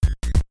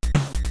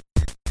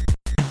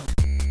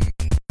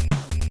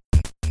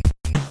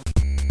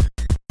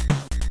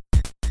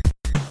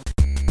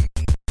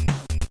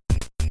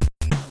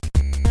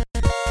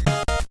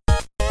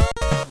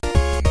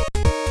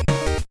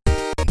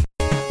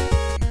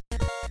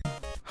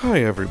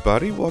Hi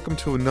everybody, welcome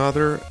to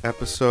another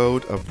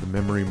episode of The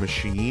Memory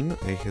Machine,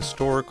 a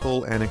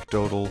historical,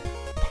 anecdotal,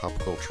 pop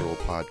cultural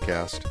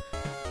podcast.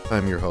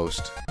 I'm your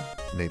host,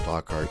 Nate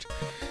Lockhart,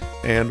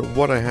 and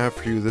what I have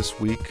for you this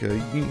week,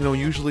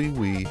 usually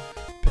we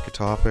pick a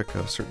topic,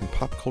 a certain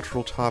pop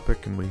cultural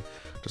topic, and we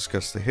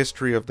discuss the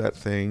history of that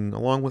thing,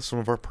 along with some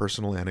of our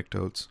personal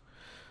anecdotes,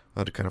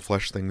 to kind of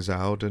flesh things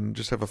out and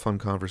just have a fun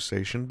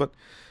conversation. But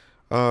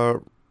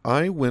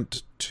I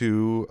went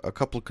to a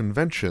couple of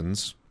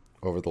conventions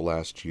over the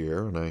last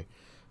year, and I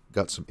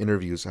got some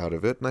interviews out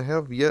of it, and I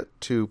have yet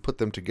to put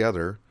them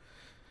together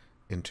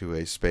into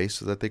a space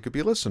so that they could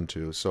be listened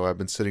to. So I've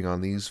been sitting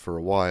on these for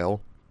a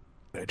while.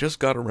 I just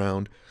got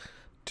around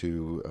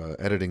to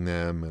editing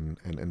them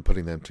and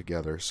putting them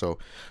together. So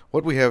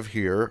what we have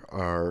here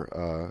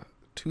are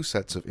two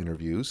sets of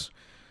interviews.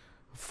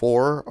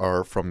 4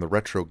 are from the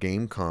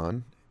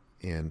RetroGameCon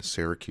in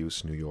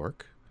Syracuse, New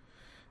York,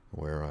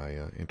 where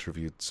I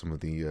interviewed some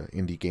of the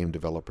indie game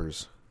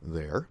developers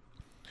there.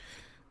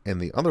 And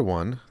the other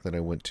one that I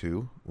went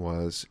to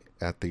was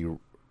at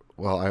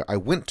I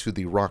went to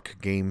the Rock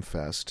Game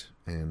Fest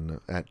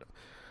at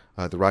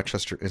the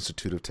Rochester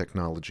Institute of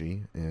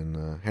Technology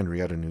in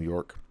Henrietta, New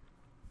York.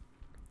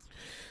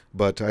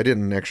 But I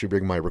didn't actually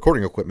bring my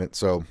recording equipment,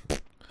 so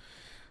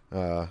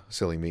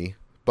silly me.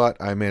 But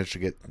I managed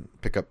to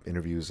pick up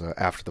interviews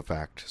after the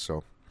fact,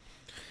 so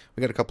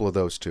we got a couple of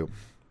those too.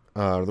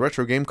 The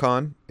Retro Game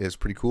Con is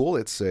pretty cool.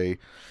 It's a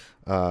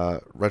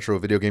retro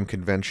video game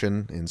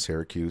convention in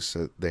Syracuse.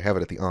 They have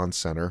it at the On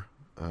Center,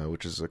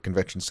 which is a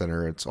convention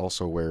center. It's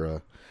also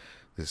where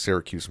the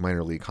Syracuse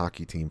minor league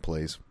hockey team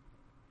plays.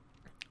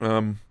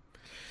 It's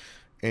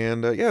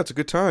a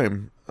good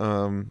time.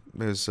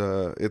 It's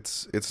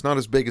not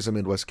as big as a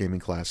Midwest Gaming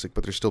Classic,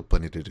 but there's still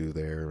plenty to do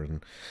there,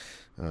 and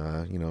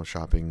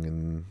shopping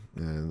in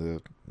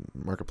the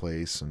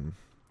marketplace, and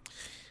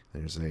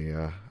there's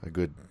a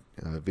good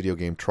video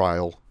game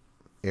trial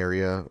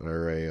area,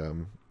 or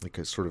a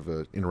sort of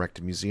an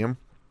interactive museum.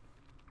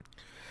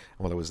 And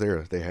while I was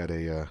there, they had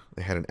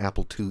an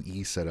Apple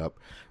IIe set up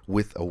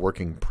with a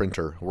working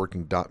printer, a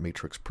working dot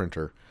matrix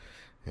printer,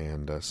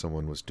 and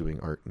someone was doing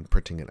art and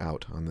printing it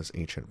out on this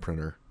ancient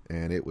printer,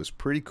 and it was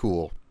pretty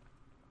cool.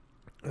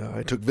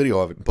 I took video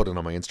of it and put it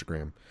on my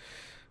Instagram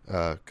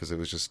because it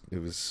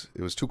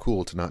was too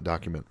cool to not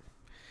document.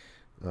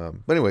 But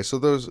anyway, so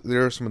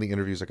there are some of the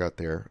interviews I got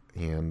there,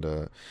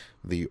 and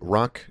the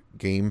Rock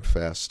Game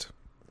Fest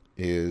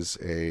is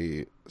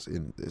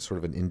sort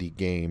of an indie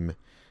game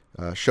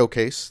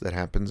showcase that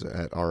happens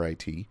at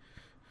RIT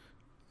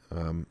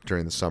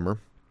during the summer.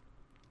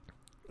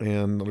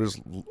 And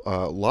there's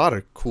a lot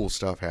of cool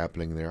stuff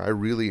happening there. I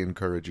really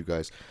encourage you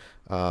guys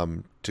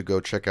to go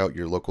check out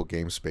your local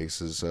game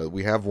spaces.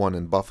 We have one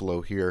in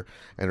Buffalo here,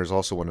 and there's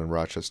also one in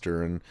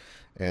Rochester,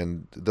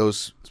 and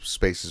those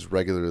spaces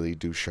regularly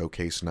do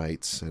showcase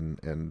nights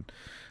and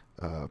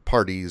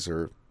parties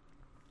or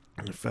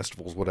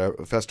festivals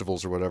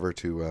or whatever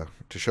to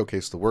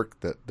showcase the work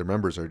that their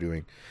members are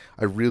doing.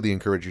 I really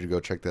encourage you to go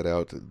check that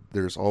out.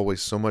 There's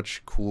always so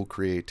much cool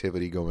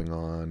creativity going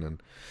on,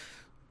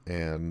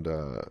 and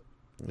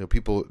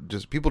people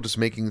just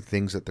making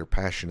things that they're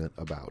passionate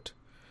about.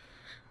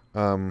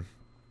 So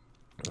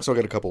I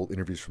got a couple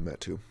interviews from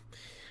that too.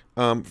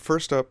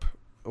 First up,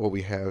 what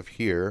we have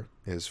here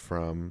is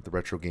from the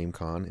Retro Game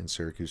Con in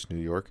Syracuse, New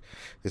York.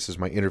 This is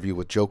my interview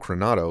with Joe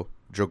Granato,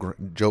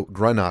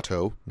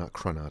 not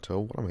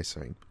Granato. What am I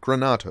saying?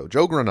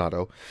 Joe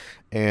Granato.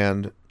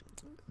 And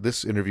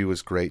this interview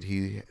was great.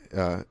 He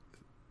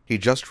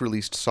just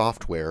released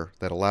software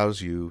that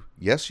allows you,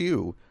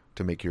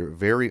 to make your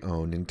very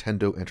own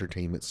Nintendo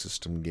Entertainment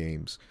System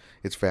games.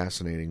 It's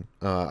fascinating.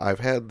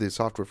 I've had the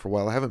software for a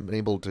while. I haven't been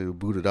able to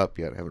boot it up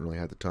yet. I haven't really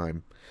had the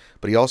time.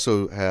 But he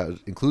also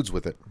includes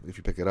with it, if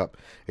you pick it up,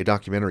 a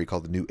documentary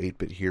called The New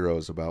 8-Bit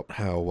Heroes about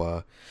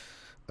how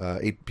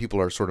people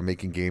are sort of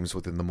making games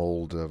within the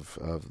mold of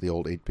the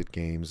old 8-bit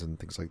games and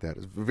things like that.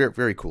 It's a very,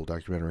 very cool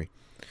documentary.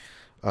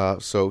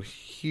 So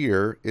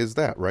here is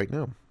that right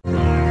now.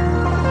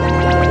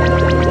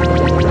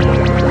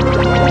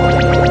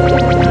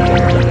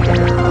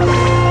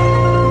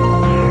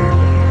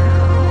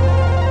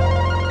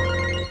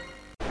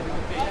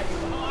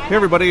 Hey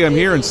everybody, I'm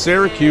here in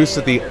Syracuse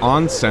at the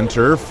On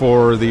Center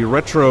for the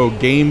Retro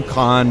Game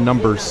Con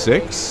number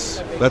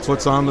 6. That's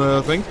what's on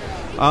the thing.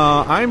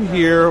 I'm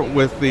here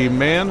with the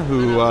man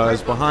who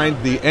is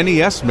behind the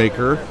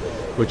NESMaker,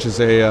 which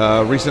is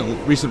a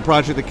recent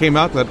project that came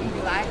out that,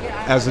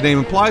 as the name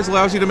implies,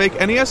 allows you to make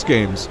NES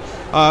games.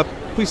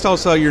 Please tell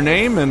us your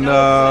name and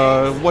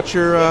what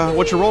your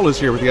role is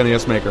here with the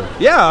NESMaker.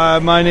 Yeah,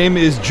 my name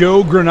is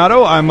Joe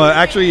Granato. I'm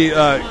actually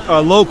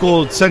a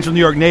local Central New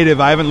York native.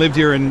 I haven't lived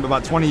here in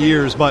about 20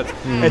 years, but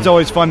it's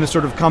always fun to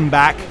sort of come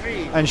back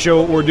and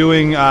show what we're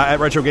doing at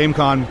Retro Game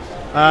Con.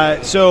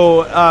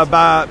 So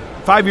about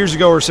 5 years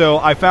ago or so,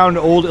 I found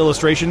old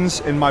illustrations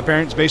in my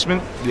parents'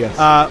 basement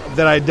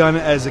that I'd done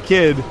as a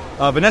kid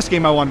of a NES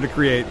game I wanted to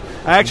create.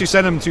 I actually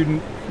sent them to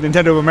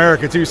Nintendo of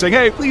America too, saying,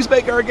 "Hey, please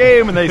make our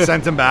game," and they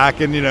sent them back,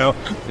 and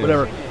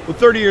whatever. Well,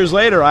 30 years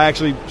later, I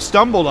actually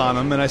stumbled on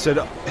them, and I said,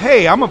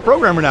 "Hey, I'm a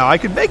programmer now. I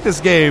could make this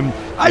game.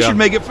 I should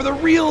make it for the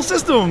real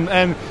system."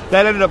 And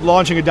that ended up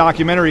launching a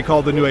documentary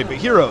called The New 8-Bit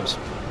Heroes.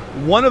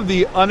 One of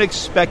the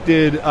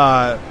unexpected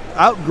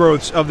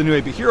outgrowths of the New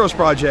 8-Bit Heroes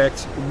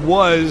project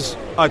was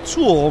a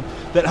tool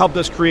that helped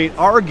us create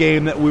our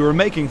game that we were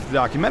making for the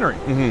documentary.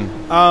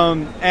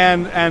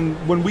 And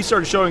when we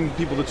started showing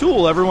people the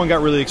tool, everyone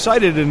got really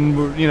excited,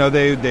 and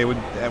they would,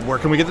 where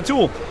can we get the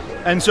tool?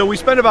 And so we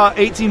spent about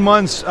 18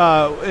 months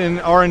in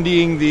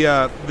R&Ding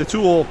the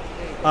tool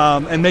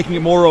and making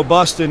it more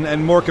robust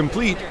and more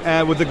complete,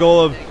 with the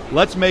goal of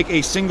let's make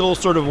a single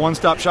sort of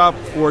one-stop shop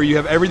where you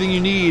have everything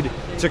you need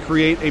to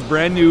create a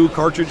brand new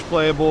cartridge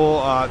playable,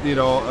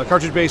 a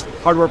cartridge-based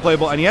hardware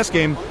playable NES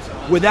game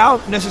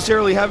without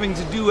necessarily having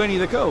to do any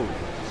of the code.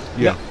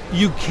 Yeah. Now,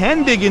 you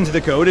can dig into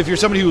the code if you're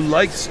somebody who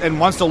likes and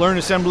wants to learn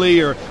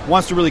assembly or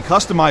wants to really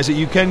customize it.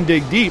 You can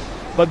dig deep.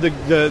 But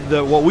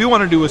the what we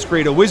want to do is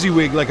create a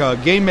WYSIWYG like a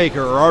Game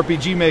Maker or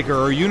RPG Maker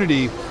or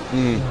Unity,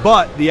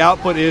 but the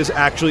output is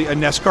actually a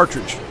NES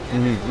cartridge.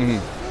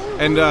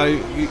 And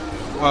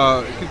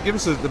give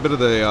us a bit of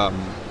the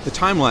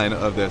timeline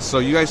of this. So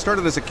you guys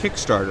started as a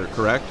Kickstarter,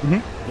 correct?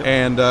 Yep.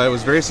 And it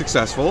was very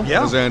successful,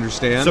 as I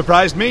understand.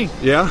 Surprised me.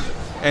 Yeah.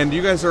 And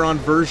you guys are on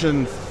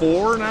version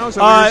 4 now? Is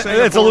that what you're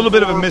saying? It's a little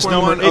bit of a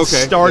misnomer. It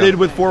started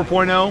with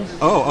 4.0.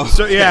 Oh,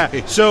 so yeah.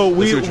 So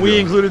we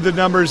included the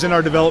numbers in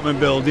our development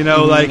build.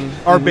 Like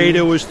our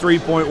beta was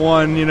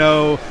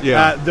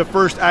 3.1. The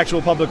first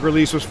actual public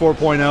release was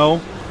 4.0.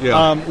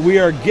 Yeah. We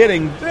are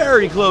getting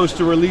very close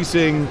to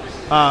releasing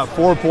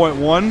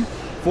 4.1.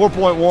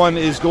 4.1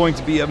 is going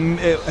to be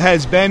it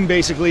has been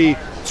basically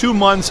 2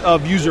 months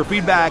of user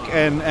feedback,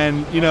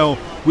 and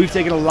we've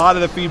taken a lot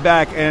of the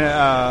feedback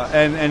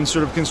and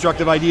sort of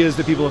constructive ideas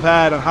that people have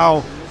had on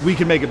how we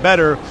can make it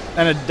better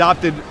and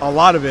adopted a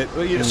lot of it.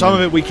 Some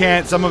of it we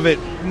can't, some of it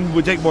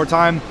would take more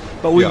time,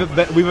 but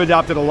we've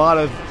adopted a lot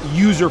of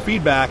user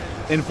feedback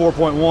in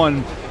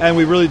 4.1, and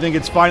we really think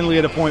it's finally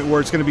at a point where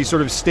it's going to be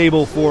sort of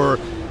stable for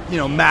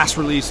mass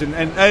release, and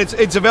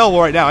it's available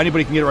right now.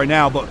 Anybody can get it right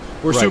now, but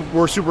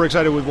we're super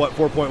excited with what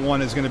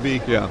 4.1 is going to be.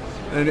 Yeah.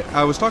 And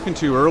I was talking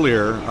to you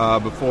earlier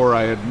before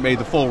I had made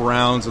the full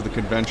rounds of the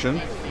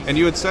convention, and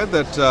you had said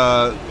that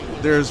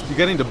there's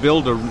beginning to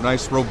build a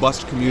nice,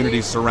 robust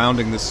community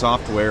surrounding this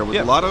software with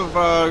a lot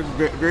of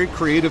very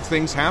creative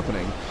things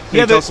happening. Can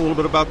you tell us a little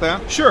bit about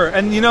that? Sure,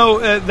 and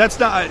that's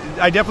not.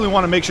 I definitely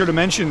want to make sure to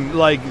mention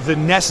the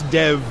NES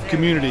dev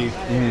community,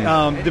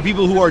 the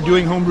people who are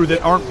doing homebrew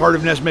that aren't part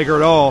of NESMaker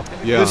at all.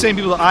 Yeah. The same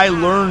people that I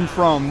learned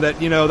from,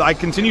 that I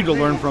continue to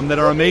learn from, that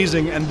are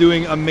amazing and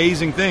doing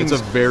amazing things.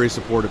 It's a very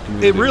supportive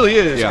community. It really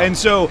is, and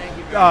so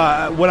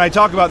when I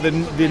talk about the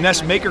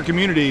NESMaker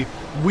community,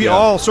 we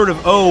all sort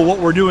of owe what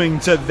we're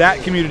doing to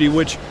that community.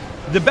 Which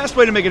the best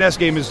way to make an NES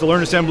game is to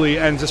learn assembly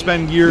and to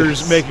spend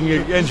years making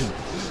an engine.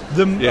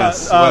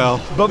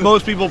 But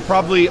most people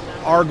probably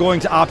are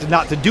going to opt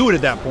not to do it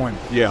at that point,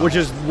 which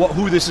is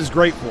who this is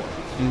great for.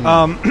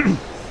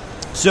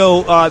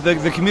 So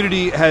the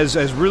community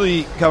has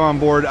really come on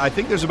board. I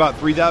think there's about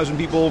 3,000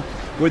 people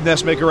with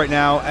NESMaker right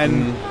now,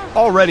 and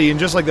already in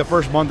just like the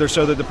first month or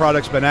so that the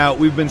product's been out,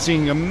 we've been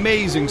seeing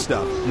amazing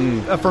stuff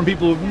from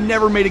people who've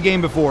never made a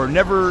game before,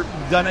 never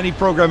done any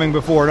programming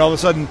before, and all of a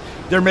sudden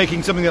they're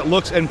making something that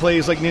looks and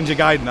plays like Ninja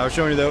Gaiden. I was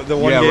showing you the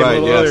one game a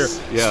little earlier.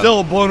 Yeah.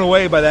 Still blown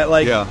away by that.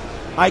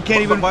 I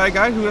can't even... By a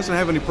guy who doesn't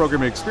have any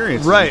programming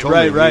experience. Right.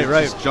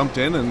 Just jumped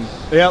in and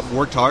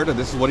worked hard, and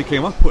this is what he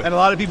came up with. And a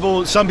lot of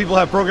people, some people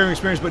have programming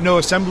experience but no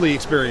assembly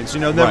experience,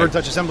 never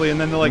touch assembly,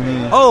 and then they're like,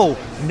 oh,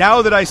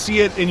 now that I see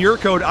it in your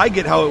code, I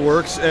get how it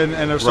works,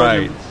 and are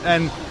starting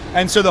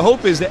and so the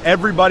hope is that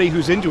everybody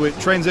who's into it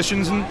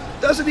transitions and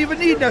doesn't even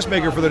need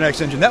NESMaker for their next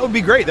engine. That would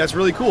be great. That's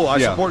really cool. I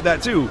support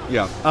that too.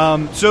 Yeah.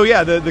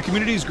 The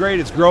community is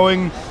great. It's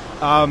growing.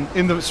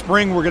 In the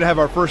spring, we're going to have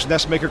our first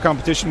NESMaker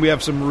competition. We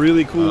have some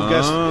really cool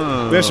guests.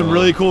 We have some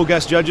really cool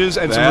guest judges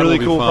and some really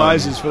cool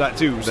prizes for that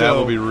too. That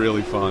will be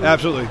really fun.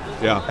 Absolutely.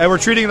 Yeah. And we're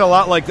treating it a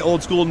lot like the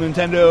old school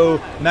Nintendo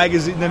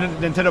magazine,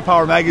 Nintendo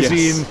Power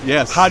magazine.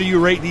 Yes. How do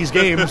you rate these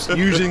games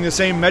using the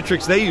same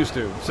metrics they used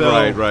to? So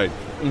right.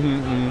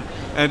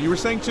 And you were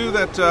saying too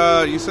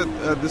that you said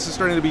this is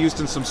starting to be used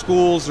in some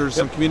schools or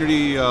some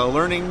community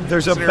learning.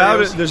 There's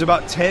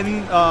about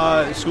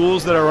 10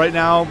 schools that are right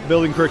now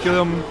building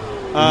curriculum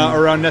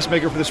around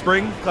NESMaker for the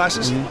spring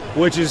classes,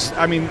 which is,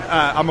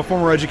 I'm a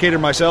former educator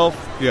myself.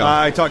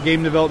 I taught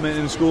game development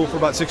in school for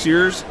about 6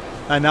 years,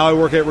 and now I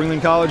work at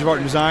Ringling College of Art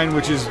and Design,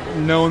 which is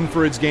known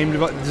for its game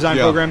design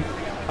program.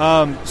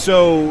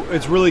 So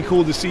it's really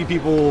cool to see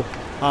people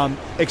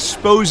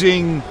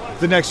exposing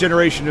the next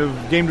generation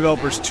of game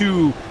developers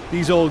to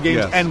these old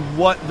games and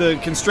what the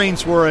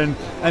constraints were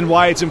and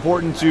why it's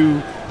important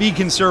to be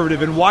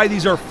conservative and why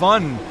these are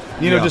fun,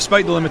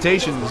 despite the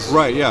limitations.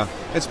 Right, yeah.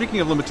 And speaking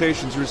of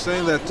limitations, you were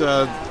saying that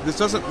this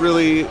doesn't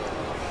really...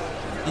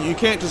 You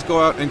can't just go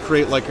out and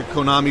create like a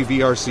Konami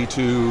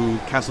VRC2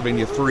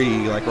 Castlevania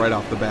 3 like right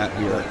off the bat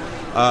here.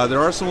 There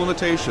are some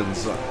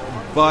limitations,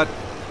 but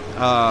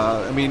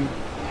I mean,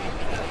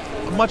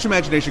 much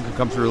imagination can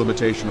come through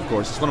limitation. Of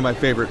course, it's one of my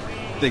favorite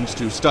things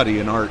to study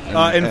in art.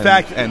 In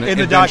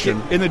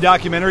the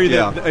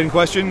documentary in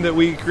question that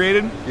we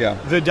created,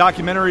 the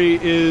documentary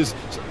is.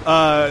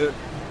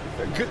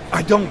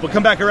 I don't, but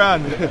come back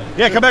around.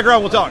 Yeah, come back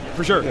around. We'll talk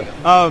for sure.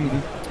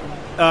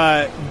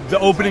 The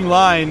opening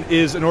line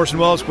is an Orson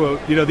Welles quote.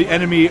 You know, the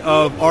enemy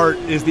of art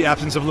is the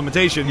absence of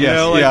limitation. You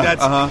know, like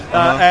that's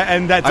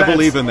and that's. I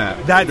believe in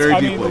that. That's very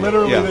I deeply. mean,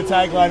 literally the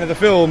tagline of the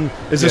film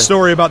is a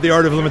story about the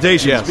art of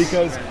limitations.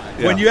 Because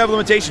when you have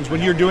limitations,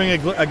 when you're doing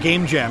a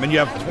game jam and you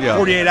have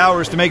 48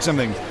 hours to make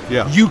something,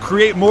 you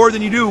create more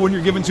than you do when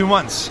you're given 2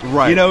 months.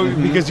 Right. You know,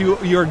 because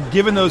you're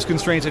given those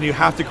constraints and you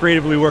have to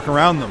creatively work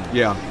around them.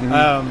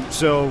 Yeah.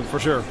 So for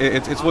sure,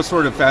 it's what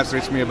sort of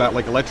fascinates me about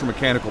like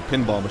electromechanical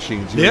pinball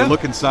machines. You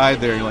look inside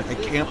there and you're like, I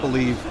can't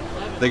believe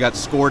they got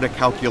score to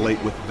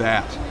calculate with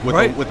that,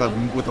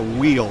 with a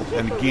wheel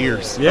and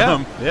gears.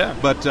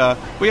 But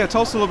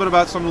tell us a little bit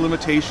about some of the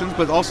limitations,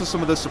 but also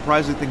some of the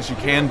surprising things you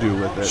can do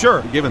with it.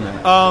 Sure. Given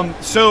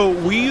that. So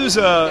we use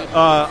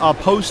a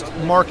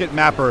post-market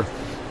mapper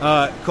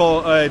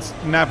called it's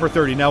Mapper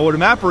 30. Now, what a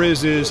mapper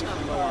is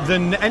the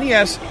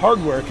NES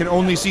hardware can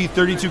only see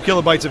 32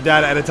 kilobytes of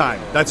data at a time.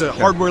 That's a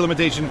hardware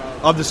limitation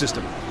of the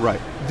system. Right.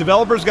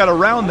 Developers got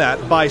around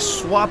that by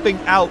swapping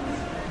out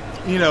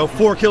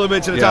 4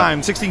 kilobits at a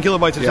time, 16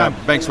 kilobytes at a time.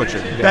 Bank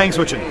switching. Bank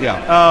switching.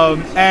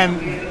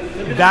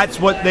 And that's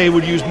what they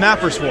would use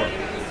mappers for.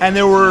 And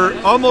there were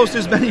almost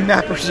as many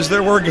mappers as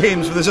there were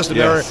games for the system.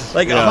 There were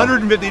like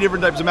 150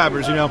 different types of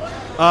mappers,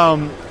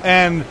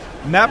 And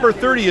Mapper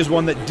 30 is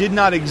one that did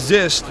not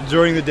exist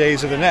during the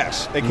days of the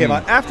NES. It came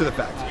out after the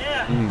fact.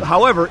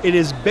 However, it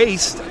is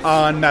based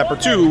on Mapper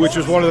 2, which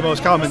was one of the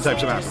most common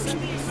types of mappers.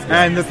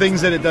 And the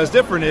things that it does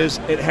different is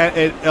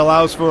it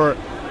allows for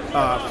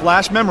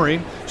flash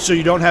memory, so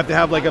you don't have to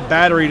have like a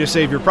battery to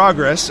save your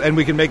progress, and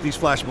we can make these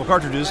flashable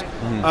cartridges.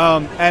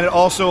 And it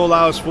also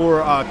allows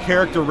for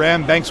character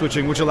RAM bank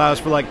switching, which allows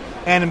for like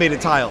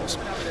animated tiles.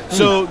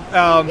 So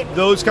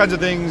those kinds of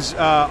things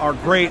are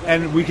great,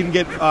 and we can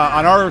get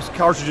on our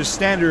cartridges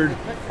standard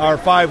are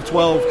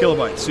 512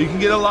 kilobytes, so you can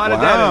get a lot of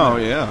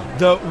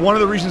data. One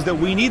of the reasons that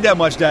we need that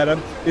much data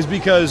is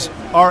because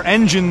our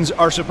engines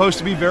are supposed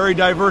to be very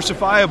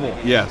diversifiable.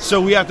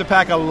 So we have to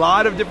pack a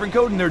lot of different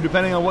code in there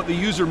depending on what the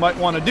user might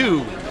want to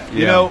do.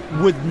 You know,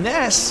 with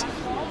NES,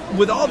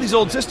 with all these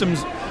old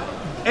systems,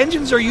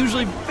 engines are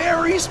usually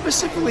very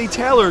specifically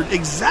tailored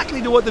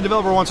exactly to what the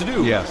developer wants to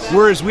do.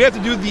 Whereas we have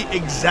to do the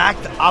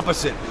exact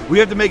opposite. We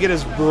have to make it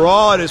as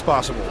broad as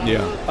possible.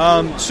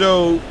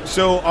 So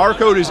our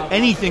code is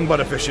anything but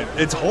efficient.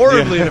 It's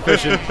horribly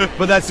inefficient,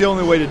 but that's the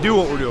only way to do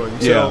what we're doing.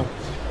 So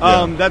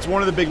that's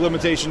one of the big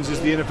limitations is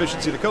the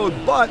inefficiency of the code,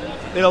 but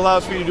it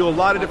allows for you to do a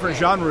lot of different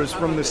genres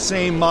from the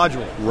same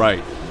module.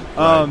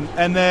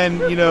 And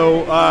then,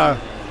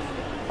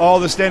 all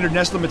the standard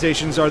NES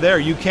limitations are there.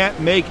 You can't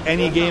make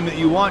any game that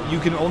you want. You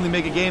can only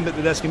make a game that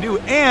the NES can do.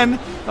 And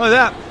not only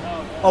that,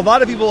 a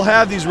lot of people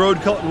have these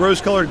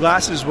rose-colored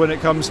glasses when it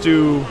comes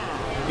to,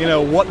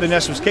 what the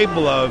NES was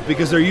capable of,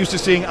 because they're used to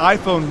seeing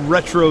iPhone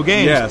retro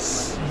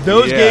games.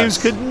 Those games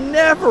could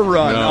never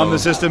run on the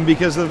system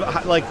because of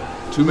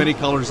too many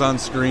colors on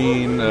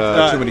screen,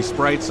 too many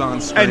sprites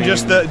on screen, and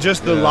just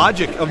the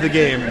logic of the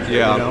game.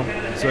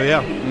 So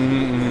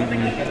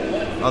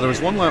there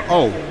was one.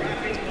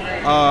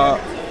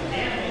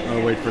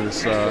 I'll wait for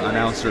this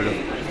announcer to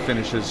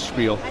finish his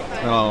spiel.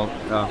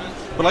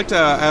 I'd like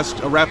to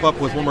wrap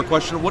up with one more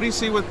question. What do you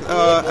see with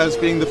as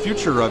being the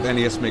future of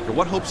NESMaker?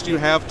 What hopes do you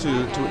have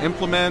to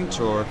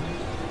implement or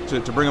to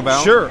bring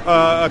about? Sure.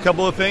 A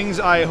couple of things.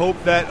 I hope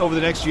that over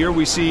the next year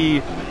we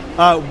see,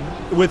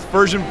 with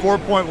version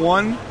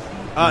 4.1,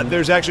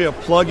 there's actually a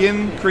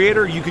plugin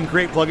creator. You can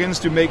create plugins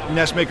to make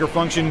NESMaker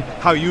function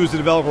how you as the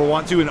developer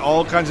want to in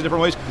all kinds of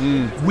different ways.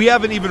 We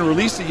haven't even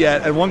released it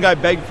yet, and one guy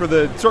begged for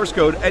the source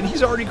code, and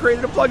he's already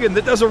created a plugin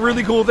that does a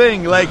really cool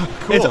thing.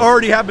 It's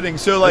already happening.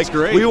 So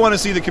we want to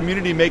see the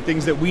community make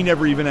things that we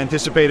never even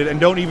anticipated and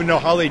don't even know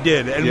how they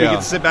did. And we get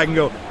to sit back and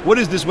go, what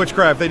is this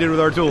witchcraft they did with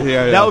our tool?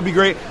 That would be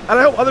great. And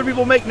I hope other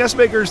people make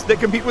NESMakers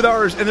that compete with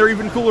ours, and they're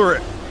even cooler.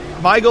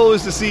 My goal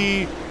is to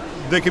see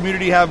the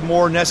community have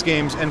more NES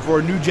games and for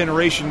a new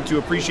generation to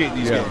appreciate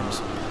these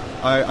games.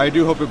 I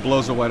do hope it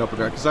blows a wide open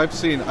door, because I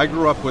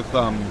grew up with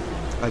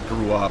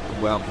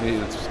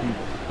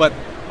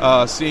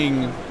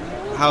seeing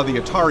how the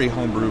Atari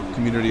homebrew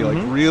community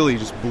really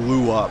just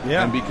blew up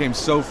and became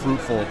so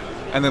fruitful,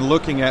 and then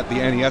looking at the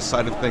NES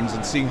side of things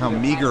and seeing how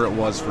meager it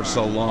was for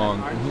so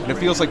long. And it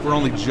feels like we're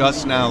only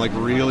just now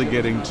really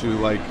getting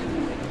to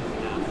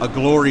a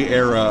glory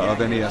era of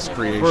NES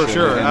creation. For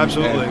sure,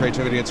 absolutely. And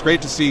creativity. It's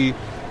great to see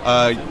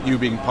you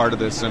being part of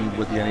this and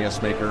with the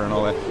NESMaker and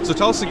all that. So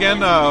tell us again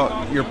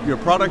your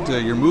product,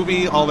 your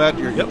movie, all that,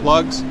 your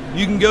plugs.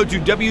 You can go to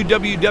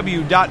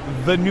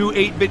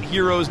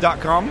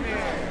www.thenew8bitheroes.com.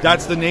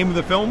 That's the name of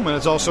the film, and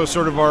it's also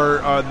sort of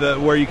our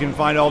where you can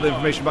find all the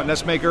information about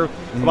NESMaker,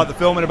 about the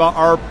film, and about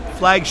our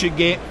flagship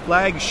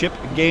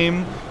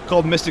game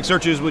called Mystic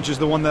Searches, which is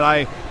the one that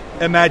I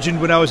imagined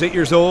when I was 8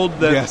 years old.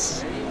 That,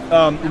 yes.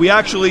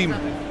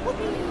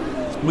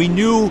 We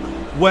knew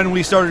when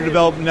we started to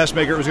develop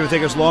NESMaker it was going to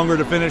take us longer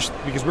to finish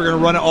because we're going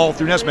to run it all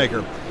through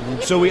NESMaker.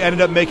 So we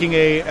ended up making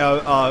a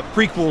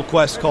prequel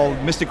quest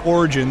called Mystic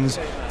Origins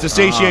to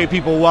satiate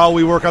people while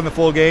we work on the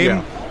full game.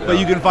 Yeah. But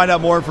you can find out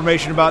more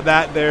information about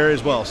that there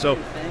as well. So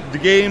the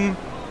game,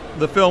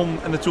 the film,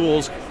 and the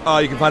tools,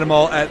 you can find them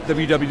all at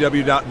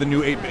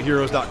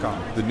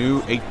www.thenew8bitheroes.com.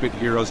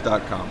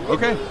 Thenew8bitheroes.com.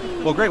 Okay.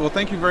 Well, great. Well,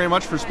 thank you very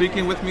much for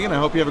speaking with me, and I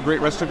hope you have a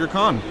great rest of your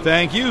con.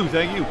 Thank you.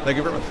 Thank you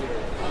very much.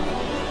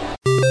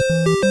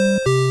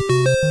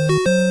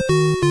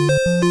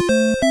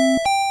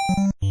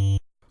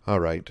 All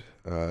right.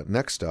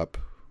 Next up,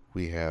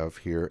 we have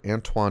here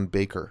Antoine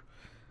Baker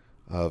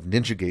of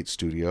Ninja Gate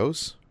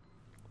Studios.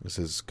 This is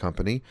his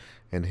company,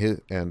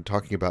 and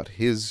talking about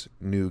his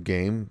new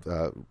game.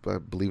 I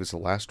believe it's the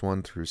last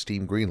one through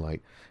Steam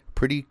Greenlight.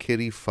 Pretty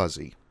Kitty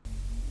Fuzzy.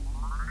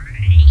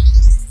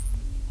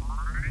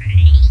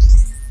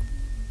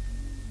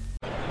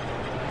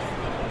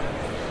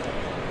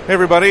 Hey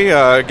everybody,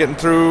 getting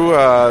through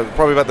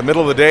probably about the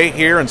middle of the day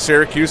here in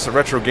Syracuse at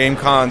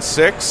RetroGameCon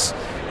 6.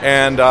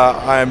 And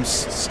I'm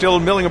still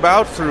milling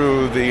about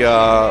through the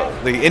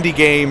indie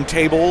game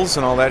tables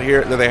and all that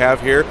here that they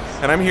have here.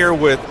 And I'm here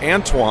with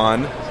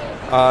Antoine.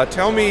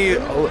 Tell me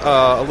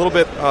a little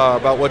bit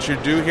about what you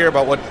do here,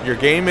 about what your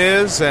game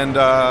is, and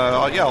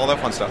all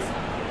that fun stuff.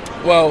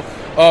 Well,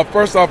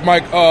 first off,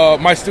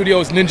 my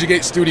studio is Ninja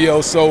Gate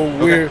Studios, so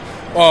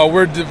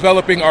we're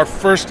developing our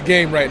first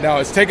game right now.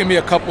 It's taken me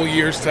a couple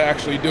years to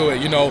actually do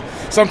it. You know,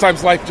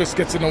 sometimes life just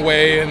gets in the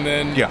way, and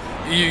then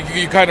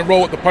you kind of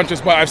roll with the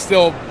punches, but I've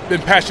still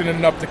been passionate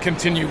enough to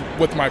continue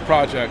with my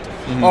project.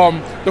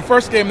 Mm-hmm. The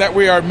first game that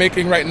we are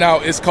making right now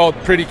is called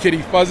Pretty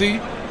Kitty Fuzzy.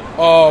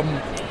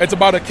 It's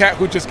about a cat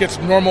who just gets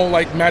normal,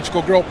 like,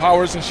 magical girl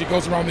powers, and she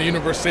goes around the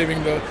universe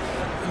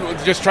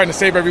just trying to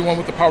save everyone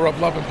with the power of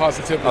love and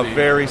positivity. A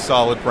very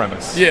solid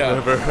premise. Yeah.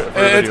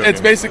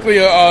 It's basically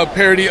a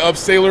parody of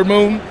Sailor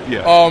Moon.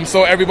 Yeah.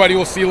 So everybody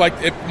will see, like,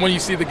 when you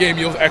see the game,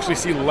 you'll actually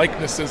see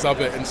likenesses of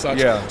it and such.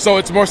 Yeah. So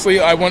it's mostly,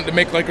 I wanted to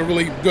make, like, a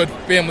really good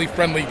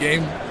family-friendly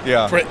game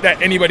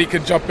that anybody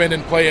can jump in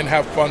and play and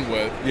have fun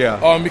with. Yeah.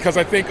 Because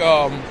I think...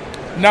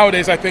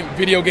 nowadays, I think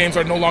video games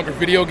are no longer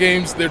video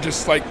games. They're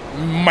just, like,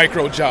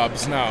 micro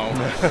jobs now.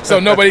 So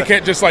nobody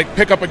can't just, like,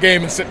 pick up a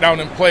game and sit down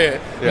and play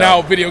it. Yeah.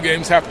 Now video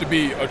games have to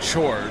be a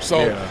chore.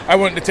 So I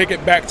wanted to take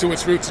it back to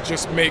its roots and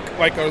just make,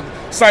 like, a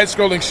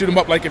side-scrolling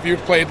shoot-'em-up, like if you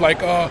played,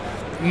 like,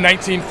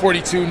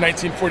 1942,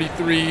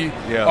 1943,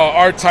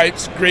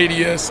 R-Types,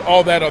 Gradius,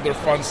 all that other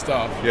fun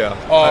stuff. Yeah.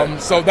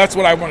 So that's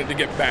what I wanted to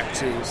get back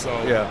to. So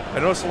I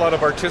noticed a lot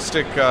of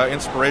artistic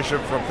inspiration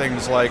from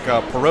things like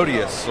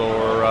Parodius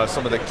or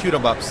some of the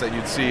cute-em-ups that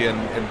you'd see in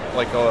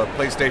like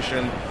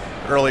PlayStation,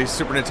 early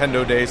Super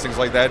Nintendo days, things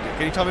like that.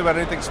 Can you tell me about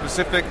anything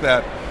specific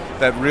that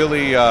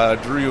really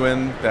drew you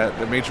in,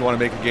 that made you want to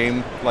make a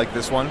game like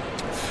this one?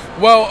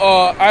 Well,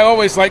 I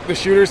always liked the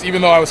shooters,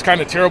 even though I was kind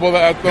of terrible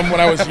at them when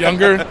I was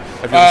younger. I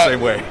feel the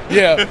same way.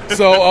 Yeah.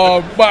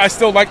 So, but I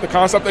still liked the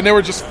concept, and they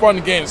were just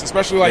fun games.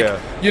 Especially I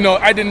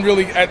didn't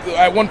really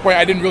at one point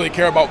I didn't really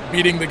care about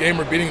beating the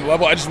game or beating the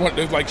level. I just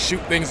wanted to, like,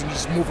 shoot things and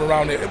just move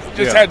around it.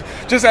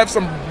 Just have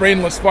some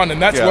brainless fun,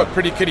 and that's what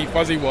Pretty Kitty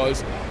Fuzzy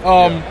was.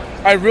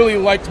 I really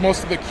liked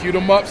most of the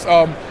cute-em-ups.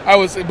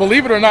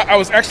 Believe it or not, I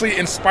was actually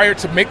inspired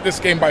to make this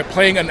game by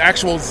playing an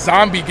actual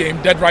zombie game,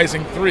 Dead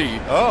Rising 3.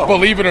 Oh.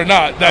 Believe it or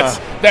not,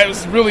 that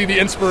was really the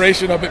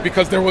inspiration of it,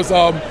 because there was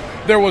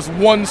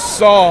one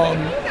song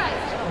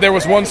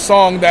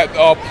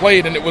that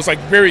played, and it was, like,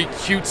 very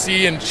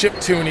cutesy and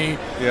chiptune-y.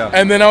 Yeah.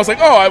 And then I was like,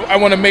 I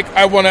want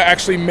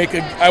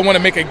to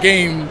make a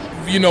game,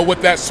 you know,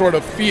 with that sort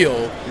of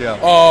feel. Yeah.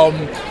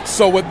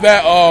 So with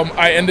that,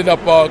 I ended up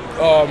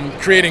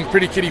creating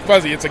Pretty Kitty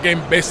Fuzzy. It's a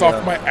game based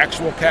off my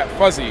actual cat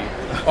Fuzzy.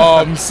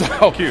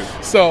 So cute.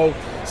 So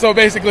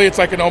basically, it's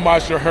like an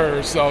homage to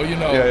her. So, you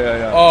know.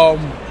 Yeah.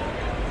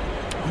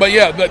 But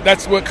yeah,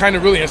 that's what kind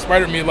of really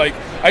inspired me. Like,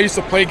 I used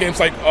to play games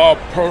like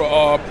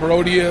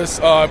Parodius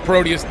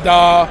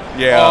Da.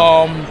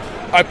 Yeah.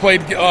 I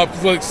played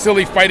like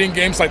silly fighting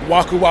games like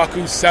Waku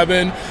Waku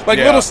 7.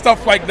 Little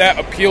stuff like that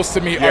appeals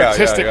to me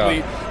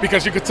artistically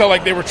because you could tell,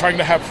 like, they were trying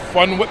to have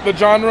fun with the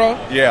genre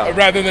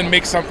rather than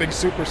make something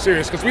super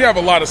serious, because we have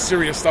a lot of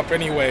serious stuff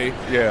anyway.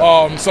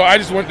 Yeah. So I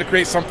just wanted to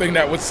create something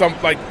that was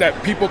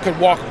that people could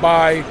walk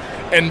by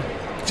and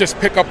just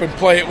pick up and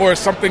play, or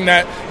something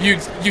that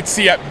you'd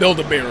see at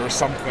Build-A-Bear or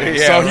something.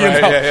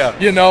 Yeah,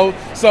 you know.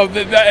 So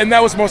and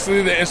that was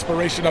mostly the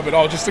inspiration of it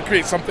all, just to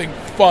create something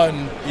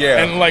fun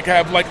and like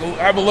have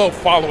a little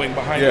following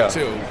behind it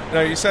too. Now,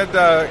 you said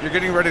you're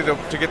getting ready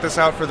to get this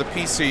out for the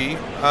PC.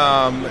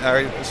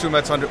 I assume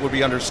would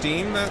be under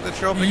Steam that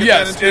you're hoping to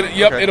get that into?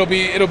 Yep.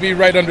 It'll be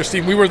right under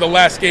Steam. We were the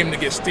last game to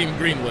get Steam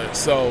greenlit.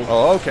 So.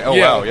 Oh, okay. Oh,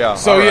 wow. Yeah.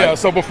 So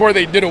So before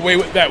they did away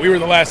with that, we were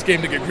the last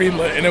game to get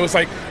greenlit, and it was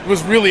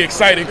really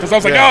exciting. Because I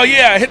was like,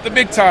 I hit the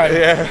big time.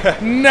 Yeah.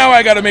 Now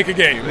I got to make a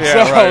game.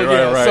 Yeah,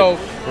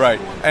 right.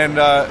 And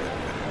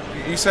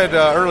you said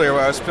earlier,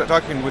 I was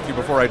talking with you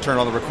before I turned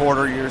on the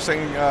recorder, you were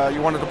saying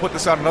you wanted to put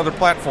this out on other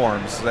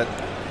platforms, that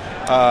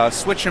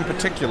Switch in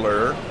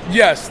particular.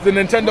 Yes, the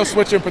Nintendo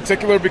Switch in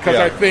particular, because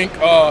I think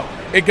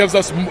it gives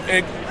us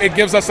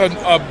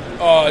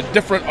a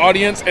different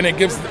audience, and it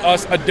gives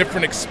us a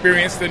different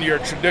experience than your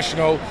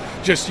traditional.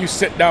 Just you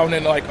sit down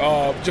and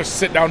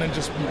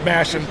just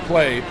mash and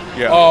play.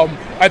 Yeah.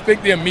 I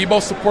think the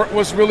amiibo support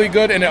was really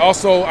good, and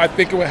I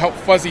think it would help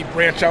Fuzzy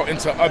branch out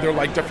into other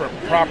different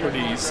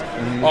properties.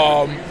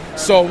 Mm-hmm.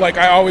 So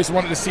I always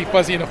wanted to see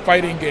Fuzzy in a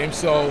fighting game.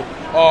 So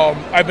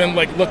I've been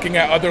looking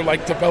at other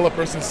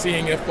developers and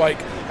seeing if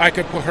I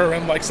could put her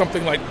in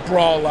something like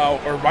Brawl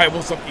Out or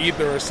Rivals of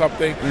Either or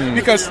something,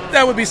 because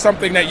that would be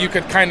something that you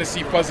could kind of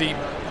see Fuzzy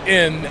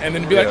in, and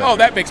then be oh,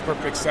 that makes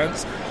perfect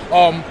sense.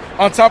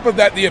 On top of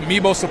that, the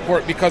amiibo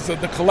support, because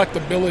of the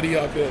collectability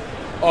of it,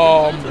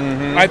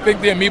 I think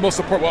the amiibo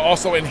support will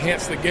also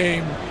enhance the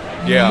game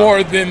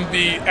more than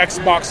the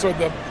Xbox or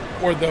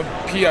the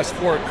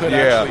PS4 could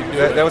actually do.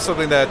 That was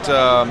something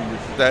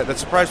that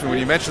surprised me when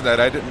you mentioned that.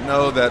 I didn't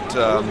know that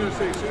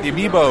the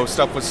amiibo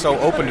stuff was so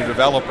open to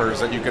developers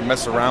that you could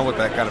mess around with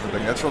that kind of a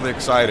thing. That's really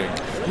exciting.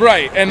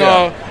 Right, and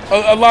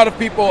a lot of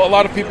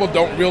people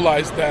don't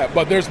realize that,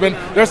 but there's a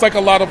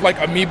lot of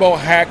amiibo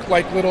hack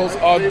little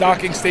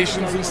docking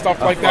stations and stuff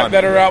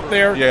that are out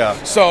there. Yeah.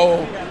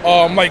 So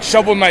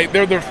Shovel Knight,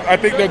 I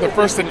think they're the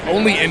first and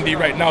only indie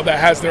right now that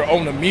has their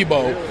own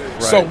amiibo.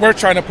 Right. So we're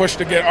trying to push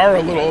to get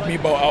our little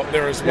amiibo out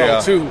there as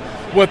well too.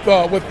 With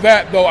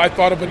that though, I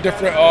thought of a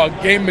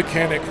different game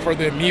mechanic for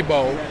the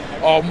amiibo,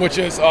 which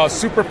is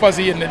Super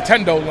Fuzzy in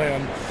Nintendo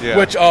Land,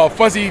 which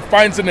Fuzzy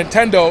finds a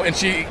Nintendo and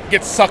she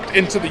gets sucked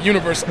into the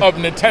universe of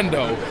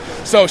Nintendo.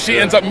 So she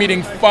ends up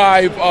meeting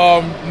 5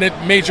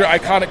 major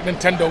iconic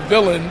Nintendo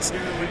villains,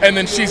 and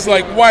then she's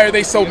like, why are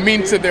they so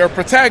mean to their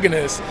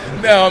protagonists?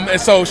 And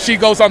so she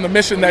goes on the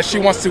mission that she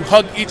wants to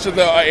hug each of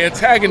the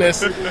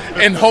antagonists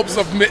in hopes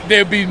of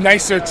they'll be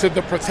nicer to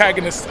the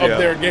protagonists of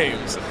their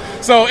games.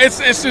 So it's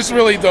just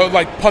really the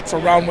putts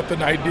around with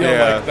an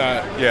idea like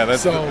that. Yeah, that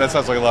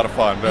sounds like a lot of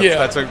fun.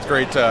 That's a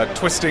great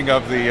twisting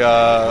of the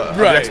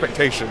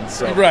expectations.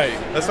 So. Right.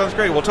 That sounds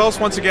great. Well, tell us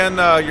once again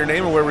your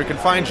name and where we can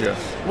find you.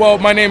 Well,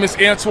 my name is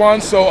Antoine,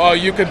 so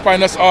you can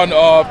find us on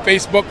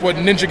Facebook with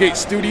NinjaGate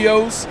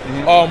Studios.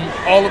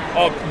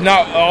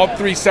 Not all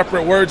 3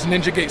 separate words,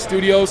 NinjaGate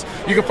Studios.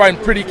 You can find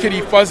Pretty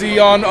Kitty Fuzzy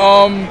on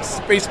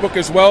Facebook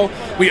as well.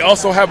 We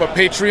also have a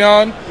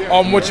Patreon,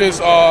 which is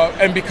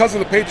and because of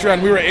the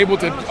Patreon, we were able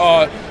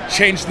to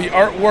change the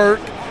artwork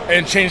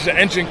and change the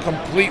engine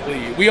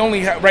completely. We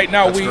only have right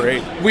now.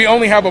 We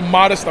only have a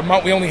modest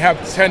amount. We only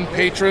have 10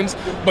 patrons,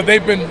 but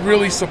they've been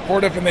really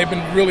supportive and they've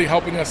been really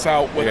helping us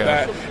out with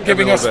that,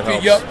 giving us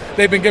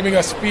they've been giving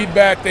us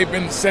feedback. They've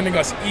been sending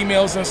us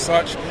emails and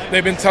such.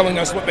 They've been telling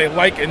us what they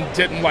like and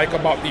didn't like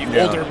about the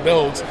older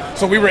builds.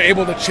 So we were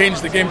able to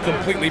change the game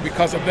completely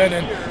because of that.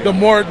 And the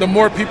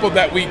more people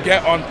that we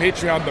get on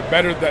Patreon, the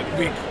better that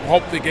we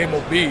hope the game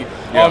will be.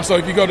 So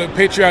if you go to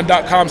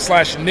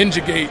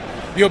patreon.com/NinjaGate,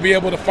 you'll be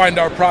able to find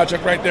our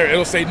project right there.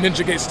 It'll say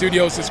NinjaGate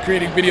Studios is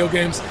creating video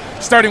games,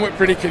 starting with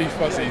Pretty Kitty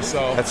Fuzzy.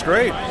 So that's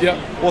great. Yep.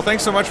 Well,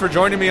 thanks so much for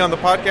joining me on the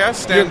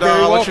podcast, and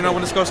I'll let you know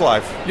when this goes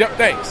live. Yep,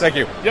 thanks. Thank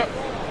you. Yep.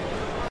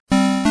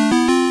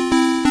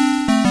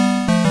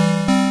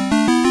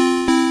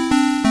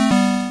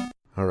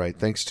 All right,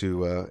 thanks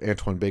to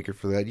Antoine Baker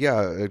for that.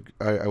 Yeah,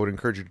 I would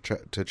encourage you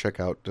to check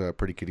out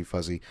Pretty Kitty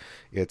Fuzzy.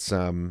 It's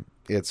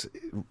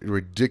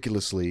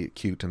ridiculously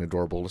cute and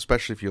adorable,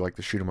 especially if you like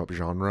the shoot 'em up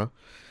genre.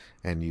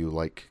 And you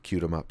like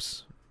cute 'em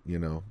ups,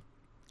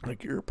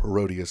 like your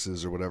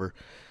Parodiuses or whatever.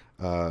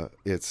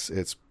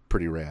 It's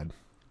pretty rad.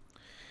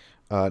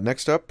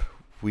 Next up,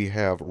 we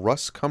have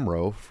Russ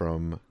Kumro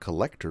from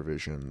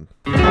Collectorvision.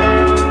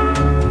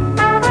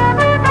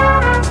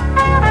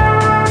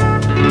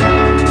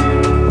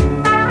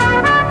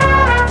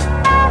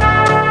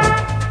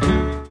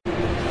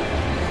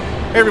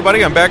 Hey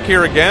everybody, I'm back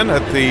here again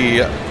at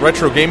the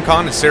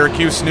RetroGameCon in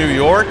Syracuse, New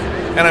York.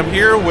 And I'm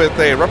here with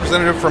a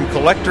representative from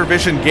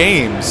Collectorvision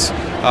Games,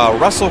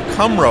 Russell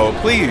Kumro.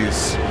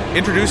 Please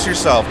introduce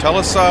yourself. Tell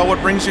us what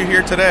brings you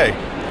here today.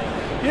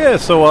 Yeah,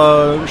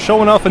 so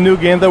showing off a new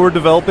game that we're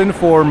developing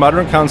for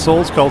modern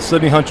consoles called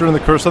Sydney Hunter and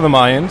the Curse of the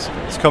Mayans.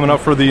 It's coming up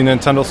for the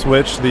Nintendo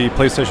Switch, the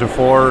PlayStation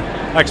 4,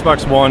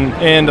 Xbox One,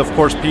 and of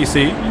course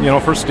PC,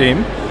 for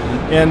Steam.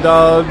 And,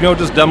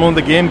 just demoing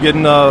the game,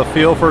 getting a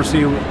feel for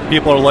see if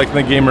people are liking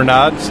the game or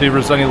not, see if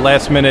there's any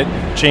last-minute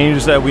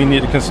changes that we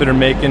need to consider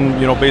making,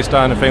 based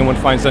on if anyone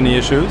finds any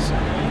issues.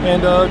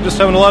 And just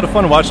having a lot of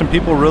fun watching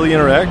people really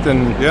interact,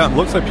 and it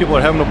looks like people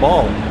are having a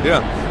ball.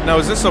 Yeah. Now,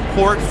 is this a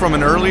port from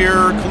an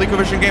earlier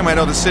ColecoVision game? I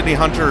know the Sydney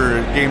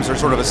Hunter games are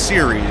sort of a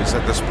series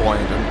at this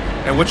point.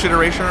 And which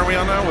iteration are we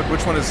on now?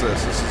 Which one is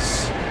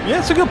this? Yeah,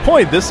 it's a good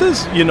point. This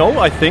is,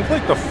 I think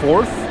like the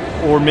 4th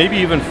or maybe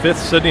even 5th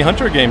Sydney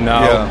Hunter game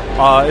now.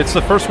 Yeah. It's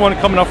the first one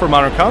coming out for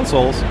modern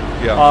consoles.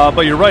 Yeah.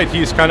 But you're right,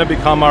 he's kind of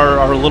become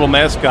our little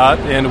mascot,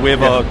 and we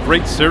have a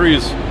great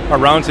series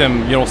around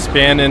him,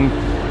 spanning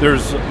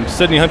There's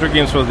Sydney Hunter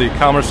games for the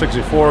Commodore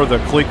 64, the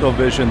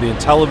ColecoVision, the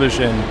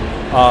Intellivision,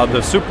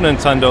 the Super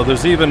Nintendo.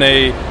 There's even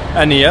a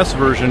NES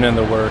version in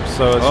the works,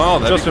 so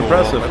it's just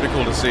impressive. That'd be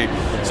cool to see.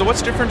 So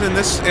what's different in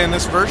this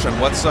version?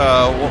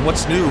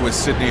 What's new with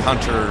Sydney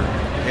Hunter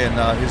in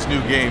his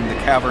new game, The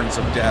Caverns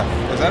of Death?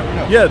 Is that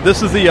no? Yeah,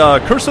 this is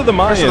the Curse of the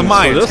Mayans. Curse of the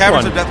Mayans.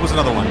 Caverns one. of Death was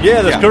another one.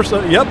 Yeah, this Curse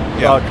of, yep.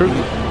 Yeah.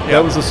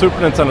 That was the Super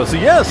Nintendo.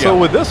 So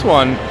with this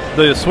one,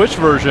 the Switch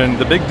version,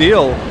 the big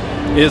deal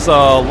is a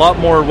lot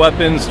more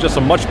weapons, just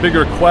a much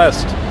bigger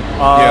quest.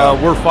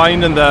 We're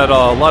finding that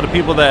a lot of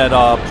people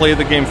that play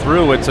the game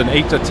through, it's an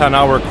 8 to 10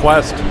 hour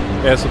quest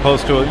as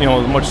opposed to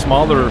a much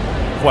smaller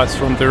quest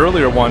from the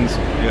earlier ones.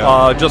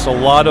 Just a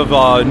lot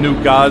of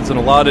new gods and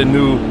a lot of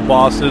new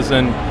bosses,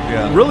 and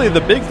really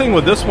the big thing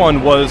with this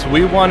one was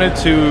we wanted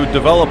to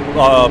develop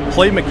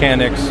play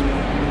mechanics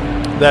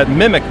that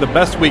mimic the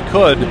best we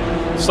could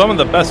some of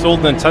the best old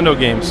Nintendo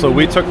games. So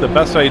we took the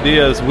best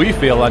ideas, we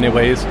feel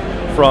anyways,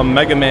 from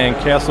Mega Man,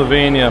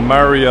 Castlevania,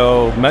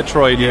 Mario,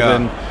 Metroid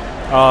even,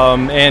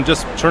 and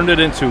just turned it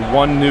into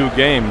one new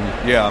game.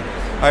 Yeah.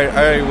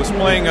 I was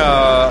playing,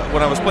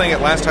 when I was playing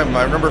it last time,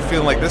 I remember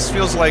feeling like this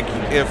feels like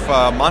if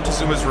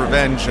Montezuma's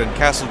Revenge and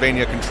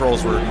Castlevania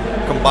controls were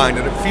combined,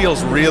 and it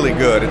feels really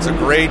good. It's a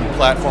great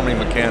platforming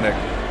mechanic.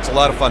 It's a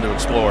lot of fun to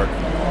explore.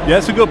 Yeah,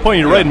 that's a good point.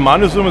 You're right.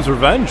 Montezuma's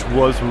Revenge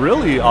was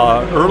really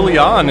early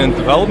on in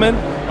development,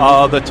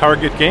 the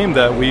target game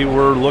that we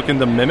were looking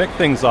to mimic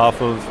things off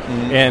of,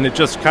 and it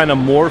just kind of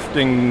morphed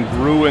and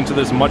grew into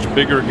this much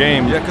bigger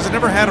game. Yeah, because it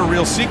never had a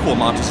real sequel,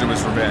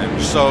 Montezuma's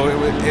Revenge, so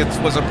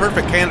it was a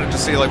perfect candidate to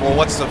see, like, well,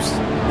 what's the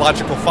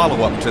logical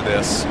follow-up to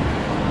this?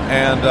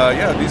 And,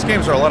 these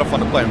games are a lot of fun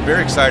to play. I'm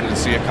very excited to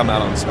see it come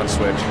out on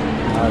Switch.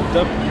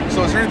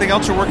 So is there anything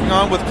else you're working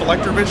on with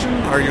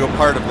Collectorvision? Are you a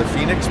part of the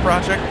Phoenix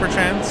project,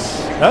 perchance?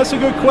 That's a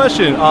good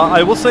question.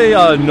 I will say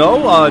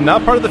no,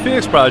 not part of the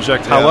Phoenix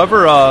project. Yeah.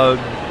 However,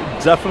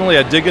 definitely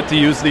I did get to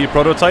use the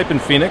prototype in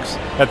Phoenix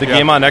at the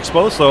Game On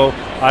Expo, so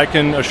I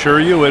can assure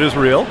you it is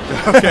real.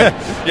 Okay,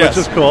 Which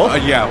is cool.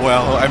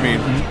 Well, I mean...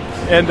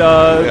 And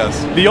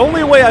the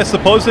only way, I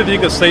suppose, if you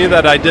could say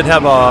that I did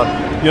have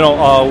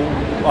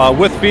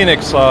with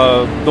Phoenix,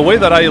 the way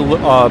that I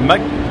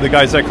met the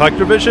guys at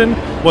Collectorvision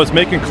was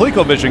making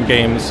ColecoVision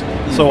games.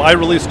 So I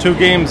released 2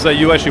 games that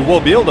you actually will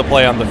be able to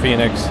play on the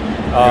Phoenix.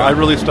 I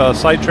released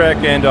Sidetrack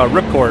and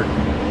Ripcord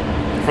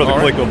for the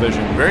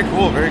ColecoVision. Very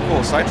cool, very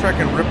cool. Sidetrack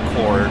and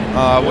Ripcord.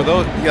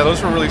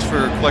 Those were released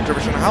for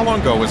Collectorvision. How long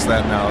ago was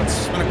that now?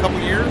 It's been a couple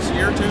years, a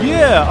year or two?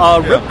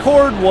 Yeah,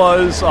 Ripcord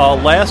was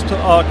last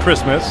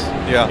Christmas.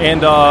 Yeah.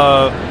 And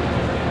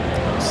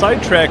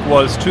Sidetrack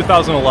was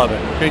 2011.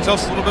 Can you tell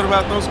us a little bit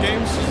about those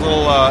games? Just a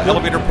little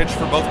elevator pitch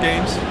for both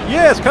games?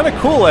 Yeah, it's kind of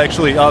cool,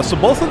 actually. So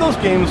both of those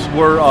games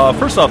were,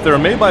 first off, they were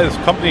made by this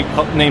company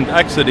named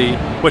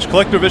Abyxsis, which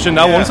Collectorvision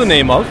now owns the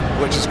name of.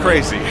 Which is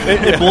crazy.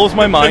 It blows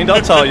my mind,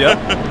 I'll tell you.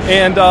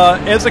 And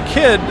as a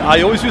kid,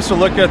 I always used to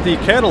look at the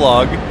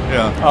catalog,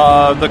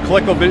 the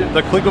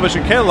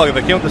ColecoVision catalog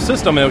that came with the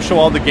system, and it would show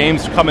all the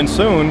games coming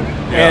soon.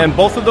 Yeah. And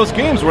both of those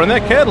games were in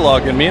that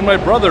catalog, and me and my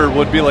brother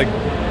would be like,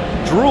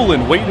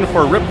 drooling, waiting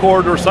for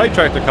Ripcord or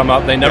Sidetrack to come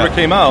out. They never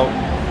came out.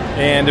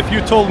 And if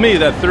you told me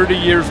that 30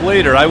 years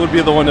later I would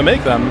be the one to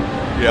make them,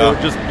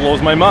 it just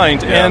blows my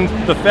mind. Yeah. And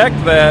the fact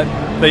that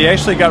they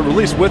actually got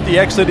released with the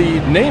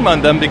Abyxsis name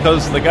on them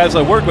because the guys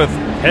I work with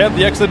have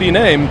the Abyxsis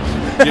name,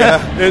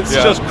 it's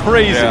just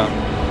crazy.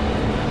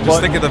 Yeah. Just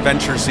think of the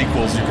Venture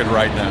sequels you could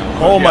write now.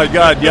 Oh my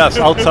God, yes,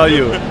 I'll tell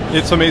you.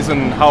 It's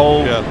amazing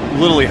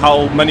literally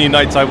how many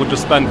nights I would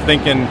just spend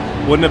thinking,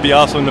 wouldn't it be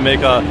awesome to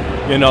make a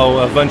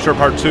Venture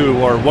Part 2,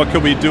 or what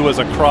could we do as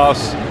a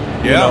cross,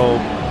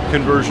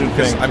 conversion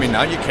thing? I mean,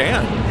 now you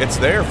can. It's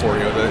there for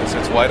you.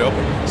 It's wide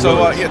open.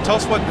 So, tell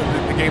us what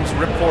the games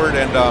Ripcord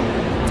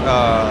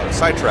and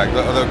Sidetrack.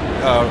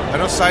 I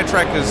know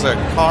Sidetrack is a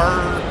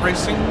car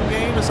racing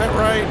game. Is that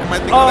right? Am I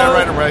thinking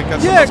that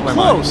right?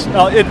 Close.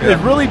 It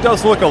really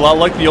does look a lot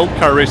like the old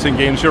car racing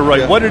games. You're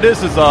right. Yeah. What it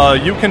is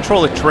you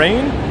control a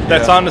train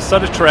that's on a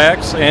set of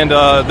tracks, and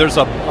there's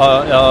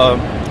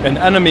an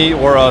enemy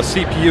or a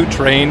CPU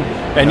train,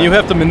 and you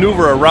have to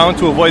maneuver around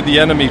to avoid the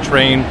enemy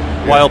train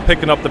while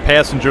picking up the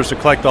passengers to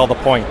collect all the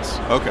points.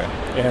 Okay.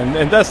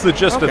 And that's the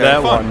gist of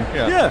that one.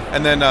 Yeah.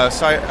 And then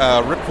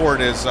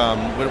Ripcord is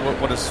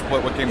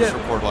what game is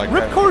Ripcord like?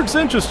 Ripcord's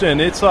interesting.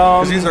 It's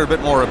because these are a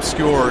bit more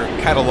obscure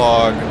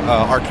catalog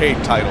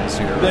arcade titles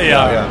here.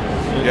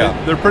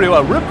 They're pretty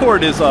well.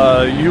 Ripcord is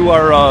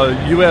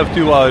you have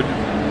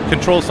to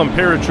control some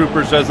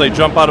paratroopers as they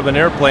jump out of an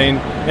airplane,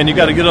 and you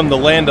got to get them to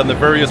land on the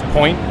various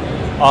point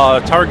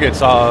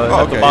targets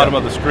at the bottom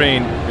of the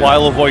screen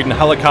while avoiding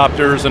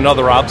helicopters and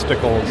other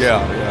obstacles.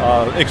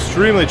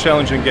 Extremely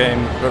challenging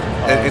game.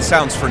 It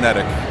sounds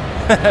frenetic.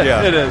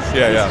 It is.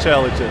 It's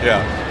challenging.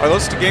 Are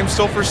those games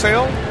still for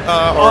sale,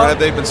 or have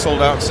they been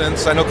sold out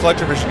since? I know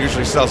Collectorvision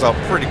usually sells out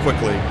pretty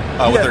quickly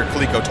with their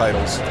Coleco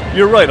titles.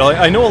 You're right.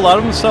 I know a lot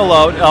of them sell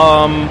out.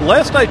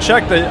 Last I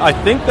checked, I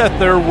think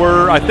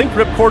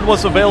Ripcord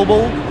was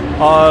available.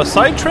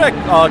 Sidetrack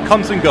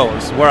comes and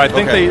goes, where I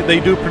think they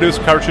do produce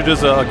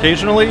cartridges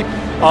occasionally.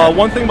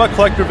 One thing about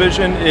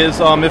Collectorvision is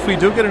if we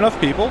do get enough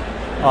people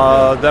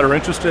that are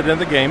interested in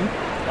the game,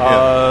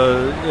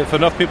 if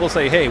enough people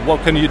say, hey,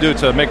 what can you do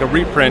to make a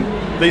reprint,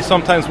 they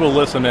sometimes will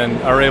listen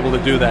and are able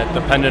to do that,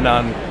 depending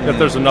on if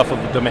there's enough of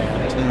a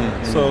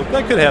demand. So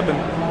that could happen.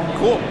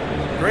 Cool.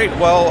 Great.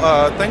 Well,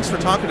 thanks for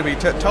talking to me.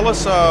 Tell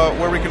us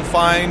where we can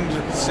find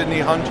Sydney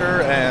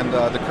Hunter and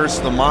The Curse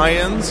of the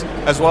Mayans,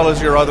 as well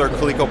as your other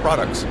Coleco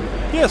products.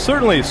 Yeah,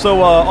 certainly.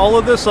 So all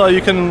of this,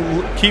 you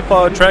can keep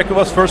track of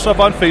us first off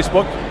on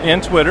Facebook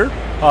and Twitter,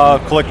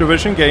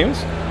 Collectorvision Games.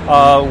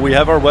 We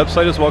have our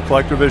website as well,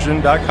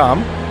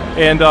 collectorvision.com.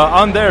 And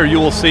on there,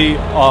 you will see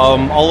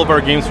all of our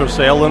games for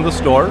sale in the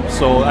store.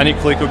 So any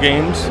Coleco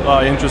games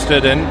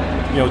interested in,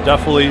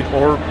 definitely,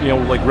 or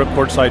like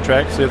Ripcord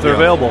Sidetracks if they're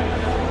available.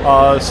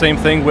 Same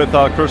thing with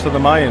Curse of the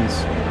Mayans.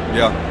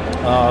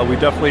 Yeah. We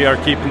definitely are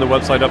keeping the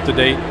website up to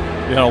date.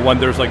 When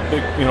there's like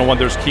big, when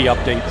there's key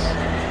updates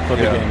for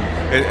the game.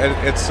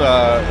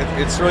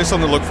 It's really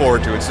something to look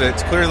forward to.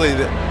 It's clearly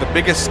the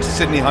biggest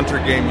Sydney Hunter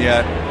game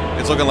yet.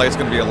 It's looking like it's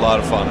going to be a lot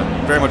of fun.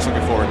 I'm very much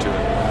looking forward to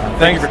it.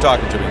 Thank you for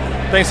talking to me.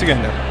 Thanks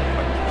again.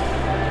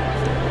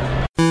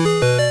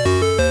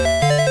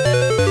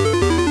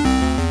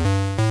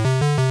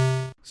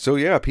 So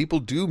yeah, people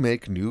do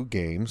make new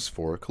games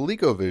for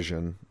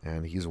ColecoVision,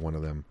 and he's one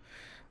of them.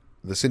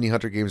 The Sydney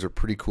Hunter games are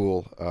pretty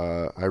cool.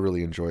 I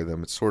really enjoy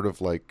them. It's sort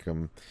of like,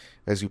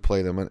 as you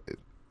play them,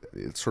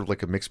 it's sort of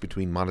like a mix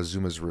between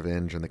Montezuma's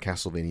Revenge and the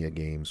Castlevania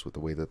games with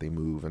the way that they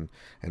move and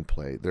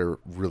play. They're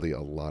really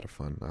a lot of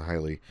fun. I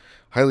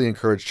highly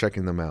encourage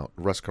checking them out.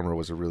 Russ Kumro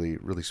was a really,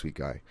 really sweet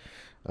guy.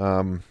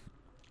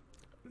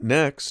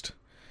 Next,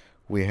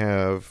 we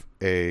have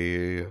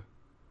a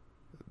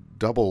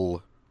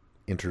double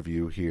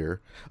interview here.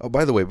 Oh,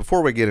 by the way,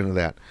 before we get into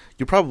that,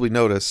 you probably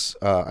notice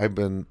I've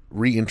been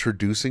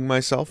reintroducing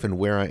myself and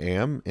where I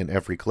am in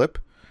every clip.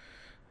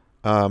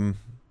 Sorry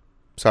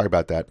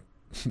about that.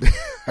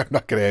 I'm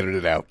not going to edit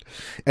it out.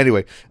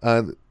 Anyway,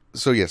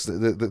 so yes,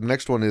 the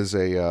next one is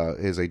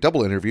a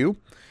double interview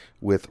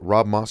with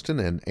Rob Mostyn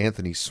and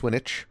Anthony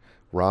Swinnich.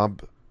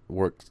 Rob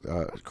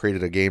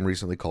created a game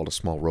recently called A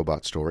Small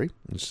Robot Story.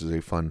 This is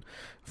a fun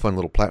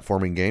little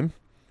platforming game,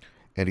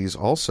 and he's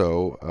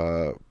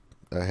also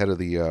head of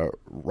the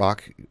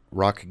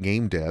Rock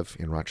Game Dev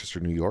in Rochester,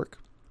 New York.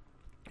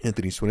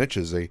 Anthony Swinnich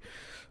is a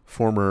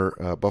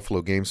former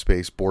Buffalo Game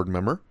Space board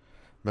member.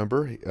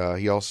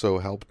 He also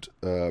helped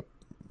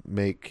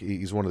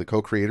he's one of the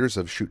co-creators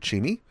of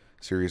Shutshimi,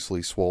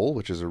 Seriously Swole,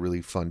 which is a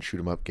really fun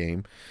shoot-'em-up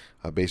game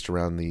based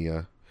around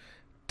the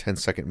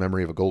 10-second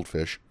memory of a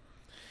goldfish.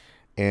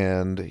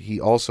 And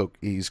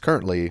he's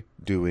currently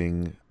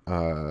doing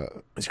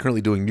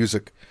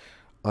music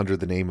under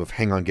the name of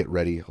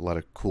HangOnGetReady, a lot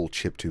of cool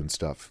chiptune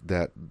stuff.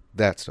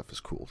 That stuff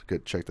is cool.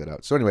 Good, check that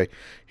out. So anyway,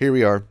 here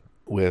we are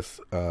with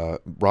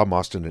Rob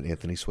Mostyn and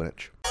Anthony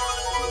Swinnich.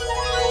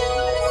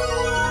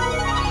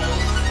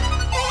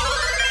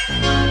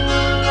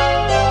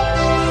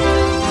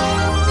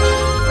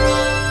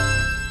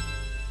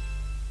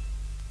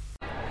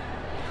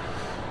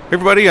 Hey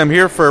everybody, I'm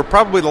here for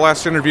probably the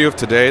last interview of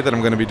today that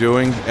I'm going to be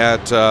doing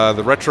at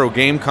the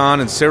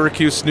RetroGameCon in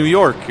Syracuse, New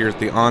York, here at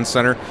the On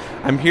Center.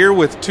 I'm here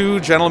with two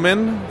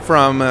gentlemen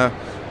from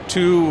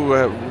two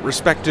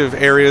respective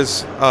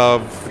areas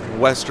of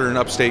western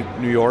upstate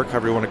New York,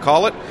 however you want to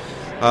call it.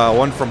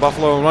 One from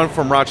Buffalo and one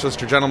from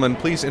Rochester. Gentlemen,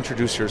 please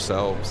introduce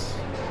yourselves.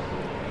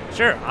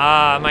 Sure.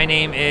 My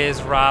name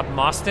is Rob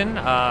Mostyn,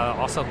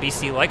 also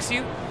BC Likes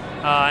You,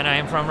 and I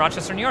am from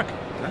Rochester, New York.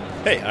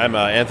 Hey, I'm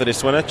Anthony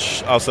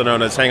Swinnich, also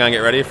known as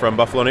HangOnGetReady from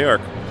Buffalo, New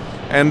York.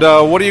 And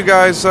what do you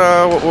guys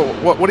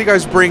what do you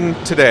guys bring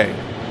today?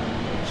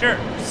 Sure.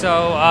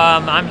 So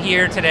I'm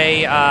here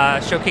today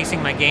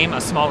showcasing my game,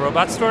 A Small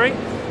Robot Story,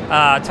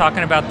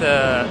 talking about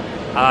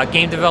the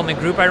game development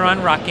group I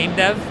run, Rock Game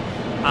Dev,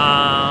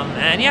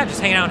 and yeah, just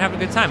hanging out and having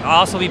a good time. I'll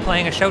also be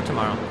playing a show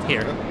tomorrow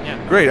here.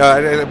 Yeah. Great.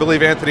 I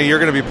believe, Anthony, you're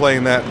going to be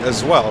playing that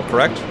as well,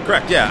 correct?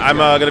 Correct, yeah. I'm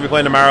going to be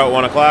playing tomorrow at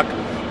 1 o'clock.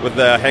 With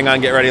the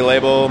HangOnGetReady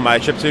label, my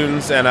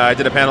chiptunes, and I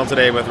did a panel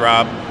today with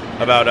Rob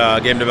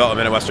about game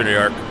development in Western New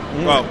York.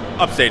 Well,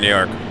 upstate New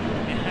York.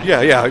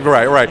 Yeah,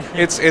 right.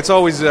 It's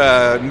always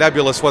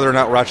nebulous whether or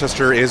not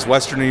Rochester is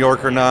Western New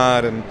York or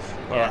not, and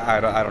I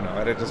don't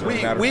know. It doesn't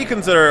really matter. We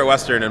consider it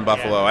Western in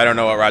Buffalo. I don't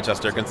know what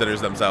Rochester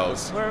considers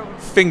themselves.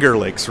 Finger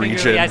Lakes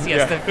region.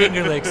 Yes, the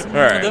Finger Lakes. All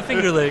right. The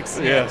Finger Lakes.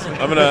 Yes.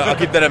 I'll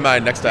keep that in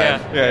mind next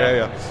time.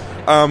 Yeah.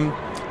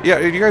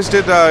 You guys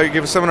did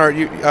give a seminar.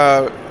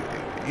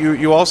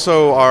 You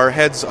also are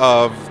heads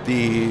of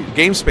the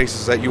game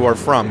spaces that you are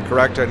from,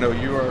 correct? I know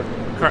you are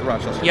correct.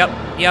 Rochester.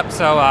 Yep.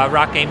 So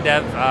Rock Game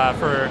Dev,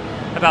 for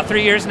about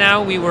 3 years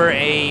now, we were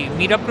a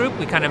meetup group.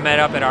 We kind of met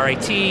up at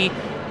RAT,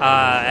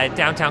 at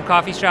downtown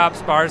coffee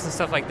shops, bars, and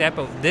stuff like that.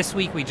 But this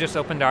week we just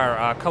opened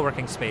our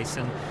co-working space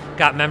and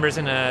got members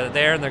in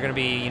there, and they're going to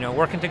be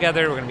working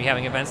together. We're going to be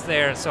having events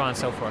there, and so on and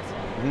so forth.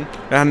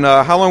 Mm-hmm. And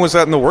how long was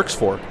that in the works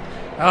for?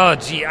 Oh,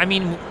 gee. I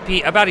mean,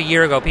 about a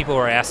year ago, people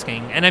were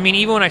asking. And I mean,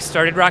 even when I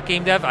started Rock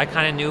Game Dev, I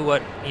kind of knew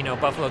what,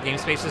 Buffalo Game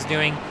Space was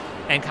doing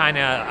and kind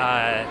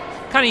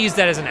of used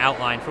that as an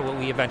outline for what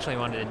we eventually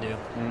wanted to do.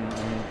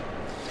 Mm-hmm.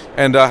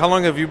 And how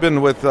long have you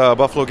been with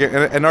Buffalo Game?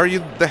 And are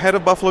you the head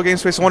of Buffalo Game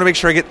Space? I want to make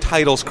sure I get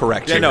titles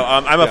correct here. No,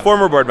 I'm a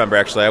former board member,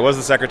 actually. I was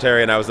the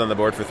secretary, and I was on the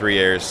board for 3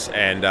 years.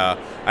 And I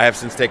have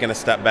since taken a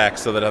step back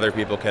so that other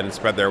people can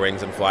spread their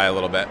wings and fly a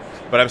little bit.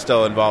 But I'm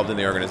still involved in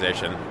the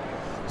organization.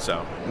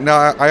 So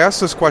now, I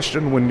asked this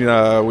question when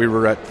we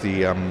were at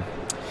the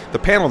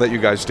panel that you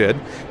guys did.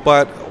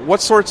 But what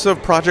sorts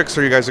of projects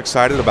are you guys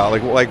excited about?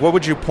 Like what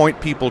would you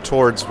point people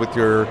towards with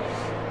your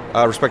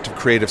respective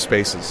creative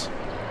spaces?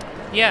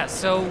 Yeah,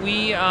 so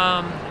we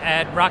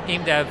at Rock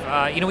Game Dev,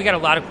 we got a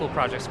lot of cool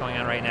projects going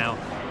on right now.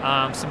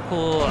 Some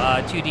cool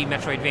 2D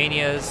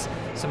Metroidvanias,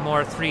 some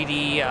more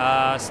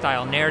 3D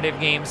style narrative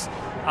games.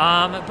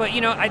 But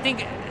I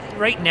think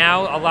right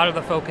now a lot of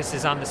the focus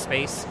is on the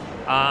space.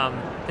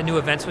 The new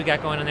events we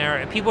got going on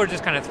there. People are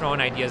just kind of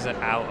throwing ideas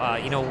out.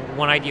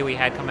 One idea we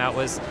had come out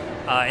was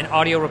an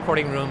audio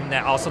recording room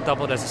that also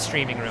doubled as a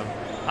streaming room,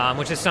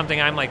 which is something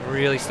I'm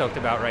really stoked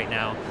about right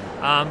now.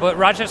 But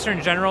Rochester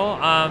in general,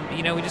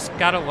 we just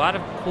got a lot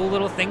of cool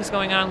little things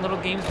going on,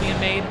 little games being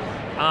made.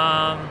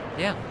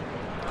 Yeah.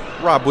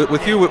 Rob,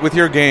 with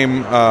your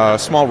game,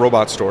 Small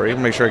Robot Story,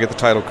 make sure I get the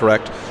title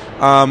correct.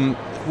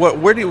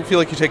 Where do you feel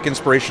like you take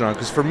inspiration on?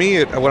 Because for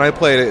me, when I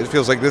play it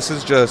feels like this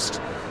is just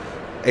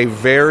a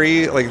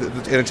very,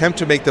 an attempt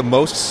to make the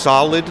most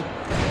solid,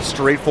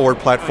 straightforward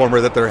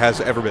platformer that there has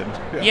ever been.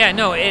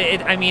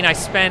 I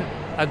spent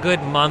a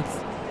good month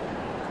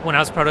when I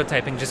was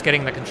prototyping, just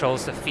getting the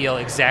controls to feel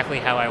exactly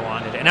how I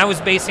wanted it. And I was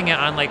basing it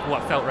on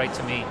what felt right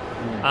to me.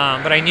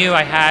 But I knew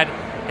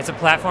it's a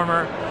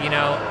platformer,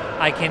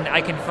 I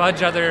can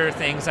fudge other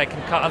things, I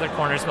can cut other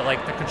corners,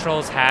 but the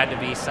controls had to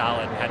be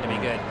solid, had to be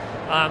good.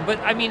 But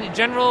I mean, in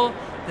general,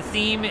 the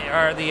theme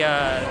or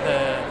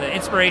the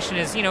inspiration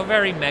is,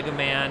 very Mega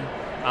Man,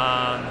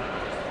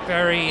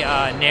 very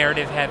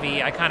narrative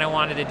heavy. I kind of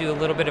wanted to do a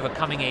little bit of a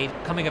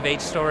coming of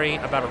age story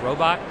about a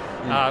robot,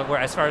 where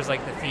as far as the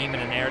theme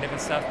and the narrative and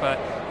stuff. But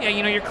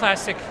your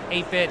classic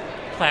 8-bit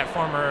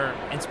platformer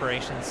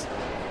inspirations.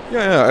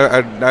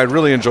 I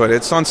really enjoyed it.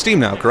 It's on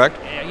Steam now, correct?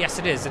 Yes,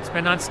 it is. It's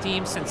been on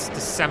Steam since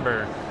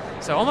December,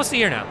 so almost a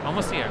year now.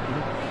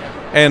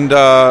 And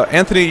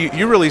Anthony,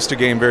 you released a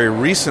game very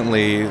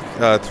recently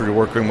through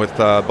working with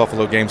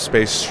Buffalo Game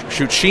Space,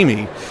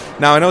 Shutshimi.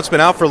 Now, I know it's been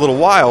out for a little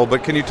while,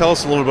 but can you tell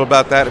us a little bit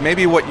about that and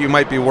maybe what you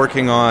might be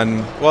working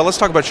on? Well, let's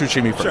talk about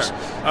Shutshimi first.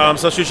 Sure.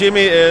 So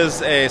Shutshimi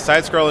is a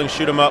side-scrolling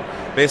shoot-'em-up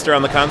based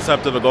around the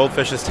concept of a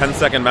goldfish's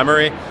 10-second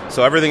memory.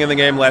 So everything in the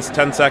game lasts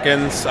 10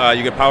 seconds.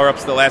 You get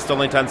power-ups that last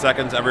only 10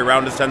 seconds. Every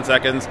round is 10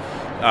 seconds.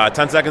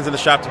 10 seconds in the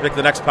shop to pick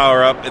the next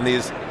power-up in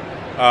these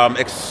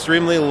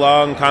extremely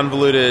long,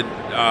 convoluted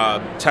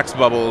text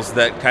bubbles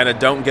that kind of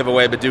don't give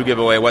away but do give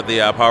away what the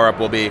power-up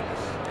will be.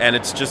 And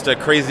it's just a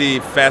crazy,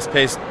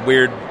 fast-paced,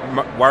 weird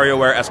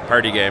WarioWare-esque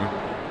party game.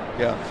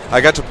 Yeah,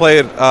 I got to play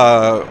it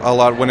a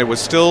lot when it was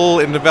still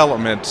in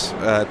development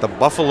at the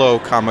Buffalo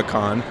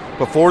Comic-Con,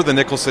 before the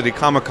Nickel City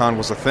Comic-Con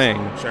was a thing.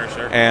 Sure.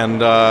 And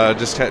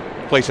just had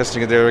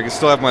playtesting it there. I can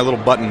still have my little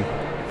button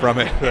from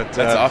it. That's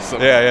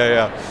awesome.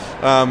 Yeah.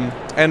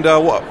 And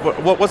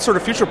what sort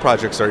of future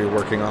projects are you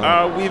working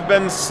on? We've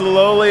been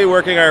slowly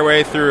working our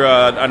way through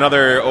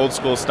another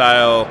old-school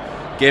style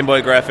Game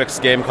Boy graphics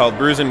game called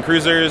Bruisin'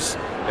 Cruisers.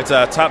 It's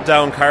a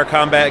top-down car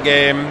combat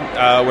game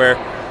where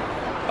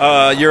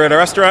you're at a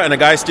restaurant and a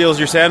guy steals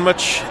your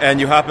sandwich,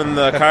 and you hop in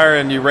the car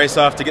and you race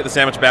off to get the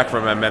sandwich back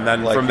from him, and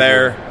then from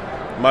there,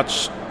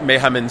 much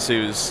mayhem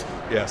ensues.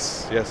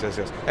 Yes.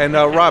 And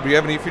Rob, do you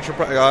have any future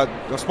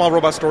Small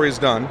Robot Story is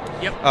done.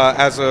 Yep.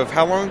 As of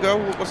how long ago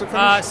was it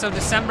finished? So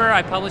December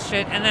I published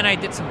it, and then I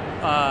did some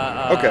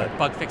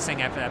bug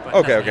fixing after that. But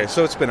okay.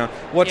 So it's been on.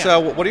 What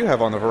do you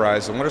have on the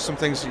horizon? What are some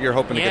things that you're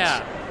hoping to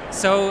get?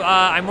 So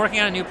I'm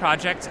working on a new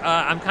project.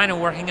 I'm kind of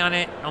working on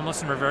it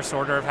almost in reverse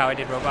order of how I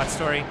did Robot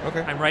Story.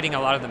 Okay. I'm writing a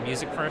lot of the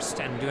music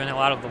first and doing a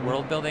lot of the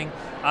world building.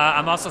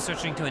 I'm also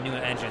switching to a new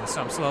engine,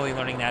 so I'm slowly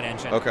learning that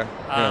engine. Okay.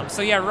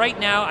 So right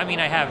now, I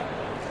have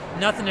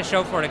nothing to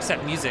show for it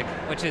except music,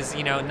 which is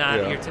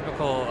not your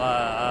typical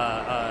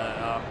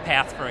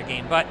path for a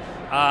game. But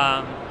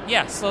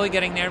slowly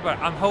getting there. But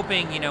I'm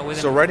hoping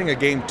within. So writing a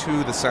game to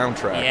the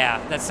soundtrack.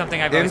 Yeah, that's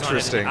something I've always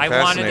wanted to do. I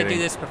wanted to do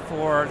this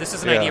before. This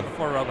is an idea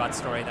before Robot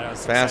Story that I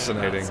was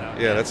fascinating. About,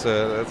 that's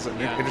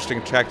an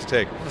interesting track to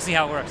take. We'll see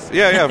how it works.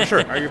 Yeah, for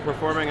sure. Are you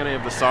performing any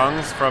of the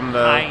songs from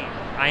the?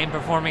 I am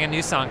performing a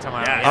new song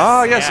tomorrow.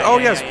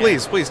 Yes.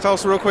 Please tell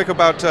us real quick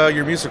about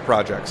your music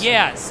projects.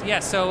 Yes.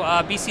 So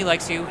BC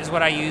Likes You is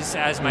what I use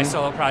as my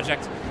solo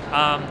project.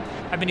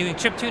 I've been doing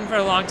chiptune for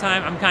a long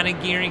time. I'm kind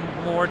of gearing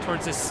more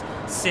towards this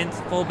synth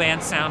full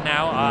band sound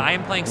now. I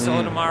am playing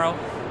solo tomorrow,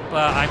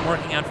 but I'm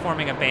working on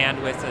forming a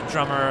band with a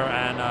drummer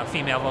and a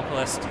female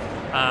vocalist.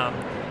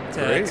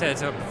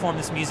 to perform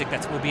this music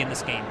that will be in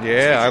this game.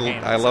 Yeah,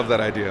 Game. I love that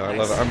idea. I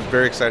love it. I'm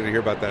very excited to hear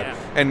about that.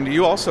 Yeah. And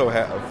you also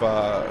have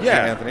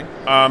Anthony.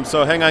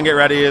 So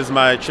HangOnGetReady is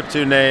my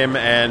chiptune name,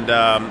 and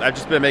I've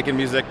just been making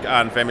music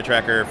on Family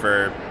Tracker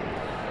for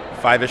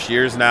 5-ish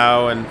years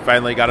now, and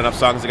finally got enough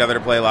songs together to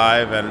play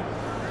live, and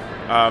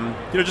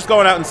just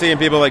going out and seeing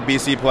people like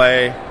BC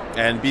play,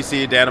 and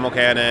BC, Danimal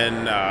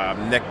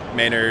Cannon, Nick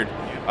Maynard,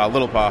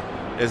 Little Paw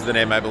is the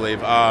name, I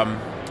believe.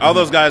 All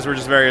those guys were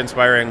just very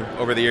inspiring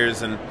over the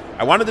years, and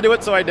I wanted to do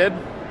it, so I did.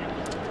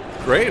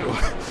 Great.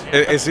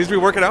 It seems to be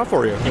working out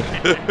for you.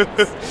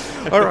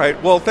 All right.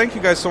 Well, thank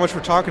you guys so much for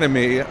talking to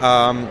me,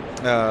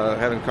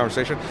 having a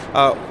conversation.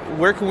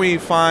 Where can we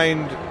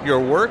find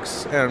your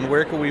works, and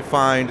where can we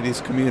find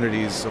these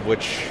communities of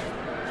which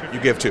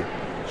you give to?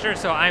 Sure.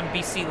 So I'm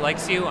BC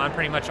Likes You on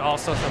pretty much all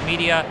social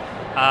media,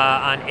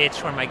 on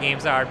Itch where my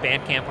games are,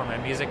 Bandcamp where my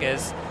music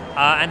is,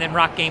 and then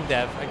Rock Game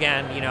Dev.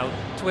 Again,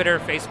 Twitter,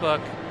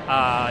 Facebook,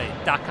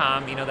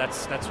 .com.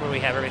 That's where we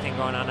have everything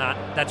going on.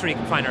 That's where you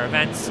can find our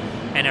events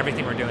and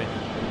everything we're doing.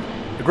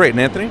 Great.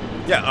 And Anthony?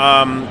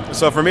 Yeah.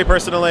 So for me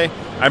personally,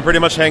 I'm pretty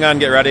much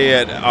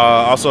HangOnGetReady at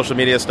all social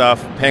media stuff.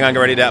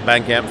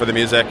 HangOnGetReady.bandcamp for the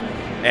music,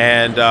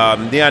 and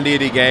Neon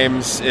Deity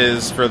Games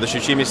is for the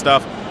Shutshimi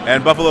stuff,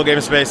 and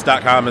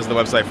BuffaloGamespace.com is the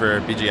website for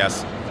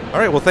BGS. All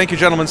right. Well, thank you,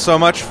 gentlemen, so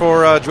much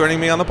for joining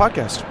me on the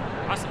podcast.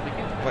 Awesome. Thank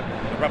you.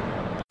 No problem.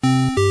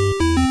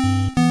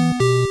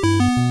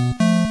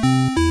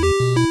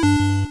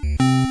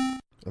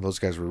 Those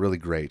guys were really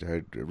great.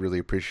 I really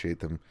appreciate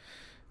them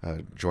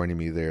joining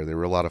me there. They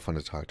were a lot of fun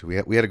to talk to.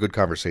 We had a good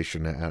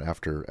conversation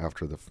after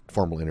the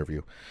formal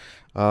interview.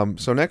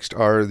 So next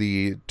are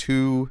the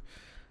two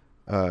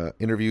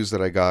interviews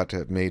that I got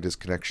made as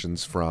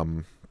connections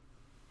from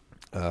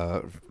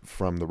the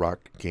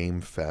Rock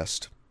Game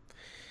Fest.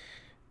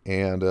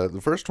 And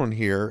the first one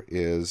here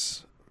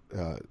is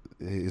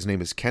his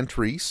name is Kent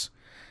Reese,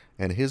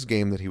 and his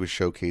game that he was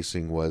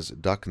showcasing was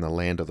Duck in the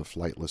Land of the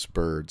Flightless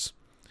Birds.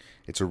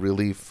 It's a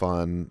really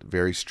fun,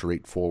 very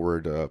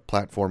straightforward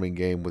platforming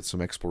game with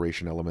some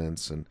exploration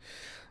elements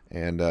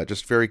and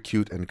just very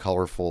cute and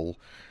colorful,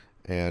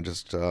 and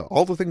just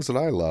all the things that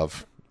I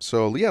love.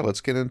 So yeah,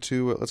 let's get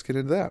into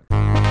that.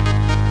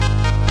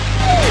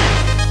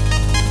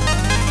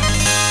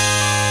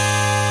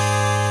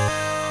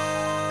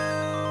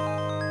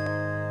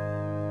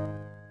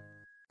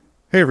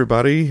 Hey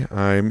everybody,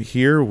 I'm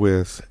here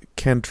with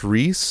Kent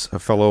Reese, a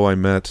fellow I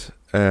met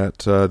at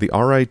the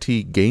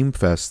RIT Game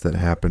Fest that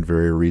happened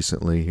very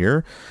recently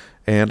here,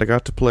 and I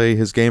got to play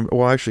his game.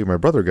 Well, actually, my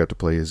brother got to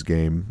play his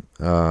game.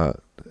 I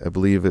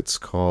believe it's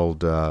called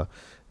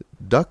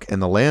Duck in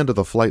the Land of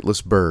the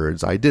Flightless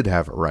Birds. I did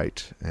have it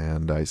right,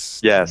 and I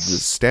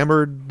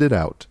stammered it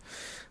out.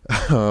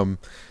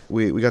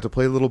 We got to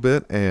play a little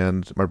bit,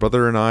 and my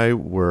brother and I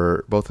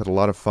both had a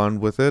lot of fun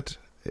with it.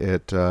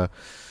 It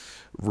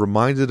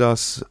reminded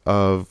us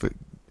of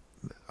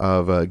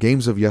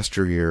games of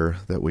yesteryear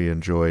that we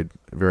enjoyed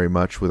very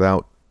much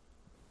without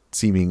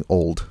seeming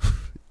old,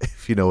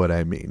 if you know what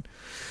I mean.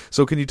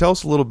 So can you tell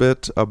us a little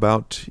bit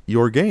about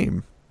your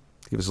game?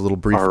 Give us a little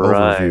brief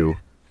overview.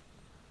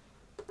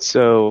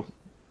 So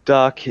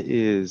Duck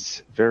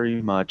is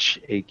very much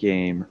a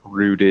game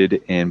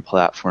rooted in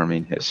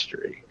platforming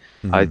history.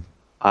 Mm-hmm.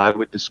 I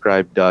would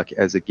describe Duck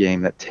as a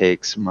game that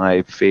takes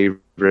my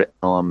favorite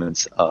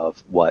elements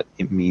of what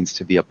it means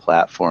to be a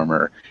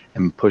platformer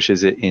and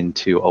pushes it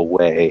into a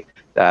way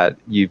that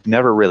you've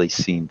never really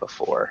seen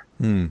before.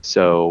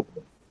 So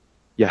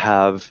you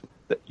have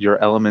your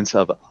elements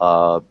of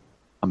a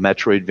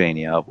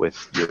Metroidvania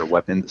with your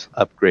weapons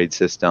upgrade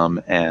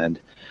system and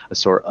a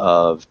sort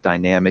of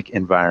dynamic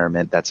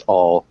environment that's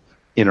all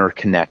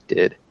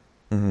interconnected.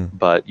 Mm-hmm.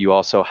 But you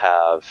also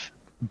have,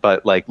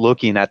 like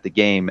looking at the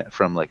game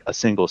from like a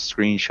single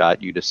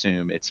screenshot, you'd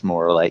assume it's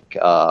more like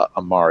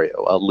a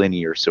Mario, a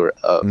linear sort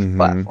of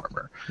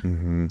platformer.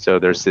 Mm-hmm. So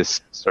there's this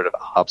sort of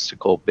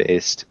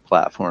obstacle-based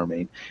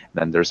platforming. And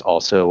then there's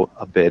also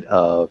a bit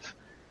of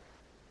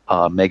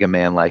Mega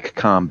Man-like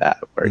combat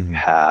where you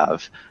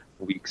have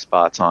weak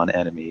spots on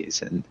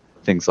enemies and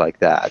things like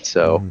that.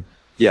 So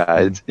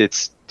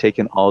it's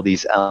taken all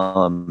these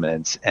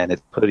elements and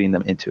it's putting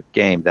them into a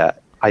game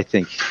that I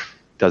think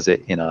does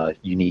it in a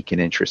unique and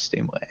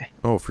interesting way.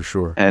 Oh, for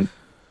sure. And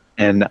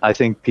I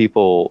think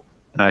people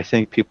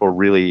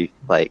really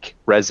like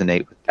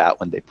resonate with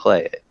that when they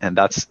play it. And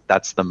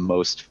that's the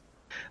most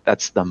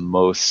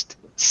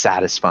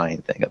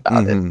satisfying thing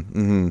about it.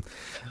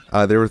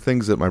 Mm-hmm. There were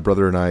things that my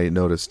brother and I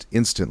noticed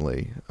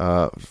instantly.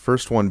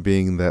 First one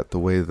being that the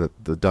way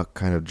that the duck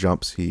kind of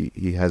jumps,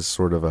 he has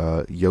sort of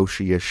a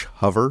Yoshi-ish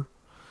hover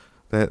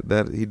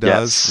that he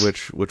does,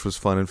 which was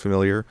fun and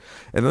familiar.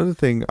 Another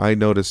thing I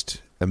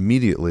noticed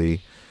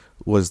immediately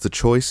was the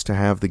choice to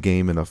have the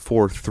game in a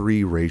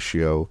 4:3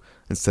 ratio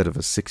instead of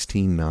a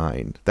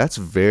 16:9. That's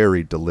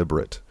very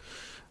deliberate.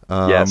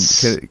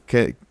 Yes.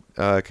 Can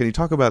you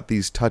talk about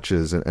these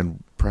touches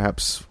and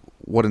perhaps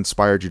what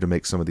inspired you to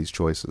make some of these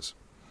choices?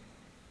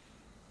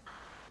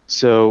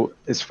 So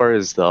as far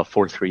as the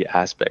 4:3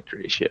 aspect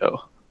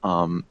ratio,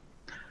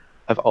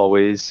 I've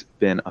always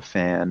been a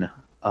fan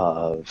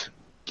of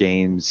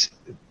games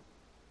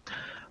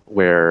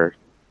where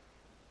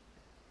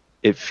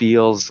it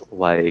feels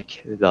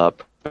like the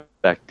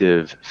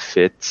perspective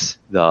fits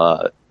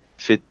the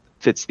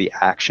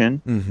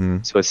action. Mm-hmm.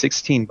 So a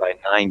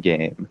 16:9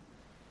 game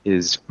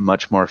is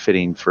much more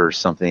fitting for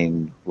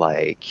something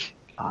like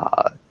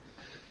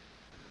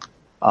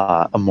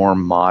a more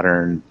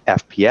modern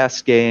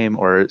FPS game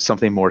or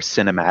something more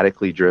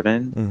cinematically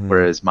driven. Mm-hmm.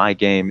 Whereas my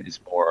game is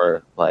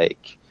more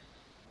like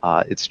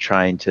it's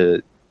trying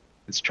to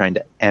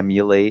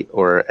emulate,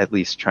 or at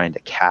least trying to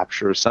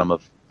capture some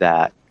of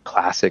that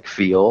classic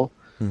feel.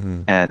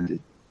 Mm-hmm. And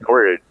in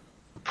order to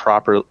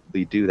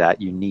properly do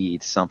that, you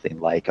need something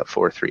like a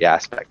 4:3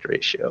 aspect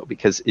ratio,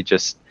 because it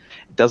just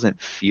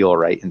doesn't feel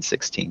right in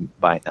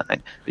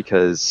 16:9,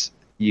 because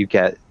you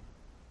get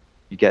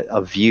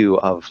a view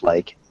of,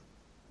 like,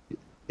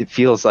 it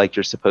feels like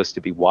you're supposed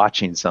to be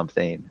watching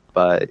something,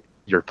 but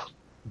you're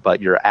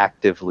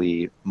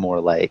actively more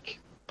like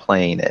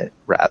playing it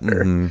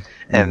rather.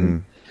 Mm-hmm.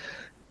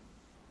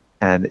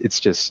 And it's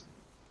just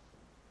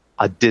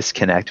a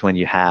disconnect when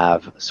you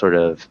have sort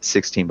of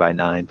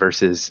 16:9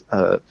 versus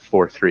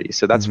 4:3.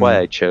 So that's why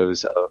I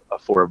chose a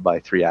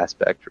 4:3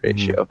 aspect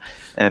ratio.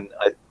 And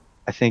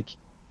I think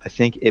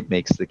it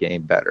makes the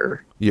game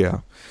better.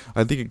 Yeah,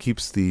 I think it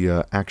keeps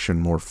the action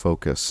more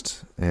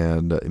focused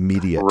and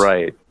immediate,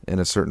 right? In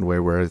a certain way.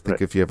 Where I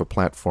think if you have a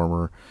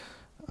platformer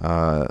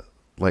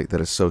like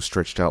that is so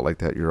stretched out like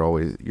that,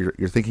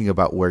 you're thinking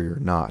about where you're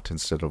not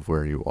instead of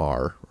where you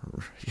are.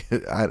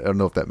 I don't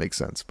know if that makes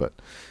sense, but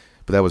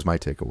that was my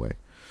takeaway.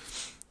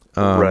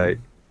 Right.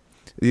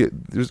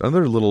 There's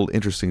another little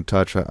interesting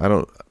touch. I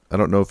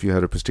don't know if you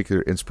had a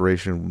particular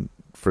inspiration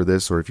for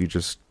this, or if you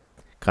just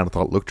kind of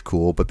thought it looked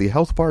cool, but the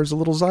health bar is a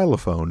little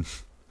xylophone.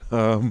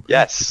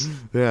 Yes.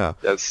 Yeah.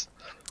 Yes.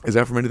 Is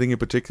that from anything in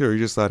particular, or you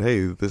just thought,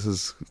 hey, this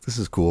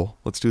is cool,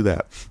 let's do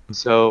that?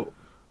 So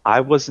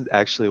I wasn't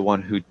actually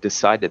one who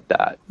decided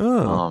that.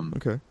 Oh,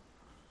 okay.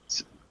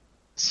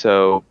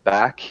 So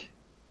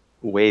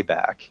way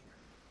back,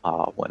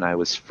 when I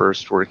was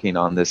first working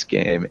on this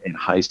game in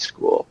high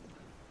school,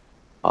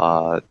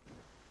 a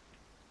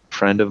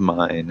friend of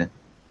mine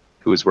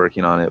who was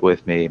working on it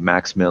with me,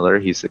 Max Miller,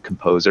 he's the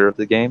composer of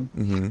the game.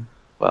 Mm-hmm.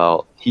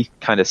 Well, he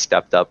kind of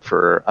stepped up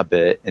for a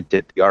bit and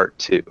did the art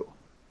too.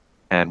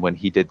 And when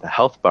he did the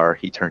health bar,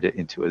 he turned it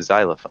into a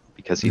xylophone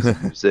because he's a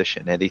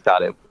musician, and he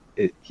thought it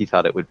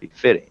would be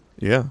fitting.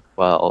 Yeah.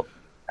 Well,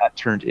 that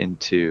turned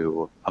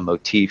into a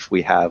motif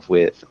we have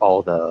with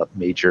all the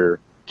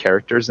major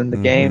characters in the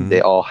game.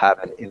 They all have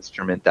an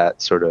instrument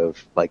that sort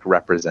of like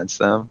represents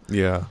them.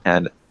 Yeah.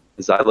 And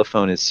the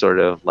xylophone is sort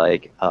of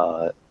like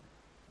a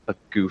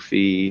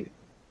goofy,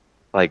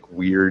 like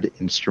weird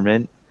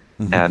instrument,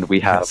 and we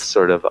have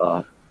sort of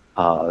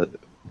a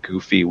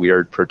goofy,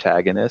 weird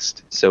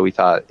protagonist. So we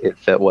thought it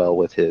fit well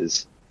with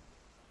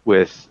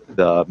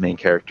the main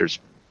character's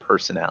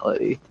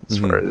personality, as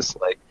far as,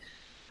 like,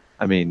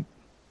 I mean,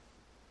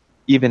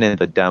 even in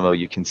the demo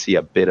you can see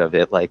a bit of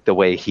it, like the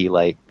way he,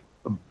 like,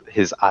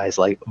 his eyes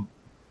like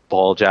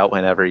bulge out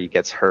whenever he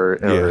gets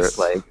hurt, or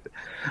like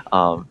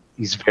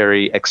he's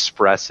very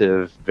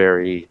expressive,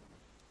 very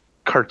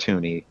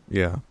cartoony.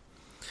 Yeah.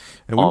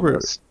 And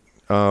almost.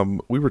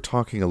 we were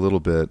talking a little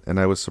bit, and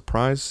I was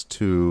surprised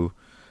to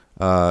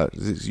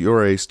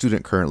you're a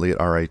student currently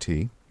at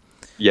RIT.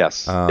 Yes.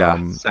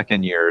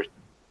 Second year.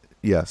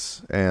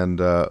 Yes. And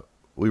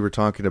we were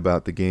talking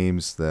about the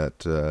games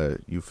that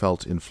you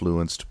felt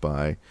influenced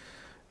by,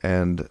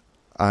 and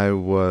I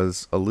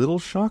was a little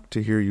shocked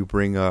to hear you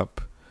bring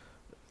up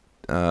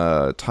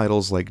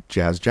titles like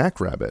Jazz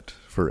Jackrabbit,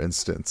 for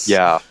instance.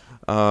 Yeah.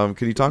 Can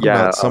you talk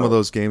about some of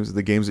those games,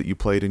 the games that you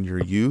played in your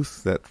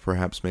youth that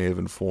perhaps may have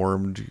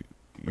informed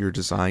your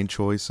design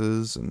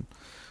choices? And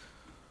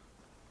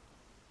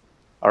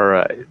all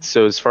right.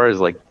 So as far as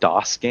like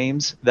DOS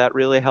games, that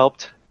really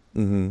helped.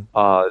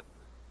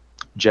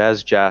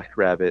 Jazz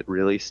Jackrabbit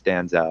really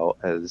stands out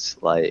as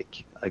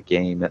like a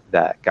game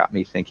that got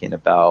me thinking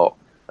about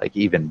like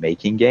even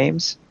making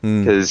games,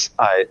 because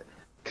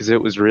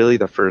it was really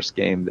the first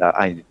game that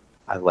I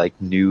like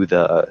knew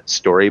the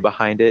story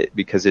behind it,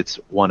 because it's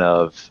one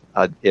of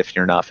if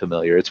you're not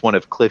familiar, it's one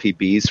of Cliffy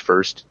B's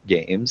first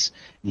games.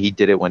 He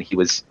did it when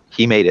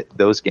he made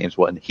those games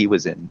when he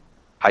was in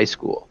high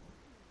school.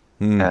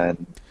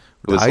 And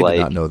it was I did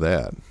not know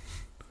that.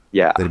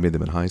 Yeah. They made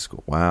them in high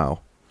school. Wow.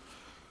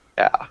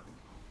 Yeah.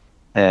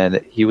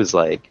 And he was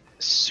like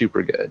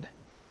super good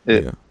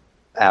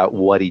at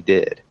what he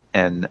did.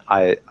 And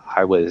I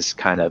was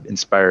kind of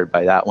inspired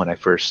by that when I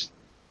first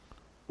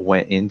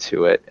went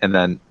into it. And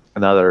then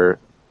another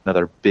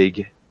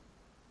big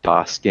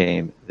DOS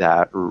game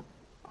that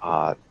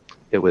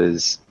it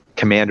was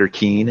Commander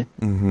Keen.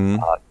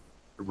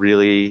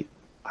 Really,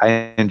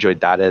 I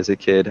enjoyed that as a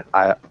kid.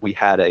 We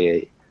had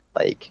a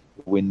like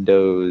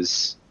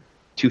Windows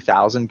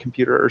 2000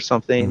 computer or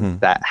something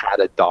that had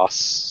a DOS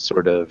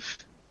sort of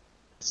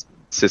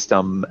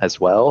system as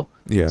well.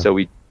 Yeah. So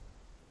we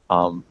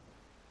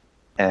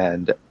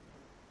and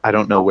I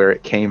don't know where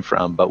it came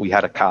from, but we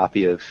had a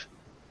copy of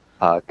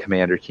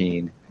Commander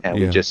Keen, and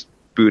we just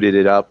booted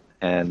it up,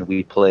 and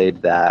we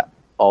played that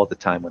all the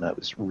time when I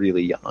was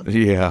really young.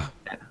 Yeah.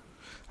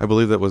 I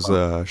believe that was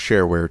a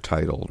shareware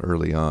title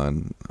early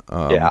on.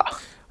 I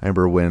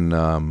remember when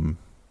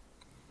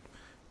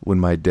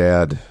my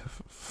dad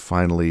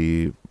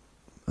finally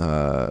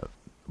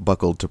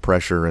buckled to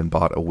pressure and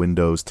bought a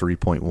Windows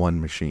 3.1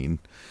 machine.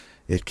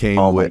 It came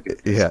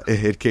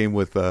it came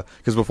with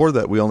because before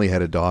that we only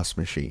had a DOS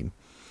machine.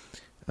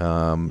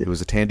 It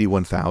was a Tandy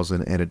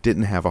 1000, and it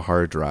didn't have a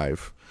hard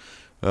drive.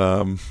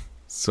 But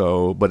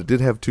it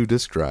did have 2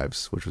 disk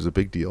drives, which was a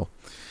big deal.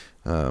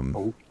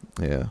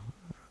 Yeah.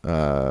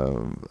 I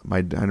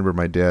remember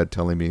my dad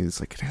telling me,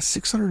 it's like, it has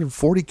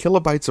 640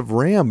 kilobytes of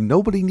RAM.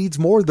 Nobody needs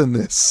more than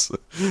this.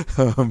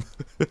 But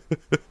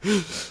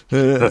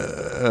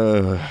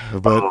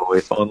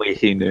if only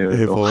he knew.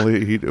 If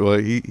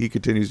only he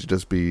continues to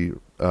just be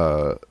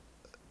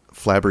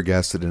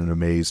flabbergasted and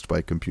amazed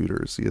by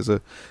computers. He has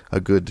a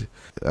good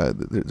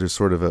there's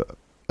sort of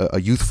a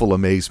youthful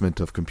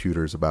amazement of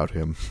computers about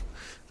him.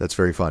 That's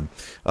very fun.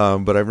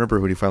 But I remember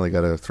when he finally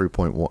got a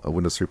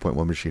Windows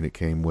 3.1 machine, it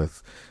came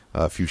with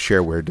a few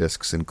shareware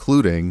disks,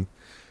 including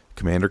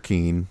Commander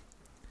Keen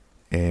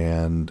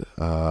and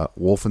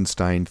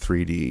Wolfenstein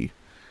 3D,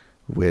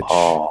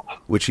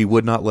 which he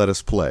would not let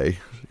us play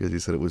because he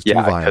said it was too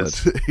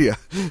violent.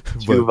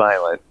 Too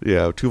violent.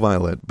 Yeah, too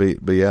violent.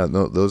 But yeah,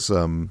 no, those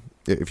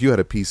if you had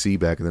a PC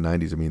back in the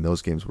 90s, I mean,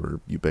 those games were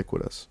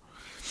ubiquitous.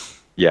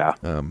 Yeah.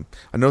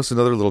 I noticed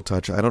another little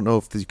touch. I don't know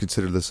if you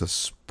consider this a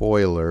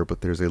spoiler,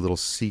 but there's a little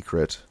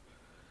secret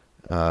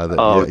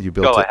that you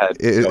built. Go ahead.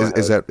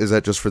 Is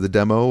that just for the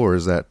demo, or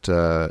is that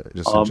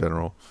just in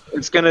general?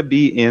 It's going to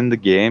be in the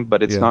game,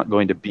 but it's not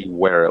going to be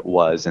where it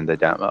was in the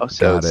demo.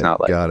 So it's not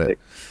like got it.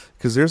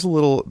 Because there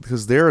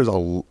is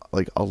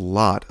a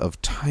lot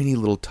of tiny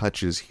little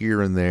touches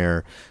here and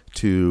there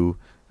to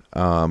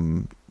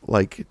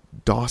like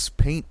DOS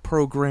paint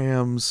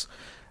programs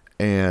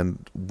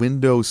and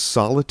Windows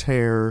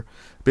Solitaire.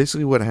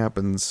 Basically, what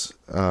happens?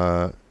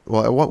 Why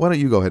don't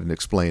you go ahead and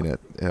explain it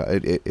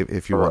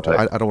if you want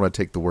to? I don't want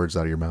to take the words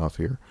out of your mouth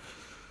here.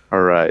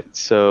 All right.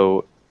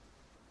 So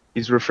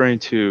he's referring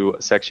to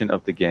a section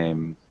of the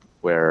game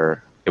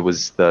where it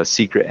was the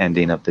secret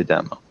ending of the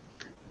demo.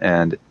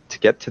 And to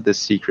get to the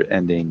secret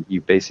ending, you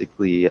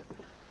basically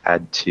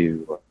had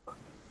to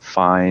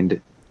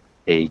find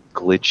a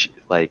glitch,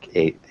 like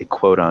a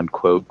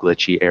quote-unquote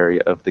glitchy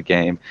area of the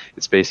game.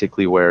 It's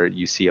basically where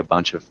you see a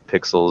bunch of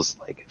pixels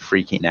like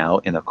freaking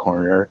out in a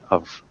corner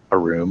of a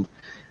room.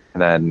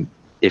 And then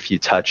if you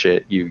touch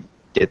it, you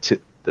get to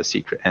the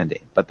secret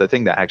ending. But the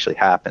thing that actually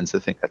happens,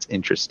 the thing that's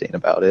interesting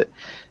about it,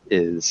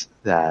 is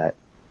that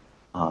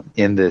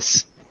in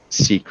this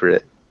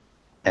secret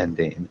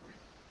ending,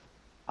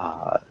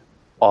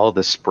 all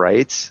the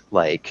sprites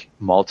like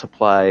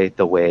multiply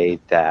the way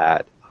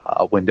that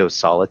Windows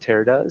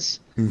Solitaire does.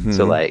 Mm-hmm.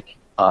 So like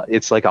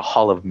it's like a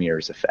Hall of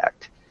Mirrors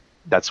effect.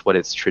 That's what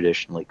it's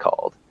traditionally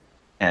called.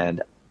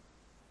 And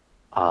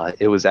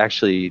it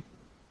actually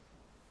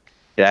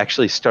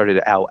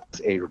started out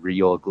as a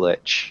real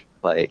glitch.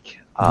 Like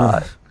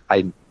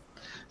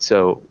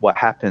so what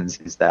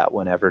happens is that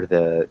whenever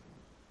the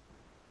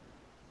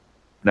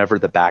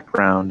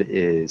background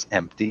is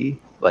empty,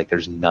 like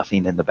there's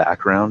nothing in the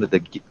background,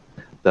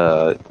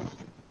 the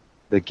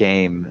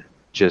game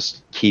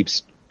just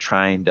keeps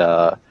trying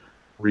to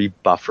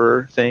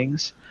rebuffer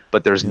things,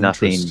 but there's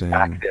nothing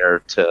back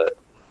there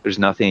there's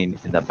nothing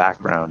in the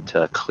background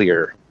to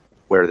clear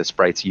where the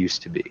sprites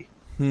used to be.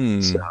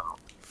 So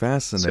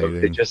fascinating. So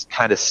they just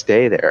kind of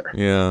stay there.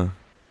 Yeah.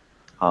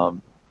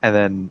 And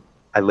then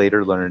I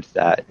later learned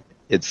that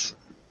it's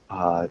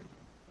that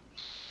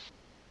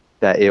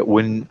it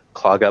wouldn't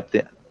clog up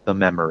the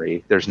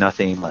memory. There's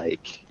nothing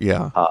like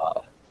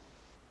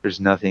there's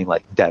nothing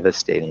like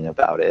devastating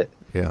about it.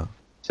 Yeah.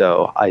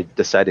 So I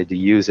decided to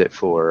use it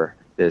for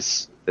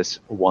this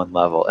one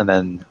level, and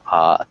then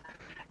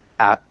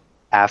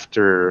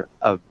after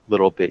a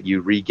little bit,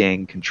 you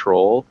regain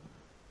control,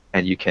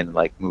 and you can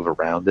like move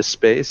around this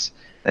space.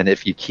 And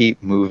if you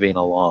keep moving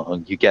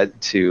along, you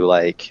get to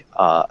like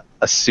a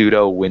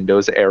pseudo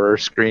Windows error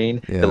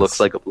screen. Yes. It looks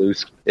like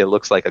it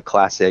looks like a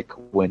classic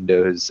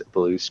Windows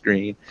blue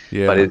screen.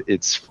 Yeah. But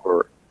it's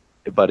for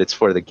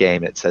the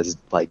game. It says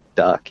like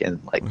duck, and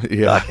like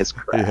duck has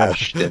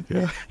crashed, and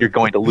you're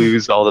going to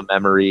lose all the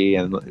memory,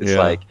 and it's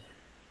like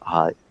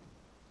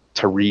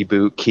to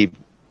reboot, keep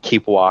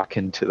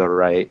walking to the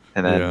right,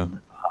 and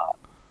then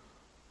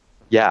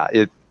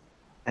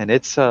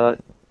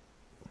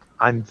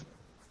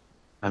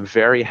I'm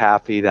very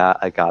happy that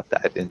I got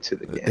that into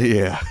the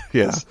game.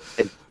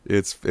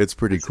 It's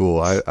pretty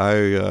cool.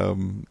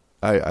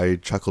 I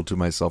chuckled to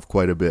myself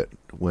quite a bit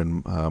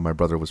when my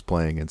brother was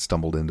playing and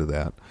stumbled into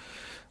that.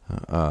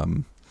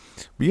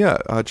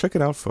 Check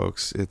it out,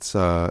 folks. It's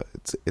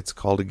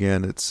called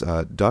again. It's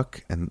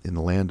Duck and in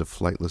the Land of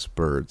Flightless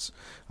Birds.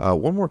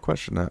 One more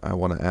question I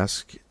want to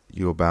ask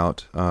you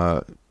about.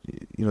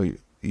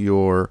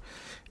 You're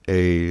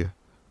a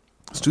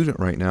student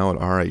right now at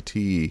RIT.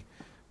 Do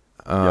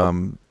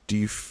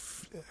you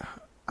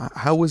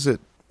how was it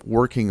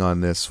working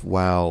on this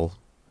while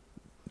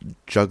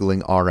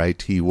juggling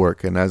RIT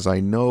work? And as I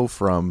know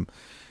from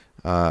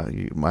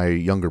my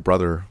younger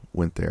brother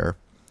went there,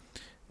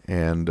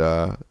 and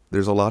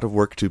there's a lot of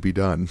work to be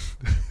done.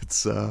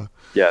 It's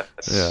yes.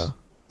 Yeah.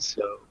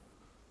 So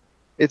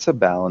it's a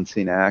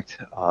balancing act.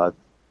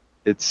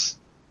 It's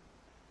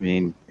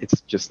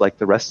just like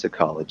the rest of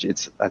college.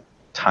 It's a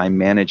time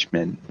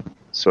management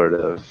sort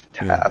of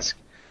task.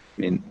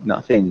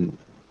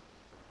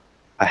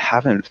 I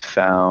haven't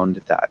found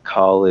that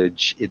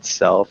college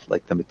itself,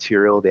 like the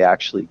material they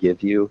actually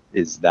give you,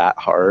 is that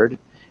hard.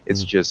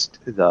 It's just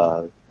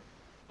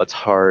what's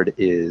hard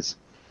is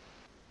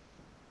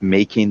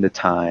making the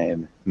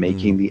time,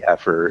 making the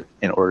effort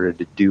in order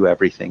to do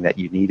everything that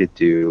you need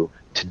to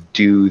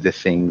do the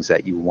things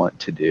that you want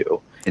to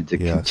do, and to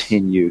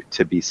continue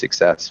to be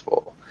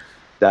successful.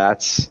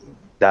 That's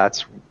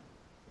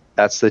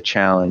the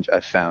challenge I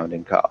found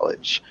in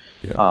college.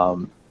 Yeah.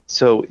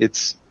 So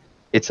it's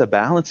a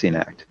balancing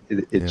act.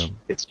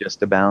 It's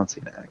just a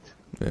balancing act.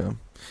 Yeah.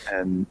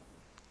 And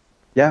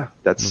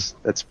that's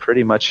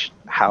pretty much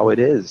how it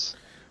is.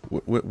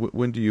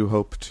 When do you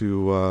hope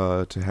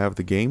to have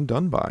the game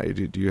done by?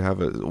 Do you have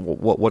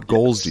what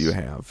goals do you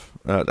have?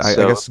 I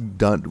guess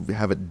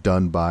have it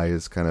done by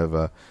is kind of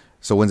a.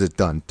 So when's it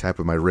done?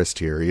 Tapping my wrist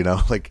here,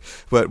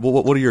 But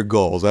what are your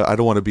goals? I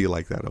don't want to be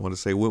like that. I want to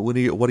say, what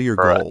are your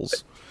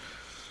goals?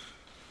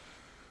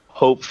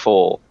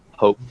 Hopeful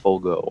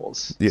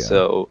goals. Yeah.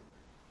 So,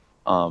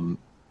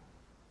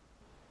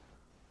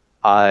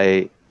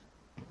 I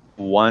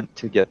want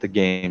to get the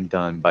game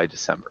done by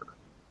December.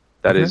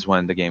 That is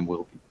when the game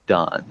will be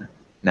done.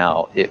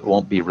 Now, it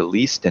won't be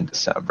released in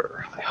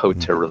December. I hope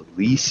to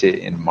release it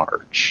in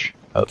March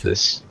of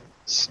this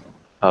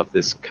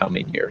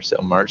coming year. So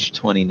March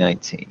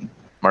 2019.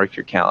 Mark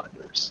your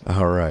calendars.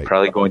 All right. I'm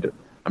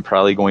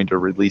probably going to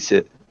release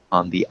it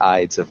on the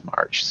Ides of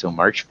March. So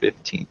March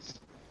 15th.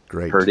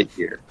 Great. Heard it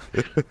here.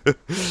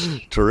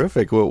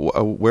 Terrific. Well,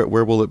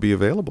 where will it be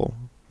available?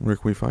 Where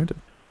can we find it?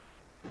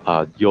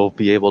 You'll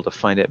be able to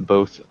find it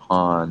both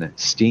on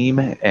Steam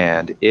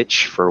and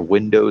itch for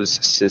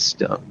Windows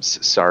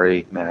systems.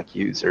 Sorry, Mac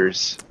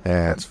users.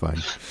 That's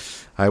fine.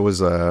 I was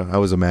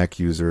a Mac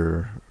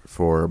user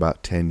for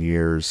about 10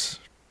 years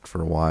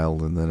for a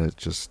while, and then it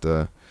just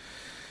the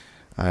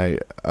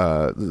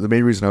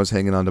main reason I was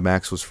hanging on to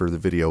Macs was for the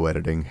video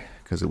editing,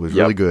 because it was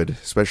really good,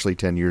 especially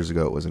 10 years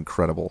ago. It was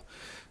incredible.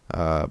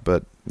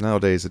 But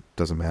nowadays it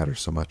doesn't matter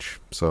so much,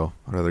 so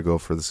I'd rather go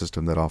for the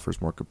system that offers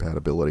more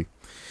compatibility.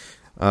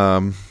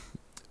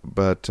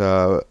 But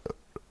yeah,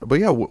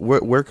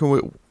 where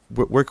can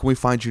we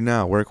find you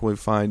now? Where can we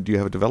find? Do you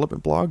have a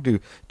development blog? Do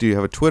you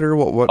have a Twitter?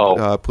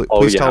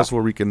 Please tell us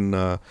where we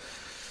can.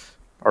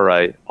 All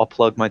right, I'll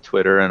plug my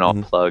Twitter and I'll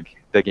plug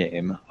the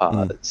game.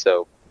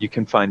 So you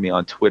can find me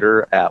on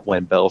Twitter at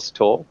When Bells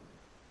Toll.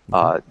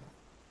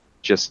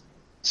 Just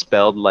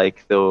spelled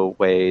like the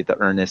way the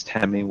Ernest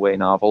Hemingway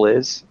novel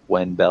is,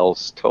 When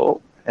Bells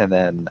Toll. And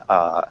then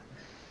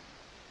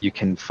you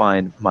can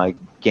find my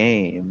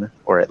game,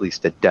 or at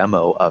least a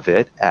demo of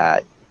it,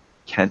 at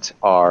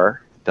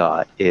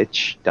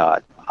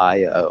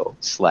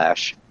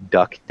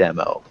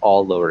kentr.itch.io/duckdemo,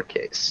 all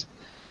lowercase.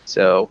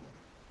 So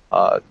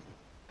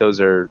those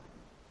are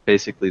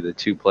basically the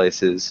two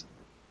places.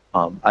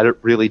 I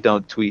really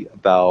don't tweet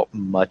about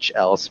much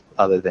else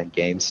other than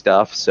game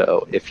stuff.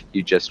 So if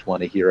you just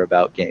want to hear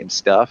about game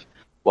stuff,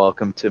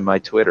 welcome to my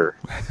Twitter.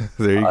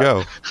 There you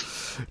go.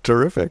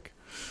 Terrific.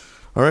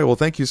 All right. Well,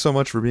 thank you so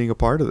much for being a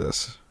part of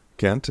this,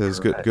 Kent. It's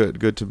good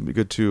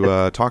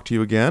to talk to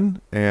you again,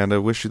 and I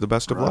wish you the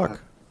best of luck.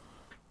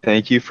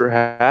 Thank you for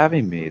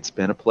having me. It's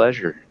been a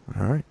pleasure.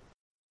 All right.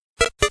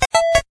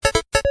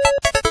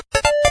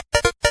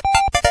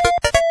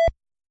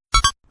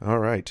 All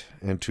right,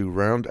 and to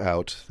round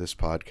out this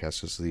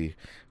podcast is the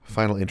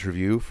final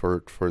interview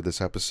for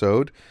this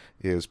episode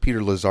is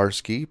Peter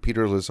Lazarski.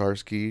 Peter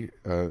Lazarski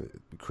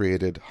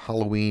created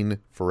Halloween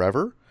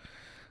Forever,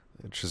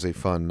 which is a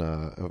fun,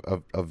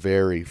 a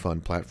very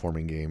fun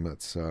platforming game.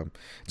 It's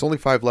only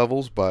 5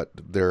 levels, but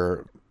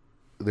they're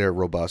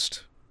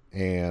robust,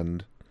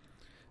 and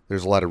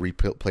there's a lot of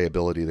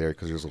replayability there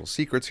because there's little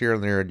secrets here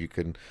and there, and you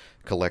can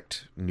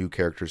collect new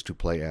characters to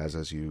play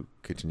as you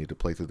continue to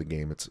play through the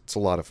game. It's a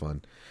lot of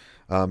fun.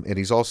 And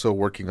he's also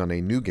working on a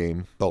new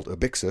game called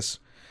Abyxsis,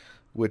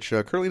 which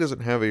currently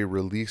doesn't have a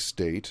release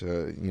date.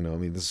 This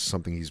is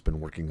something he's been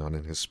working on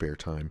in his spare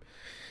time.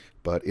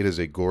 But it is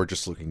a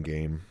gorgeous-looking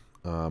game.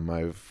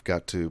 I've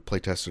got to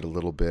playtest it a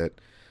little bit.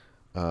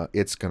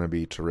 It's going to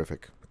be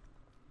terrific.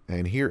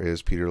 And here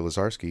is Peter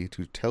Lazarski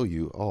to tell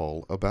you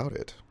all about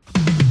it.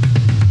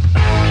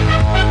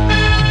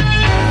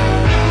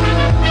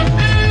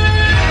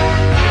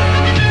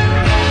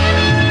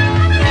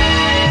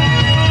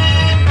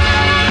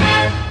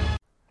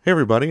 Hey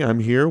everybody,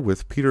 I'm here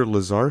with Peter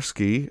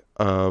Lazarski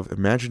of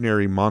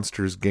Imaginary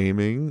Monsters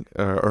Gaming,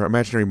 or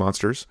Imaginary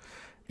Monsters,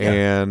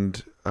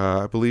 and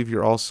I believe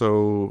you're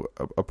also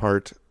a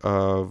part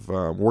of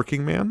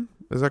Working Man,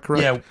 is that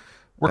correct?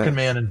 Working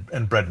Man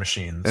and Bread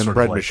Machine, and sort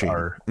Bread of like Machine.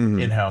 our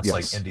Mhm. in-house Yes.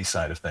 like indie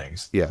side of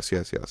things. Yes.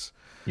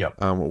 Yep.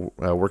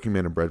 Working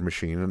Man and Bread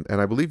Machine,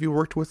 and I believe you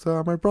worked with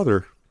my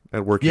brother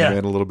at Working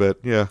Man a little bit.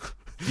 Yeah.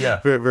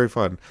 Very, very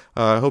fun.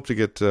 I hope to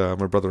get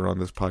my brother on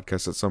this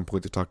podcast at some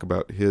point to talk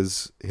about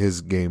his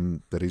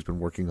game that he's been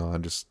working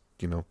on, just,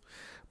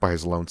 by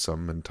his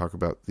lonesome, and talk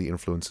about the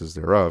influences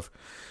thereof.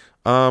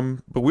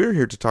 But we're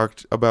here to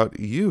talk about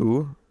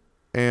you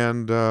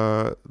and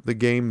the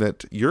game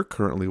that you're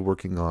currently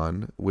working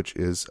on, which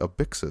is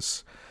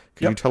Abyxsis.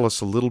 Can you tell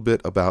us a little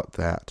bit about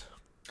that?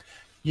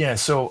 Yeah,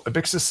 so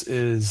Abyxsis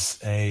is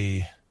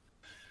a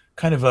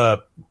kind of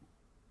a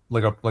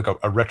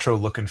retro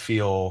look and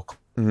feel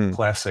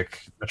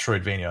classic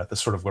Metroidvania.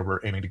 That's sort of where we're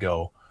aiming to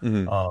go.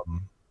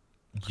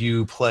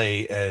 You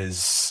play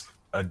as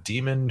a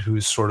demon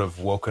who's sort of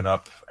woken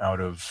up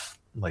out of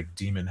like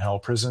demon hell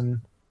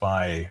prison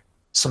by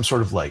some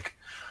sort of like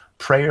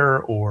prayer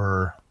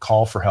or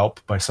call for help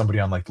by somebody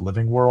on like the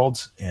living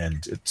world,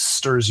 and it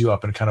stirs you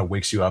up and kind of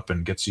wakes you up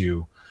and gets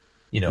you,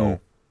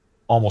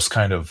 almost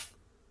kind of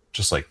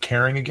just like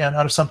caring again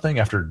out of something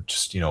after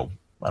just,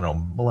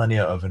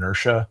 millennia of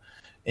inertia.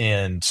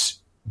 And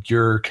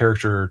your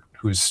character,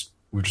 who's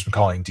we've just been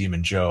calling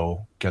Demon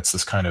Joe, gets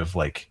this kind of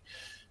like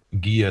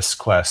Gius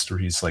quest where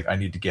he's like, I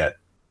need to get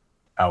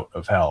out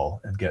of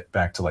hell and get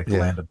back to like the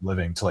land of the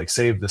living to like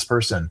save this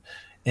person.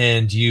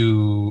 And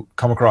you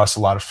come across a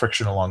lot of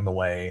friction along the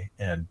way,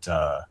 and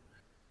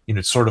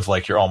it's sort of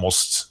like you're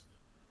almost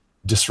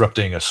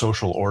disrupting a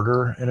social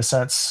order in a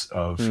sense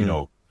of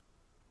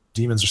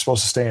demons are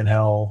supposed to stay in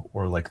hell,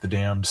 or like the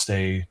damned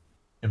stay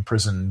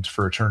imprisoned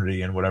for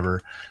eternity and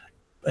whatever.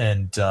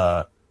 And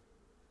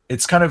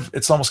it's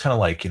almost kind of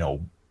like,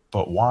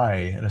 but why,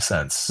 in a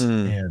sense?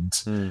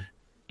 And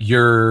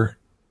you're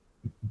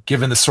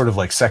given this sort of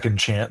like second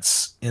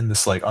chance in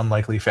this like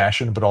unlikely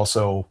fashion, but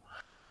also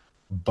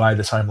by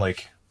the time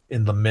like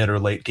in the mid or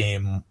late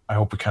game, I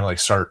hope we kind of like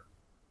start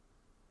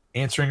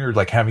answering or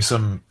like having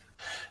some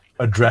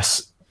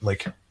addressing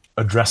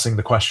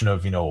the question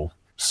of,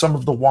 some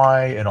of the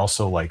why, and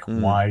also like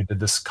why did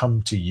this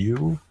come to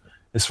you,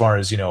 as far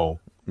as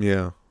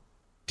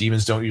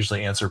demons don't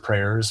usually answer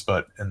prayers,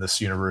 but in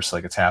this universe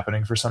like it's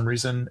happening for some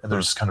reason, and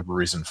there's kind of a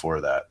reason for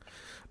that.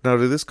 Now,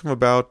 did this come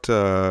about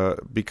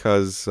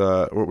because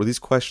were these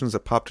questions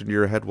that popped into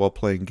your head while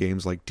playing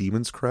games like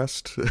Demon's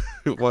Crest?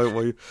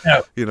 Well,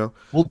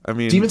 I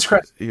mean, Demon's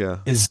Crest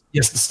is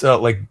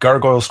like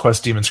Gargoyle's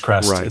Quest. Demon's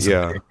Crest,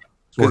 right?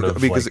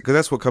 Because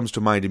that's what comes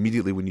to mind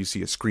immediately when you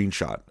see a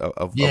screenshot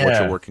of what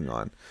you're working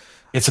on.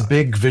 It's a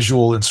big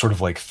visual and sort of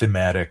like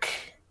thematic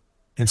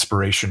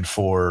inspiration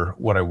for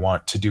what I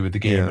want to do with the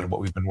game and what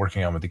we've been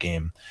working on with the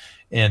game.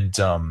 And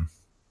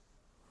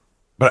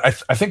but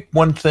I think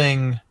one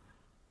thing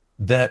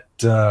that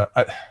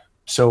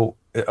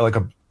like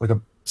a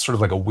sort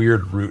of like a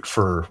weird route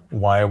for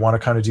why I want to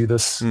kind of do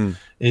this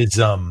is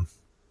I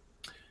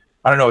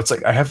don't know, it's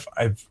like I have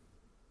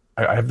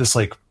this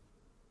like,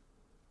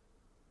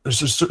 there's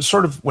just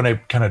sort of when I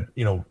kind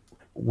of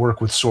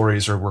work with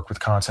stories or work with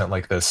content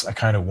like this, I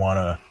kind of want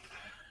to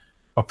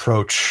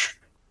approach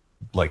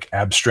like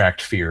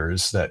abstract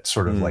fears that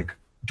sort of like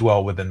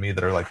dwell within me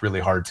that are like really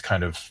hard to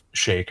kind of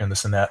shake and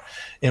this and that.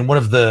 And one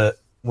of the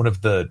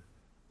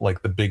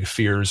like the big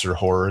fears or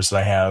horrors that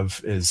I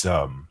have is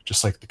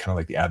just like the kind of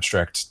like the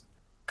abstract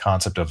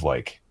concept of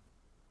like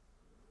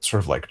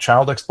sort of like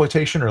child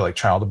exploitation or like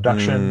child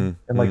abduction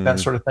and like that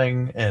sort of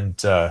thing. And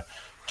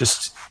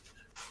just,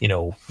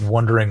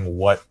 wondering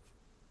what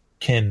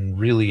can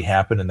really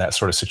happen in that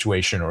sort of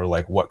situation, or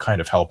like what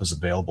kind of help is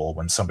available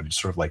when somebody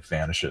sort of like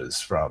vanishes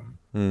from,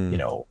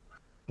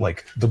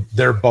 like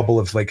their bubble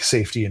of like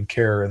safety and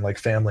care and like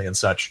family and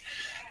such.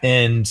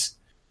 And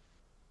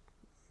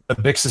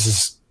Abyxsis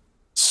is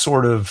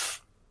sort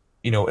of,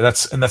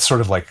 that's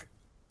sort of like,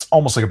 it's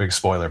almost like a big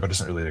spoiler, but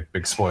isn't really a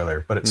big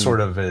spoiler, but it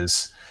sort of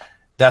is.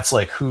 That's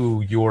like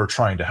who you're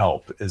trying to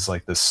help, is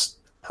like this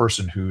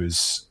person who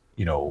is,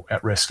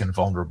 at risk and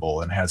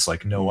vulnerable and has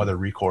like no other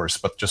recourse,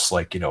 but just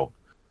like,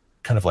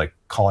 kind of like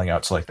calling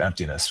out to like the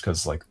emptiness,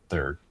 because like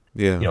they're,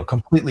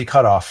 completely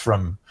cut off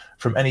from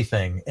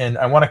anything. And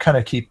I want to kind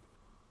of keep,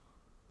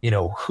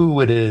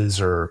 who it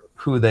is or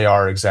who they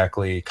are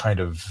exactly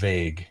kind of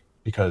vague,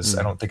 because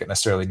I don't think it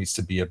necessarily needs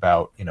to be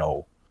about,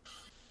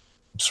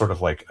 sort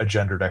of like a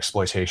gendered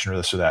exploitation or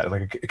this or that.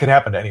 Like it could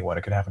happen to anyone.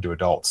 It could happen to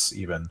adults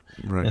even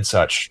and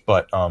such.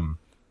 But,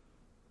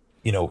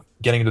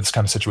 getting into this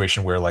kind of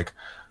situation where like,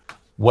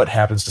 what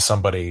happens to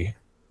somebody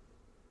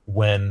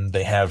when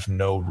they have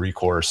no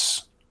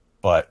recourse,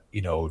 but,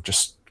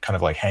 just kind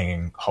of like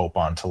hanging hope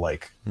onto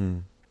like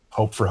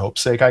hope for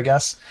hope's sake, I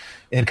guess.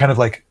 And kind of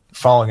like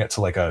following it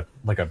to like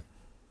an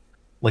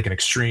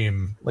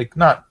extreme, like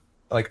not,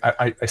 like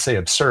I say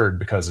absurd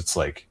because it's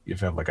like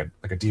if you have like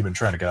a demon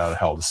trying to get out of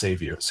hell to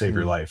save your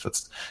life.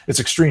 It's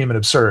extreme and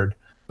absurd,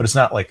 but it's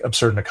not like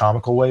absurd in a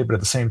comical way. But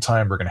at the same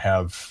time, we're gonna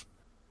have,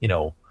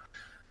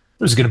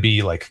 there's gonna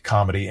be like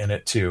comedy in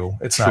it too.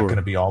 It's not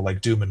gonna be all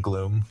like doom and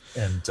gloom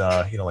and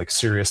like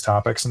serious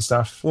topics and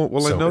stuff.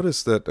 Well, so I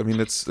noticed that. I mean,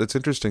 it's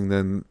interesting.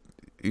 Then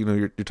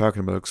you're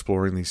talking about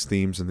exploring these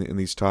themes and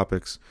these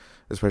topics,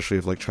 especially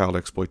of like child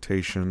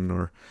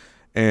exploitation,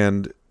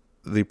 and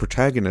the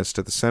protagonist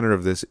at the center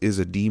of this is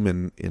a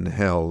demon in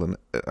hell, and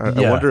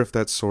I wonder if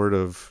that sort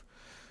of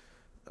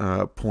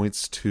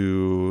points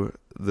to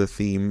the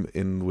theme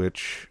in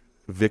which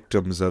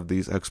victims of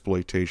these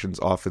exploitations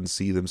often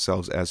see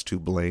themselves as to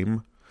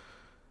blame.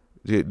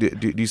 Do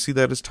you see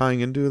that as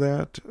tying into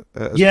that?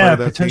 Yeah,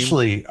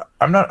 potentially.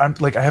 Theme?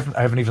 I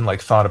haven't even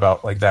like thought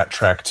about like that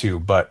track too,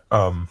 but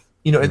and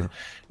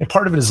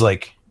part of it is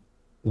like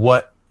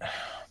what,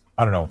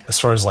 I don't know, as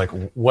far as like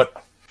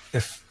what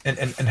if and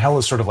hell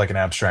is sort of like an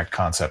abstract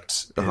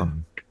concept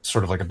in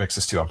sort of like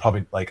Abyxsis too. I'm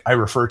probably like, I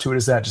refer to it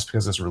as that just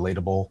because it's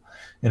relatable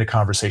in a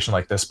conversation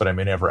like this, but I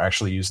may never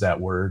actually use that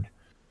word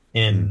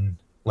in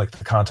like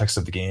the context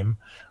of the game.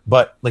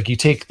 But like you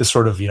take the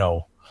sort of,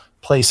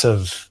 place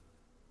of,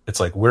 it's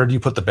like, where do you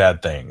put the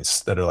bad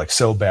things that are like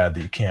so bad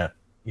that you can't,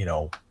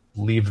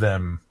 leave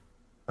them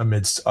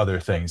amidst other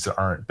things that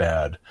aren't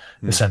bad,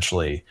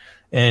 essentially.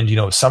 And,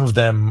 some of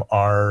them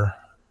are,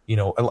 and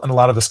a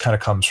lot of this kind of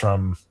comes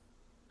from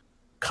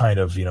kind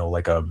of,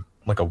 like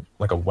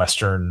a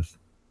Western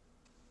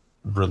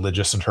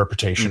religious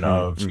interpretation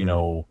of,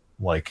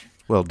 like,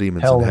 well,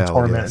 demons hell and and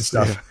torment and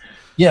stuff.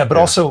 Yeah. But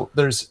also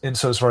there's, and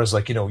so as far as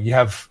like, you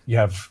have,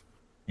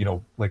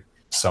 like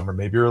some are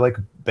maybe are like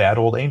bad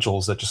old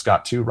angels that just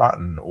got too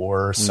rotten,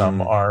 or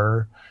some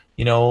are,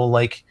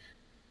 like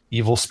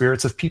evil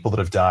spirits of people that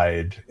have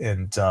died.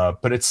 And,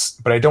 but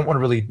I don't want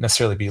to really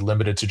necessarily be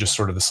limited to just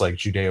sort of this like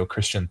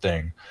Judeo-Christian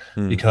thing,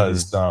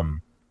 because,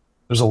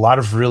 there's a lot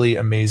of really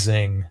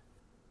amazing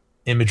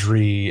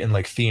imagery and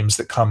like themes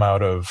that come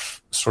out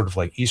of sort of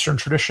like Eastern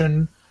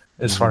tradition,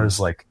 as far as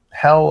like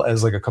hell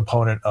as like a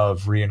component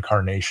of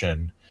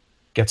reincarnation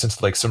gets into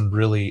like some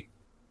really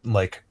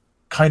like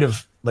kind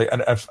of like,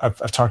 and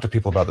I've talked to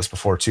people about this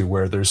before too,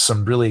 where there's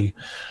some really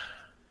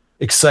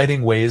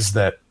exciting ways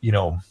that,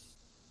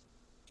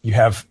 you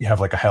have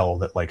like a hell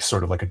that like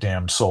sort of like a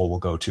damned soul will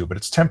go to, but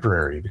it's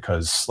temporary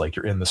because like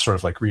you're in this sort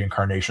of like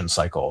reincarnation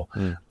cycle,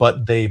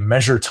 but they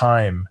measure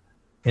time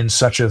in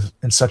such a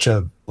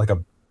like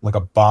a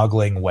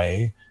boggling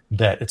way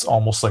that it's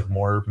almost like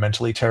more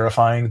mentally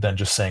terrifying than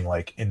just saying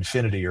like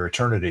infinity or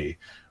eternity,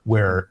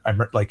 where I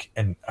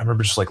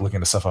remember just like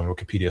looking at stuff on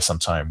Wikipedia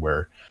sometime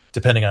where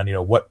depending on,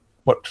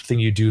 what thing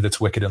you do that's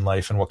wicked in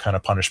life and what kind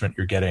of punishment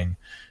you're getting,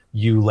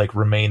 you like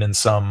remain in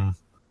some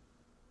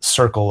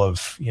circle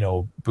of,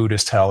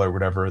 Buddhist hell or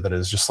whatever that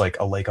is just like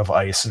a lake of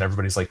ice and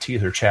everybody's like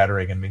teeth are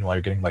chattering, and meanwhile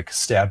you're getting like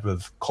stabbed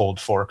with cold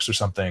forks or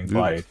something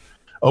by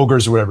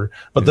ogres or whatever.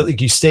 But like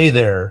you stay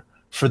there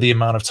for the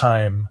amount of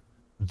time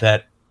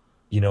that,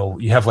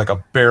 you have like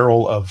a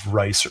barrel of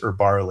rice or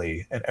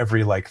barley, and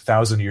every like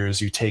 1,000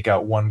 years you take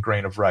out 1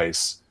 grain of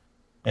rice,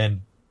 and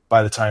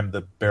by the time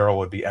the barrel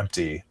would be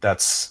empty,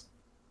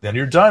 then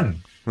you're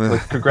done.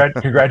 Like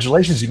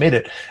congratulations, you made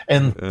it.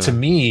 And to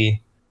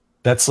me,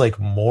 that's like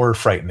more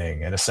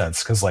frightening in a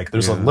sense, because like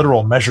there's a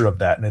literal measure of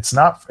that, and it's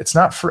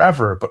not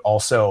forever, but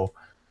also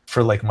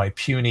for like my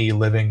puny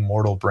living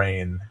mortal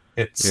brain,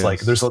 it's like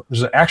there's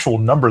an actual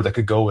number that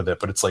could go with it,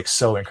 but it's like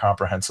so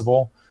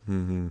incomprehensible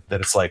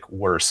that it's like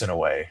worse in a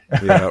way.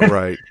 Yeah,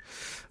 right.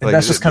 And like,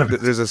 that's just kind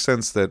of, there's a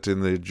sense that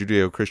in the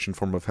Judeo-Christian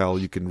form of hell,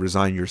 you can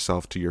resign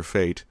yourself to your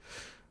fate.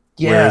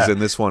 Yeah. Whereas in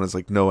this one, it's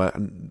like, no,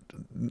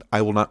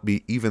 I will not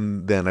be,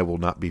 even then I will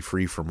not be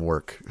free from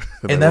work.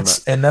 and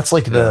that's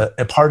like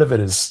a part of it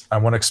is, I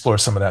want to explore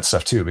some of that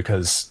stuff too,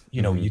 because,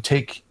 you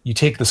take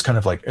this kind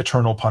of like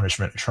eternal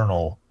punishment,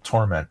 eternal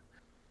torment,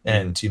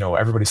 and,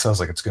 everybody says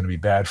like it's going to be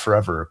bad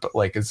forever, but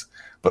like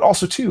but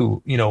also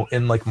too,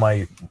 in like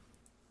my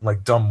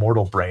like dumb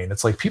mortal brain,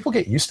 it's like people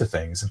get used to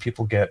things and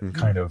people get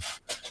kind of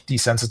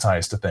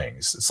desensitized to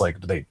things. It's like,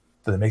 do they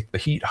make the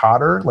heat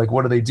hotter? Like,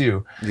 what do they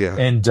do? Yeah.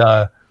 And,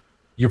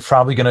 you're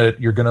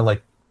gonna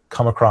like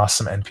come across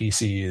some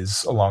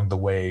NPCs along the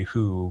way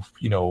who,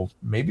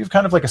 maybe you've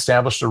kind of like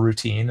established a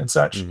routine and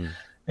such.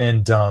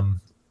 And,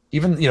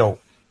 even,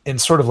 in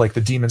sort of like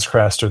the Demon's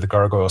Crest or the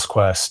Gargoyle's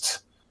Quest,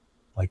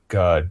 like,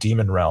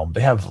 Demon Realm,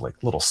 they have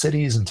like little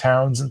cities and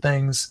towns and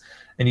things.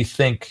 And you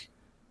think,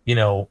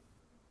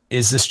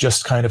 is this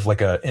just kind of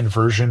like a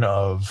inversion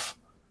of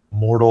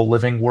mortal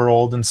living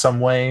world in some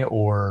way?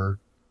 Or,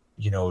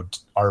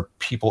 are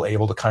people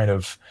able to kind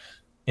of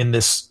in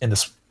this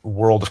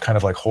world of kind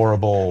of like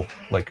horrible,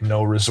 like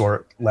no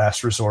resort,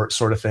 last resort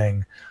sort of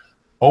thing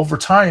over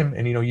time,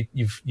 and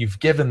you've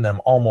given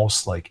them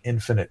almost like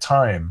infinite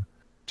time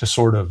to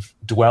sort of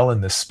dwell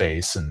in this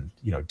space and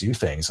do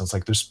things. And it's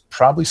like there's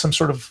probably some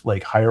sort of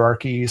like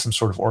hierarchy, some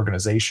sort of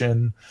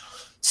organization,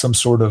 some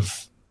sort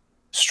of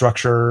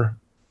structure,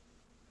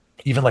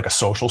 even like a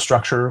social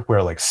structure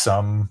where like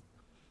some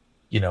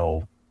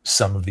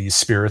of these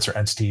spirits or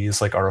entities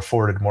like are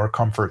afforded more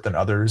comfort than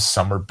others.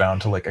 Some are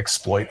bound to like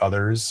exploit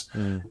others,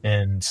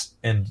 and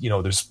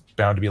there's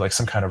bound to be like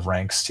some kind of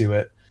ranks to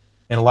it.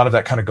 And a lot of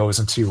that kind of goes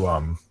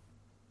into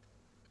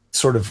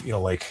sort of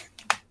like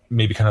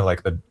maybe kind of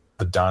like the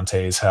the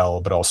Dante's hell,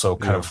 but also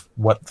kind of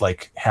what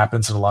like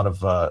happens in a lot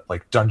of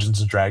like Dungeons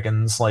and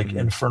Dragons, like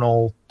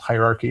infernal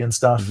hierarchy and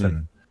stuff.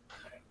 And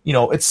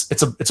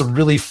it's a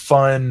really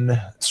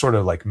fun sort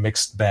of like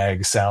mixed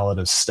bag salad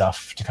of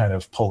stuff to kind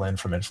of pull in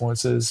from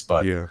influences.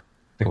 But I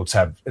think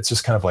it's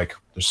just kind of like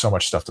there's so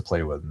much stuff to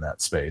play with in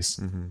that space.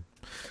 And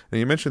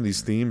you mentioned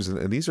these themes,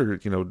 and these are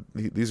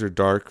these are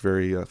dark,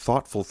 very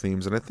thoughtful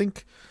themes. And I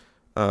think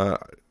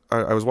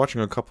I was watching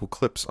a couple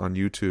clips on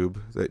YouTube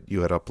that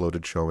you had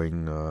uploaded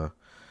showing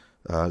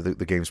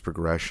the game's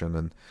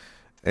progression,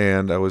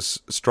 and I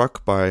was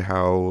struck by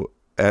how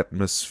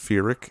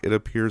atmospheric it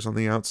appears on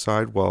the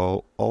outside,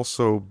 while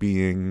also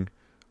being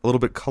a little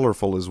bit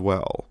colorful as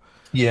well.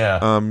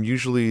 Yeah.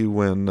 Usually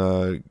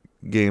when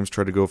games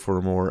try to go for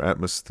a more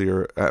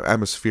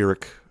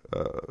atmospheric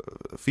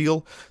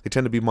feel, they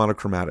tend to be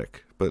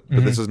monochromatic, but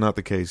this is not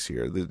the case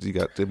here. You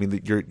got, I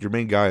mean, your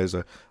main guy is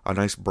a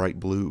nice bright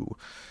blue,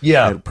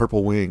 and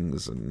purple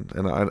wings, and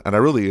I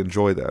really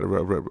enjoy that.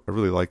 I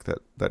really like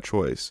that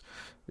choice.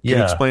 Can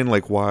you explain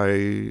like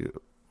why?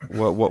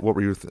 What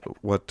were your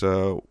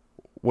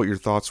what your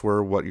thoughts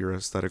were? What your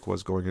aesthetic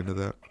was going into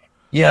that?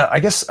 Yeah,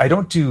 I guess I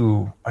don't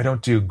do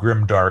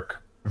grim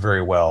dark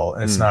very well,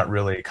 and it's not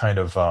really kind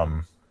of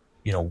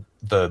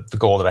the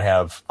goal that I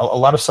have. A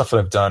lot of stuff that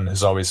I've done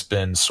has always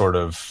been sort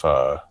of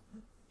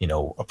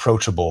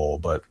approachable,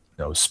 but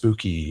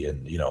spooky,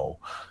 and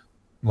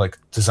like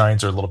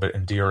designs are a little bit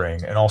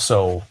endearing, and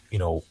also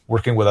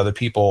working with other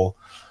people.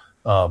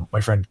 My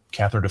friend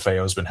Catherine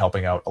DeFeo has been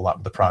helping out a lot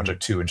with the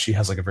project too, and she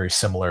has like a very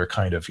similar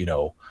kind of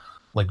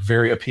like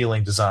very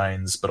appealing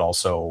designs, but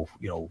also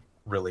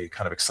really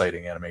kind of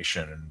exciting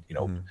animation,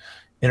 and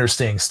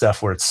interesting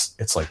stuff where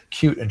it's like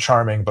cute and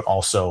charming, but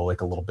also like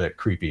a little bit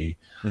creepy.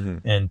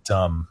 And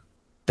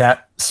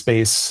that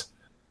space,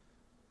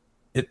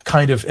 it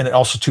kind of, and it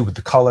also too with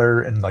the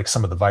color and like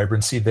some of the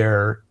vibrancy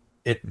there,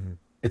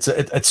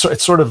 it's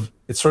sort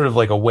of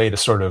like a way to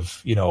sort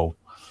of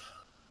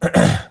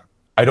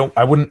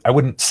I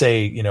wouldn't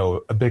say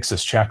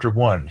Abyxsis Chapter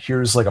 1.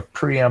 Here's like a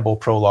preamble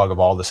prologue of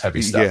all this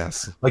heavy stuff.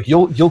 Yes. Like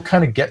you'll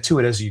kind of get to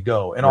it as you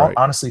go, and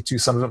honestly too,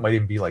 some of it might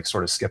even be like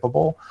sort of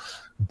skippable,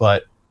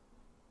 but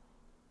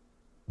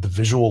the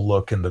visual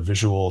look and the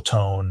visual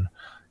tone,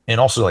 and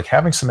also like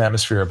having some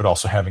atmosphere, but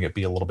also having it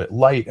be a little bit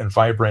light and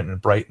vibrant and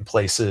bright in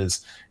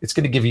places, it's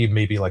going to give you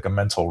maybe like a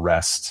mental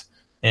rest,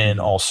 and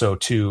also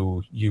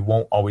too, you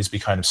won't always be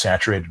kind of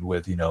saturated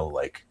with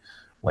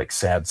like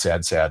sad,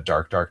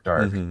 dark.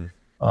 I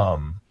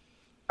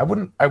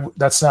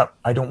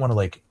don't want to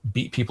like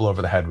beat people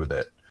over the head with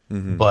it,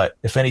 but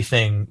if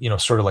anything,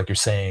 sort of like you're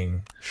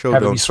saying,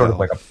 have it be sort of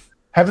like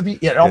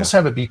almost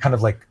have it be kind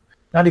of like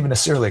not even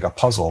necessarily like a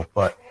puzzle,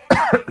 but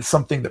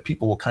something that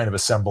people will kind of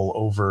assemble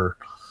over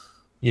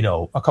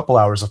a couple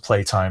hours of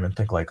playtime and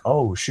think like,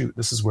 oh shoot,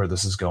 this is where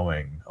this is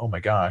going, oh my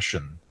gosh,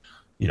 and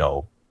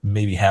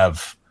maybe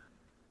have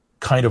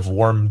kind of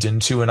warmed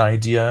into an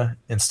idea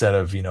instead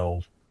of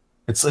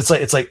it's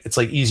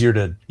like easier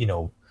to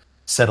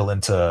settle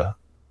into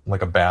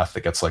like a bath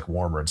that gets like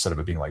warmer instead of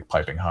it being like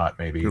piping hot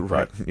maybe.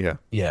 Right. But,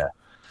 yeah.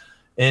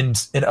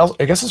 And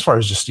I guess as far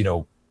as just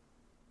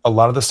a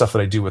lot of the stuff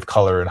that I do with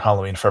color, and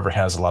Halloween Forever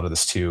has a lot of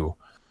this too,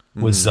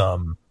 was I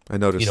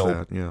noticed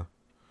that.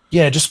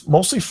 Yeah, just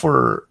mostly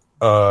for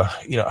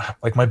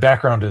like my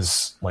background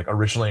is like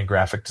originally in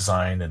graphic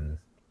design, and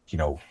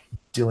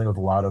dealing with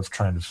a lot of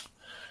trying to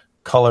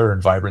color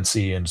and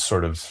vibrancy, and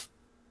sort of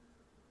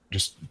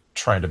just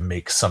trying to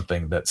make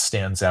something that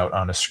stands out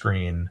on a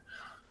screen.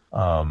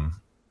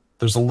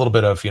 There's a little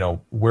bit of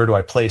where do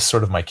I place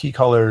sort of my key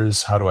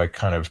colors, how do I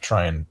kind of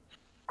try and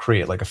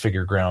create like a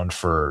figure ground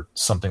for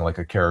something like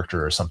a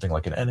character or something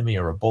like an enemy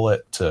or a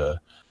bullet to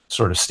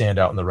sort of stand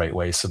out in the right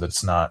way so that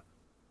it's not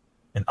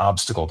an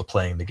obstacle to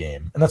playing the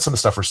game. And that's some of the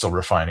stuff we're still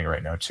refining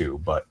right now too,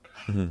 but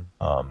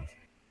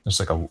there's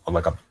like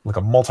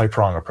a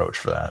multi-prong approach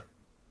for that.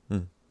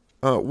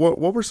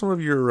 What were some of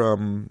your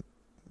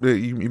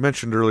you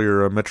mentioned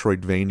earlier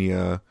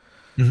Metroidvania.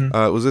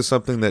 Was this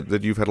something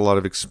that you've had a lot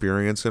of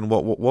experience in?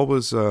 What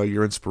was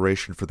your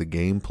inspiration for the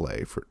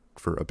gameplay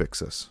for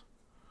Abyxsis?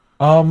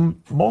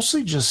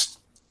 Mostly just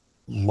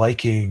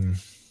liking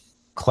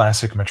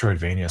classic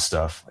Metroidvania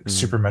stuff, like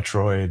Super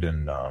Metroid,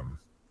 and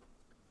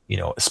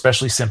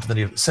especially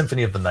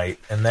Symphony of the Night,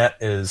 and that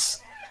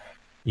is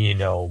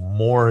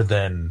more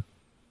than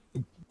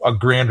a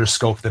grander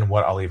scope than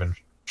what I'll even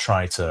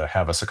try to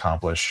have us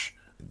accomplish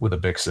with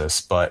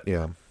Abyxsis. But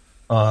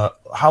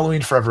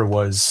Halloween Forever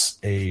was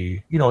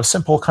a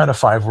simple kind of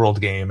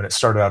 5-world game, and it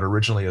started out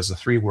originally as a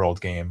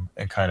 3-world game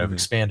and kind of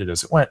expanded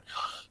as it went.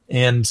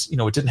 And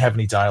it didn't have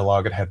any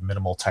dialogue; it had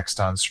minimal text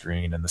on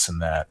screen and this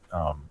and that,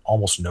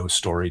 almost no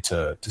story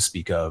to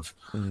speak of.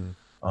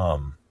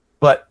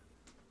 But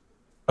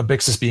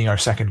Abyxsis being our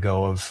second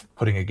go of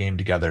putting a game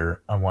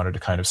together, I wanted to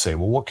kind of say,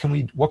 well, what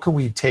can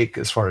we take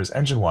as far as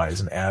engine wise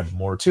and add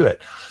more to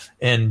it?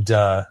 And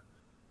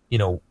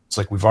it's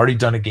like we've already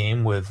done a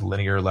game with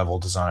linear level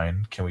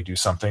design. Can we do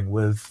something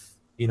with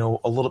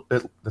a little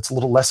bit that's a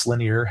little less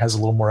linear, has a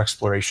little more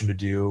exploration to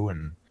do,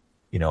 and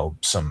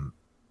some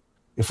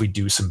if we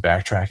do some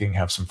backtracking,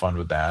 have some fun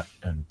with that.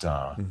 And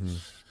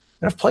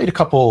I've played a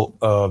couple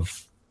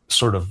of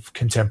sort of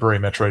contemporary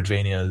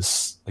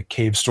Metroidvanias. Like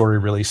Cave Story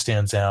really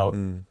stands out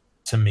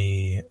to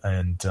me,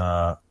 and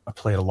I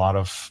played a lot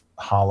of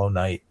Hollow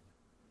Knight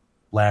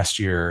last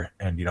year,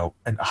 and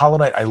Hollow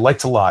Knight I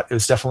liked a lot. It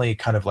was definitely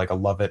kind of like a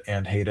love it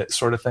and hate it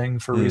sort of thing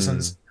for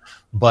reasons,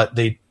 but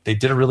they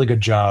did a really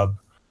good job.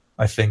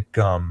 I think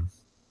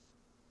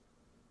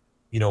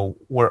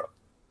where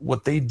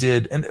what they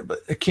did, and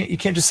you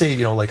can't just say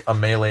like a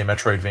melee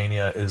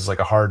Metroidvania is like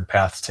a hard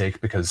path to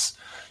take, because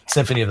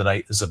Symphony of the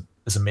Night is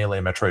a melee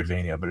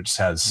Metroidvania, but it just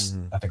has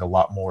I think a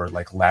lot more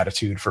like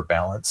latitude for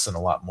balance and a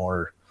lot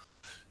more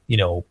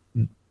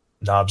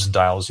knobs and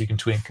dials you can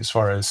tweak as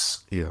far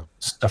as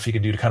stuff you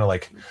can do to kind of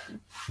like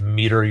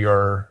meter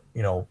your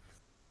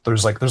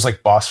there's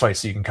like boss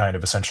fights that you can kind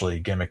of essentially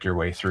gimmick your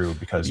way through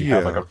because you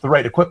have like the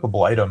right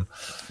equipable item.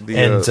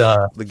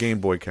 The Game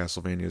Boy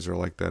Castlevanias are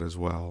like that as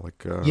well,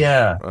 like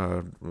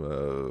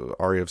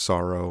Aria of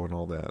Sorrow and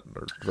all that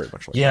are very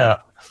much like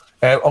that.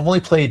 I've only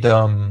played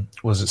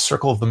was it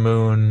Circle of the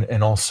Moon,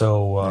 and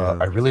also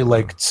I really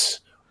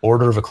liked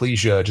Order of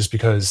Ecclesia, just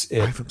because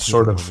it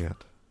sort of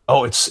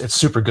it's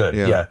super good.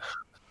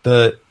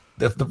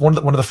 The one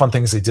of the fun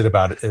things they did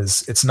about it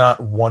is it's not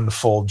one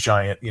full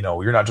giant,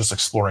 you're not just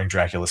exploring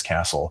Dracula's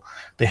castle.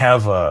 They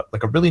have a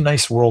really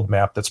nice world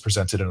map that's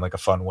presented in like a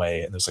fun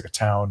way, and there's like a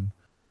town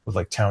with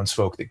like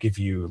townsfolk that give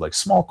you like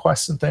small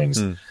quests and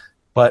things,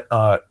 but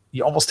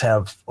you almost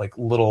have like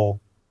little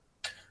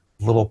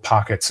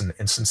pockets and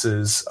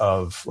instances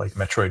of like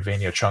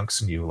Metroidvania chunks,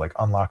 and you like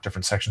unlock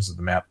different sections of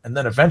the map, and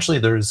then eventually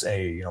there's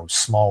a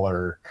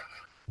smaller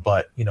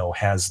but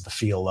has the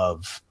feel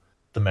of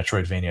the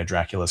Metroidvania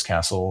Dracula's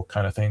Castle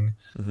kind of thing.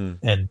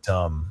 And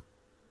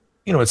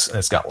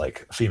it's got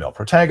like a female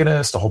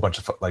protagonist, a whole bunch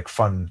of like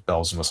fun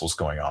bells and whistles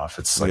going off.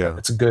 It's like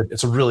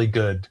it's a really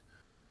good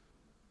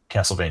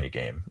Castlevania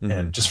game,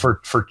 and just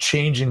for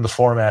changing the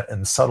format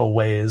in subtle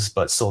ways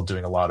but still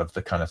doing a lot of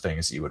the kind of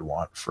things you would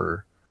want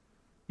for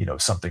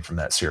something from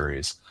that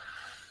series.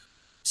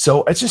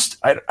 So it's just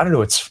I don't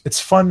know, it's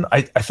fun.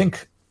 I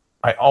think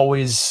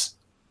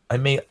I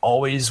may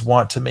always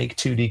want to make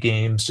 2D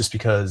games, just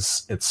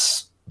because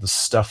it's the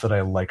stuff that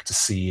I like to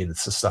see, and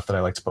it's the stuff that I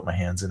like to put my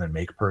hands in and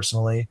make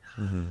personally.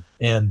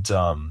 And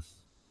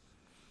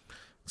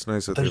it's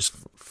nice that there's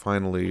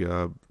finally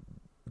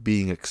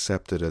being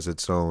accepted as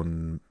its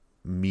own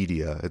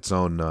media, its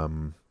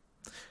own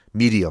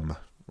medium.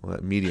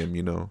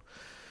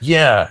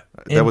 Yeah,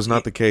 that was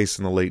not the case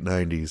in the late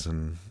 90s,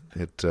 and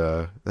it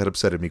that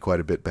upsetted me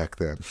quite a bit back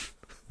then.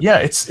 Yeah,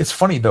 it's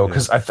funny though,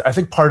 because I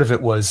think part of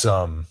it was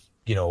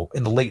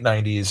in the late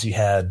 90s you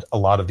had a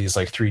lot of these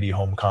like 3D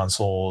home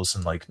consoles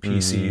and like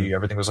PC,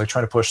 everything was like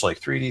trying to push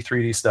like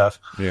 3D stuff.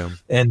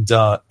 And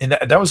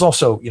that was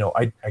also,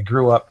 I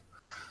grew up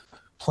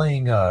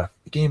playing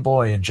Game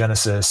Boy and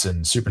Genesis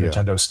and Super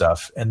Nintendo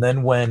stuff, and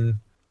then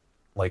when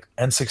like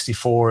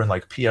N64 and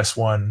like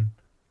PS1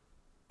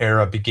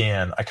 era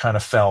began, I kind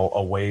of fell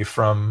away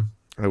from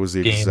it was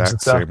the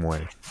exact same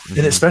way.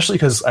 And especially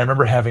because I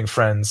remember having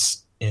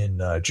friends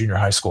in junior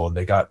high school, and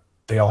they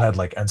all had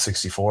like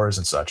N64s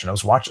and such, and I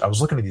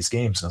was looking at these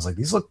games, and I was like,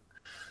 these look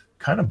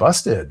kind of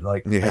busted.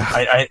 Like,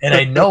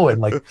 I know it.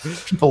 Like,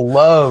 people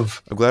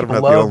love. I'm glad I'm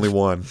not the only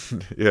one.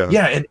 And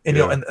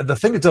the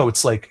thing is, though,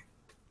 it's like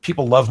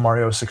people love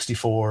Mario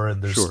 64,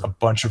 and there's a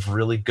bunch of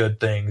really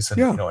good things,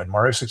 and and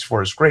Mario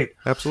 64 is great,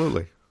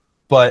 absolutely.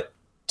 But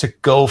to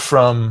go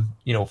from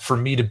for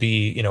me to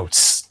be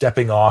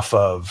stepping off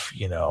of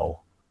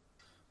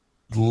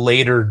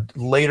later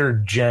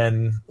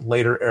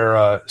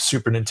era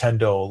Super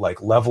Nintendo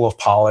like level of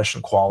polish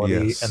and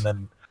quality, and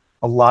then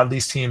a lot of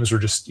these teams were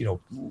just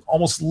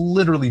almost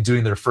literally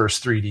doing their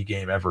first 3D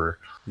game ever,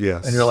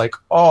 and you're like,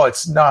 oh,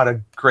 it's not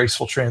a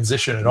graceful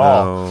transition at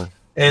all.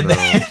 And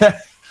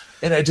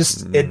and I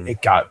just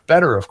it got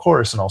better, of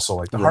course, and also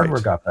like the hardware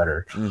got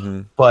better,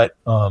 but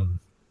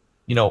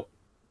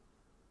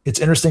it's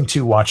interesting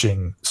too,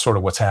 watching sort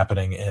of what's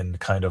happening in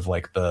kind of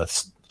like the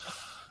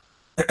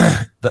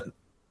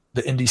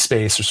indie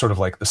space, or sort of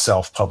like the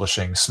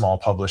self-publishing, small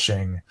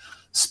publishing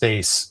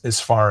space,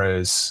 as far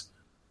as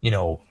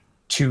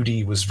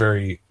 2D was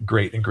very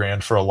great and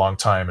grand for a long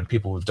time, and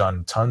people have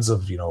done tons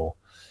of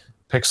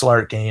pixel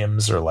art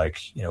games, or like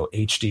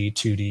HD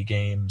 2D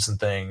games and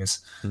things,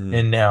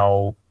 and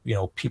now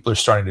people are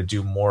starting to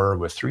do more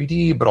with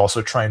 3D, but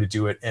also trying to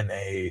do it in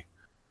a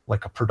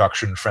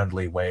production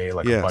friendly way,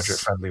 like a budget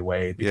friendly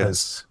way,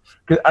 because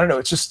I don't know,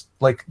 it's just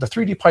like the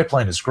 3D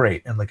pipeline is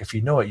great, and like if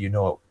you know it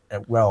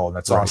well, and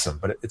that's awesome,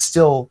 but it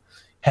still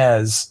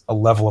has a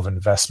level of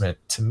investment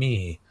to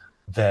me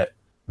that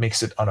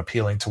makes it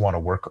unappealing to want to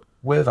work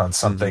with on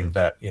something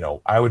that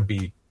I would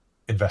be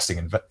investing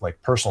in like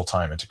personal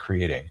time into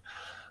creating.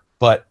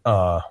 But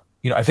I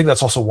think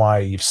that's also why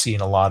you've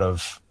seen a lot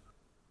of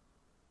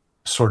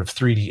sort of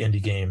 3D indie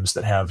games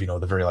that have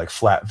the very like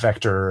flat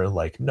vector,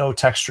 like no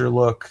texture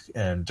look,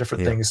 and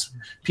different things.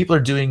 People are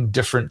doing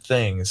different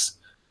things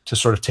to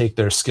sort of take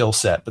their skill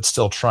set, but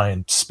still try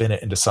and spin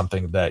it into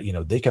something that,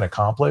 they can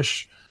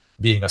accomplish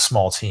being a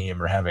small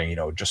team or having,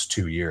 just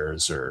 2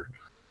 years or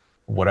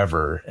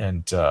whatever.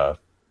 And,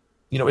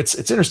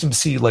 it's interesting to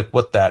see like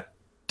what that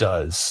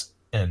does.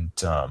 And,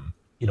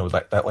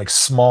 that like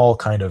small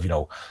kind of,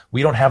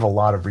 we don't have a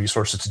lot of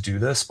resources to do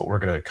this, but we're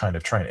going to kind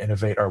of try and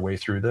innovate our way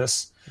through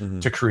this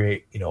to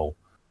create,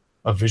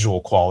 a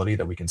visual quality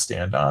that we can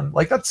stand on.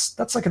 Like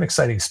that's like an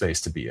exciting space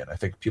to be in. I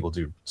think people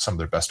do some of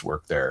their best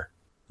work there.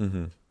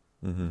 I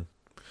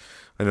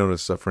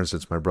noticed, for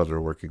instance, my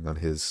brother working on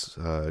his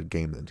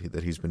game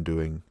that he's been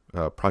doing.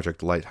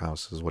 Project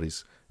Lighthouse is what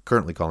he's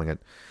currently calling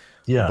it.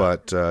 Yeah.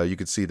 But you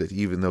could see that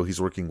even though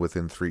he's working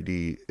within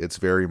 3D, it's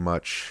very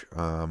much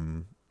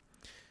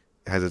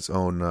has its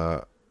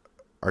own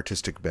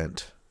artistic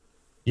bent.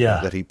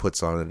 Yeah. That he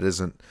puts on it. It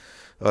isn't.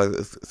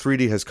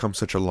 3D has come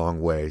such a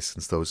long way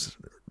since those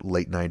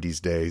late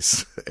 90s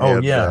days.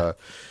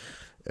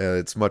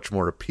 It's much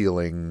more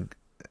appealing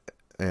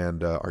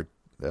and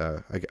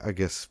I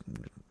guess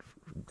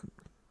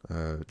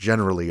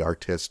generally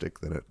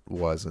artistic than it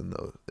was in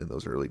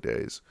those early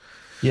days.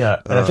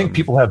 Yeah, and I think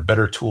people have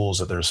better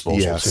tools at their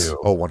disposal too.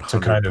 Oh, 100%. To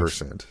kind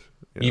of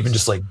even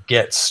just like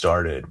get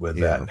started with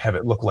that, have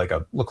it look like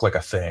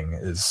a thing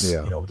is.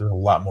 There's a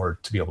lot more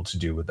to be able to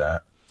do with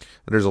that.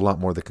 And there's a lot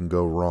more that can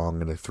go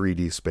wrong in a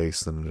 3D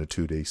space than in a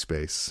 2D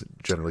space,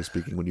 generally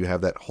speaking, when you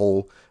have a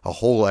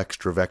whole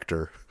extra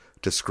vector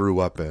to screw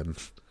up in.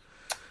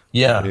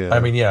 Yeah. I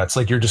mean, it's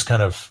like you're just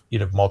kind of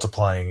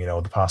multiplying,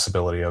 the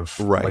possibility of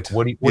like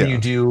what do you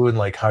do and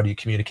like how do you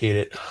communicate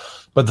it?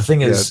 But the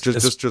thing is,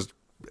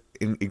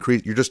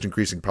 you're just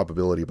increasing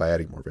probability by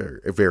adding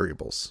more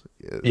variables.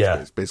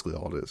 It's basically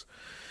all it is.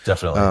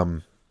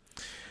 Definitely.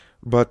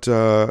 But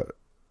yeah,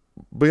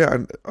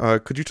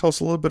 could you tell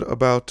us a little bit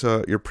about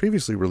your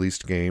previously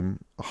released game,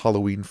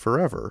 Halloween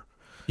Forever?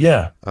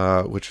 Yeah.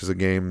 Which is a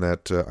game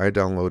that I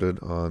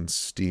downloaded on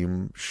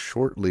Steam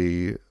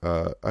shortly.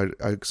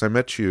 Because I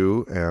met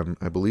you, and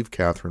I believe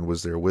Catherine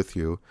was there with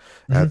you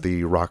at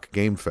the Rock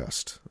Game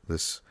Fest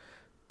this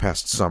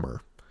past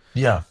summer.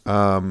 Yeah.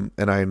 And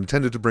I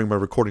intended to bring my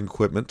recording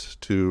equipment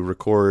to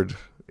record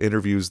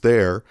interviews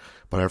there,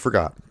 but I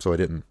forgot, so I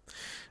didn't.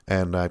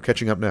 And I'm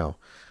catching up now.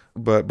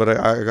 But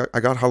I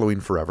got Halloween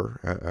Forever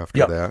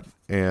after that,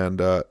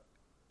 and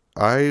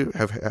I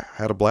have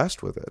had a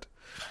blast with it.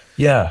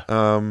 Yeah.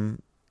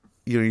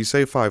 You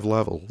say 5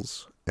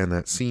 levels, and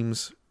that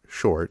seems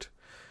short,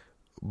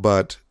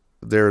 but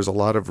there's a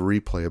lot of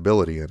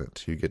replayability in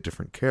it. You get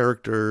different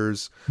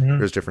characters.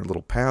 There's different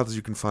little paths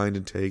you can find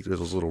and take. There's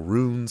those little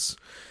runes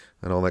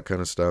and all that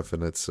kind of stuff,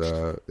 and it's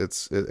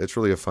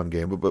really a fun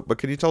game. But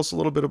can you tell us a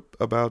little bit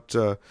about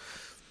the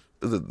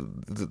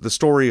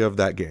story of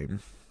that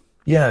game?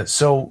 Yeah,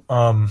 so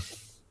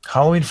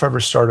Halloween Forever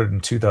started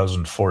in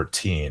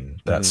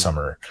 2014, that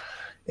summer.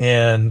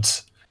 And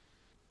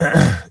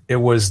it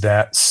was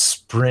that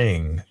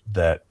spring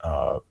that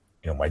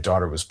my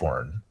daughter was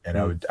born.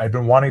 And I'd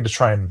been wanting to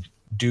try and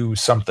do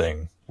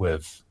something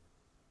with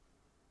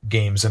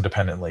games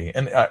independently.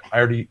 And I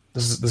already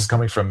this is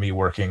coming from me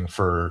working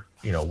for,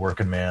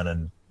 Working Man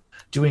and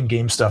doing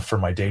game stuff for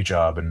my day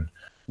job and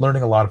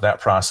learning a lot of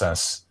that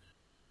process,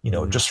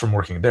 just from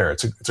working there.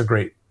 It's a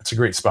great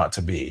spot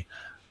to be.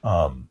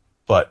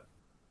 But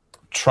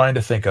trying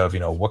to think of,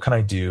 what can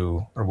I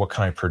do or what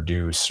can I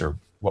produce or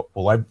what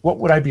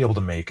would I be able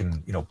to make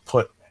and,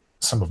 put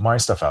some of my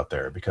stuff out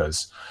there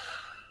because,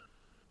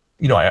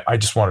 I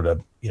just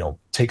wanted to,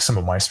 take some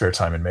of my spare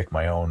time and make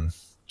my own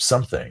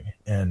something.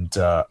 And,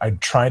 I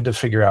tried to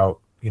figure out,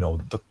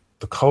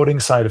 the coding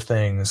side of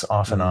things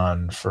off and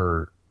on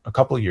for a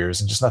couple of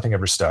years and just nothing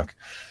ever stuck.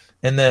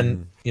 And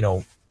then,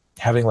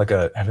 having like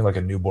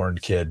a newborn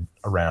kid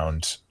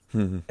around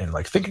and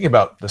like thinking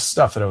about the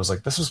stuff that I was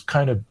like, this was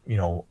kind of,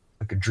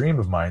 like a dream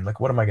of mine. Like,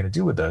 what am I going to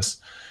do with this?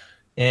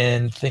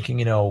 And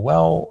thinking,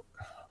 well,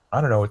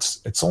 I don't know. It's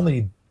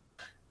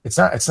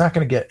not going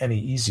to get any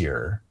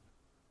easier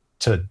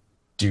to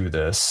do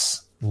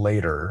this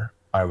later,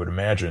 I would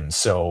imagine.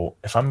 So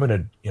if I'm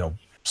going to,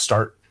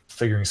 start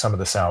figuring some of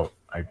this out,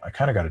 I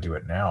kind of got to do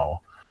it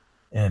now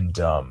and,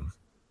 or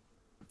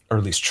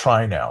at least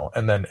try now.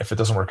 And then if it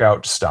doesn't work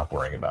out, just stop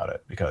worrying about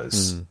it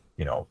because,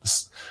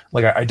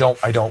 like I don't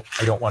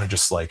want to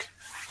just like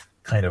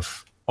kind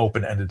of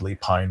open-endedly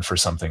pine for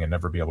something and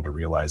never be able to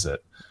realize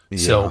it. Yeah.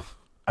 So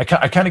I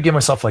kind of give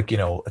myself like,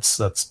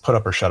 let's put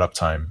up or shut up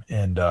time.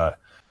 And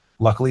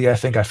luckily I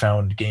think I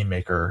found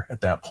GameMaker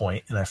at that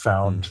point, and I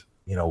found,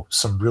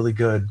 some really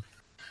good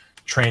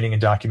training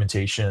and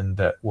documentation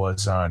that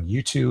was on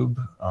YouTube.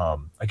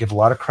 I give a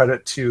lot of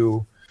credit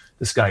to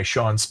this guy,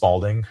 Sean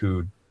Spalding,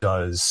 who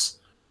does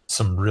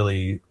some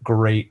really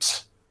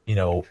great,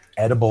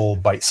 edible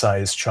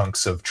bite-sized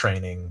chunks of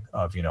training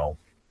of, he and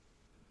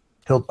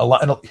a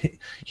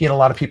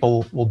lot of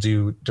people will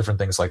do different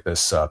things like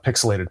this.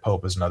 Pixelated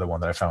Pope is another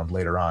one that I found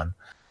later on,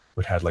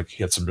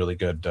 he had some really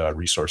good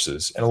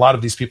resources. And a lot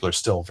of these people are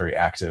still very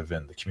active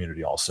in the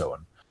community also,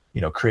 and,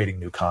 creating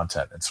new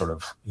content and sort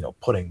of,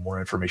 putting more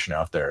information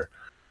out there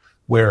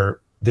where,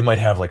 they might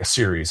have like a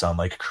series on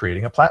like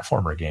creating a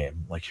platformer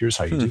game. Like, here's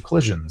how you do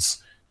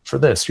collisions for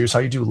this. Here's how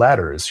you do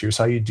ladders. Here's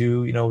how you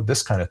do,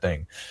 this kind of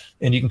thing.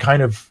 And you can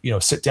kind of,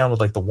 sit down with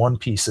like the one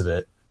piece of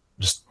it,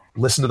 just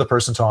listen to the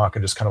person talk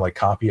and just kind of like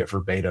copy it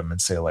verbatim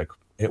and say like,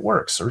 it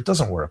works or it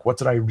doesn't work. What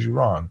did I do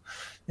wrong?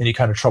 And you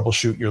kind of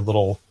troubleshoot your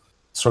little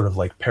sort of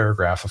like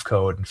paragraph of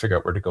code and figure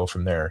out where to go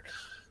from there.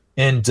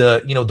 And,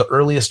 the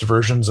earliest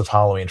versions of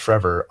Halloween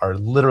Forever are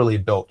literally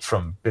built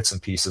from bits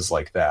and pieces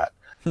like that.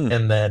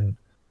 And then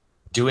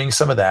doing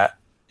some of that,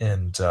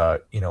 and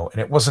and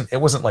it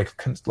wasn't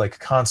like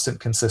constant,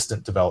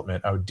 consistent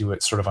development. I would do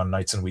it sort of on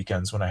nights and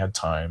weekends when I had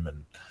time,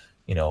 and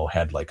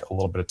had like a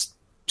little bit of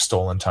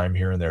stolen time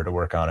here and there to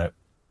work on it.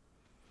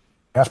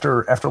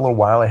 After a little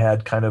while, I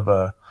had kind of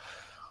a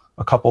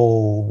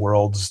couple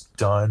worlds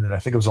done, and I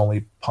think it was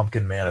only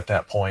Pumpkin Man at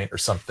that point or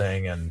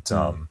something. And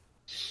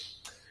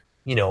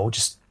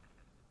just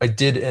I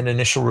did an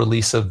initial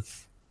release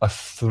of a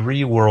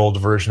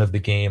 3-world version of the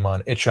game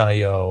on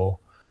itch.io,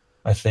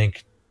 I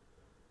think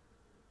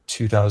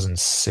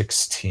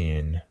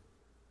 2016.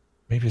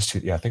 Maybe it's I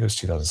think it was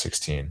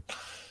 2016.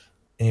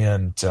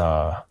 And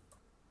I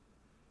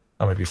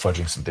might be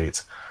fudging some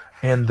dates.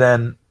 And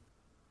then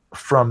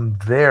from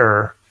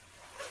there,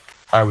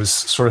 I was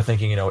sort of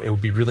thinking, it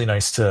would be really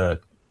nice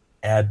to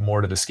add more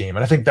to this game.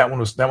 And I think that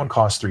one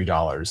cost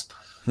 $3.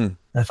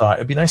 I thought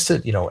it'd be nice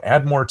to,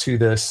 add more to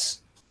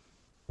this.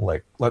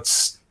 Like,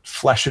 let's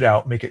flesh it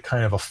out, make it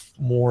kind of a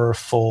more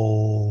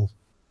full,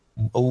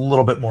 a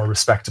little bit more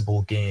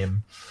respectable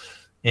game.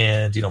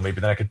 And,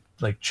 maybe then I could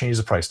like change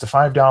the price to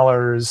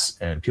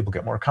 $5 and people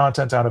get more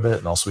content out of it.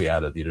 And also we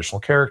added the additional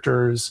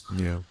characters.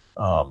 Yeah.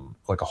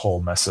 Like a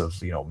whole mess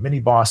of, mini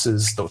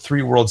bosses. The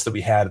 3 worlds that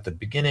we had at the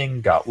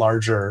beginning got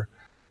larger,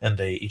 and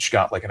they each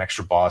got like an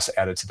extra boss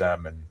added to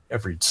them. And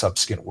every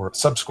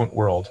subsequent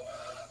world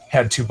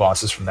had 2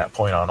 bosses from that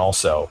point on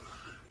also.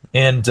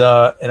 And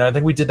I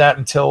think we did that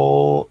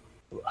until,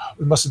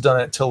 we must have done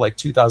it until like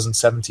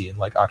 2017,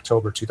 like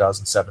October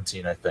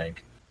 2017, I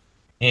think.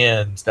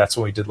 And that's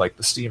when we did like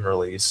the Steam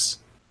release.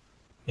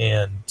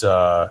 And,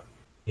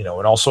 and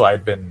also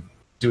I'd been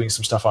doing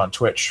some stuff on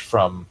Twitch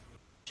from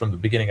the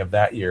beginning of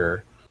that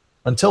year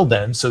until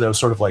then. So that was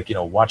sort of like,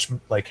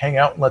 like hang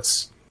out and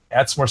let's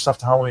add some more stuff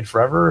to Halloween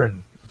Forever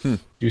and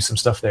do some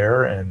stuff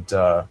there. And,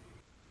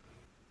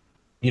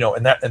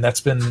 and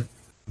that's been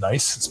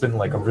nice. It's been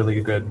like a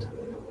really good,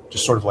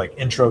 just sort of like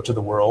intro to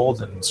the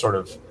world and sort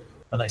of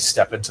a nice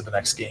step into the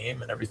next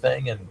game and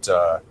everything. And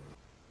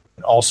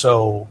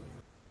also,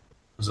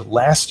 was it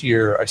last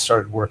year I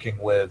started working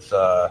with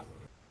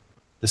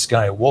this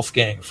guy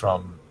Wolfgang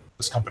from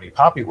this company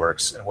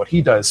Poppyworks, and what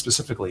he does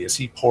specifically is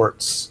he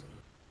ports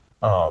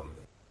GameMaker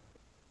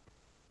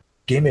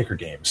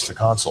games to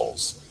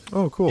consoles.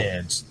 Oh, cool.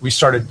 And we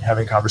started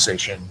having a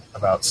conversation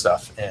about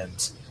stuff, and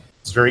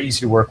it's very easy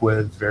to work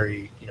with,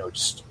 very,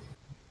 just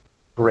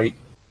great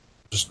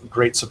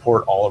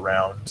support all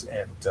around.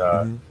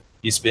 And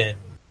he's been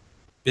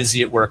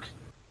busy at work.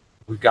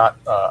 We got,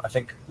 I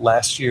think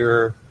last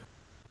year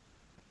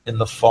in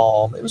the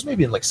fall, it was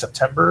maybe in like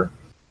September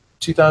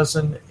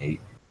 2008,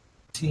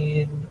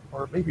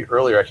 or maybe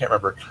earlier, I can't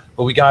remember.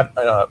 But we got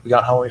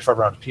Halloween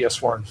Forever on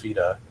PS4 and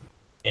Vita,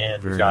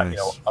 and we've got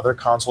nice. Other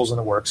consoles in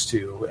the works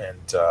too.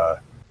 And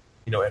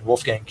and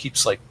Wolfgang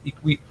keeps like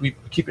we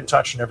keep in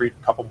touch, and every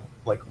couple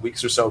like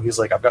weeks or so he's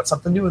like, I've got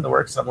something new in the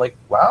works, and I'm like,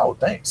 wow,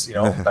 thanks.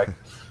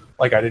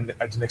 Like I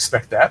didn't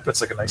expect that, but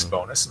it's like a nice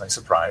bonus, a nice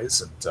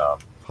surprise. And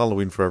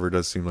Halloween Forever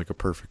does seem like a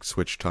perfect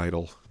Switch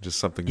title, just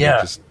something you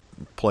just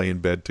play in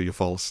bed till you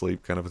fall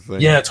asleep, kind of a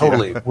thing. Yeah,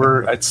 totally.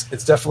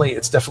 It's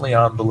definitely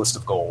on the list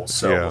of goals.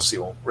 So we'll see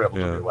when we're able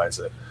to realize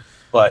it.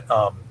 But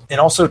and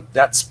also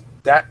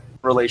that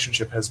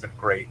relationship has been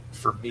great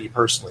for me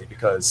personally,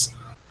 because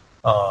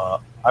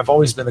I've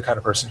always been the kind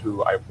of person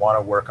who I want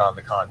to work on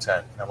the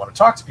content and I want to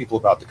talk to people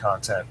about the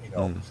content,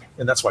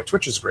 and that's why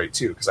Twitch is great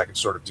too, because I can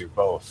sort of do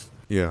both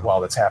while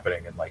that's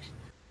happening, and like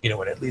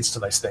and it leads to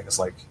nice things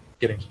like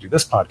getting to do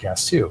this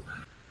podcast too,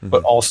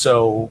 but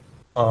also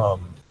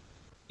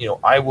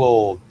I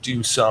will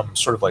do some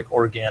sort of like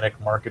organic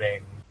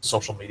marketing,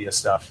 social media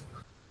stuff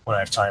when I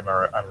have time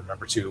or I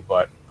remember to,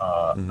 but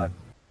I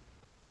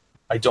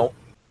don't,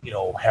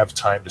 have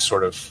time to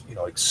sort of,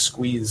 like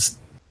squeeze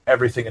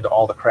everything into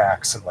all the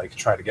cracks and like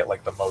try to get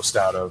like the most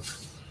out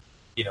of,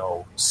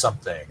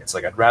 something. It's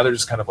like I'd rather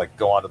just kind of like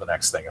go on to the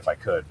next thing if I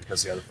could,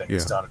 because the other thing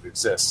is done, it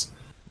exists.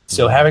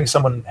 So having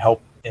someone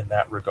help in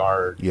that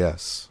regard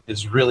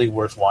is really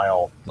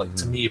worthwhile, like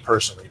to me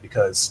personally,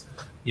 because,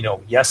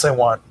 yes, I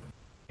want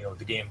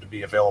the game to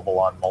be available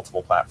on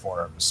multiple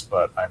platforms,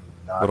 but I'm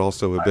not. But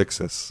also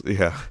Abyxsis,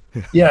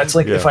 it's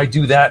like if I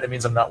do that, it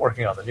means I'm not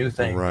working on the new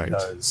thing,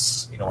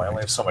 because I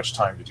only have so much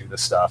time to do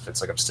this stuff.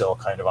 It's like I'm still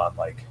kind of on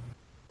like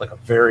a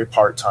very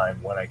part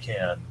time when I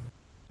can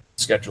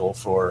schedule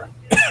for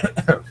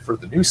for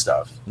the new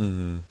stuff.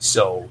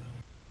 So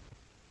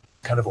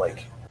kind of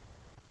like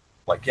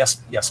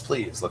yes,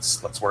 please,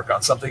 let's work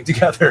on something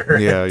together.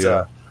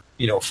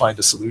 find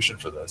a solution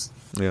for this.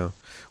 Yeah.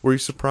 Were you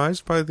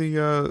surprised by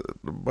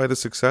the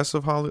success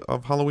of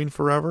Halloween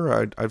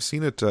Forever? I've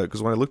seen it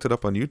because when I looked it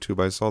up on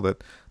YouTube, I saw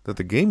that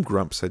the Game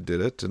Grumps had did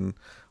it, and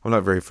I'm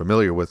not very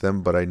familiar with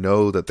them, but I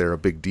know that they're a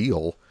big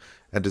deal.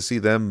 And to see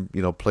them,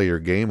 play your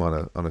game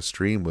on a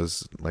stream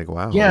was like,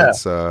 wow, yeah,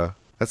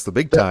 that's the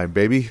big time,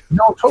 baby.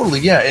 No,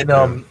 totally, yeah.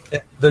 And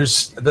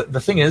there's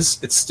the thing is,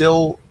 it's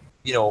still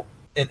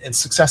and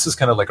success is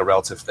kind of like a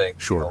relative thing.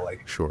 Sure,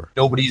 sure.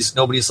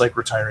 Nobody's like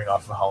retiring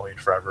off of Halloween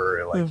Forever.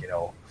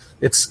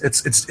 It's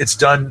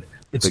done.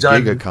 It's the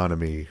done. Gig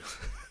economy.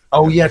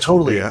 Oh yeah,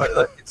 totally. Yeah.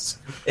 But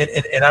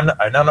and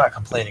I'm not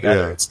complaining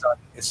either. It's done.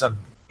 It's done.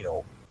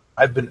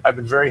 I've been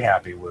very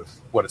happy with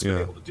what it's been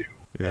able to do,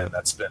 and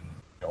that's been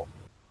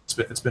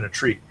it's been a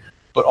treat.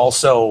 But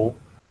also,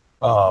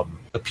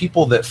 the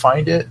people that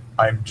find it,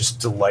 I'm just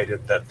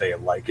delighted that they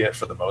like it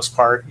for the most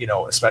part.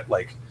 Especially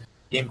like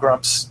Game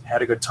Grumps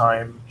had a good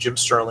time. Jim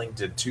Sterling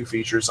did 2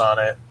 features on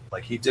it.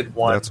 Like he did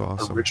one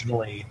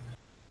originally.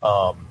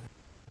 When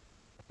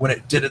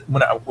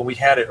we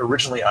had it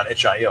originally on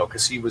itch.io,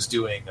 because he was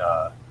doing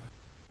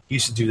he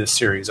used to do this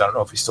series, I don't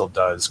know if he still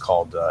does,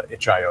 called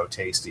itch.io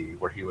Tasty,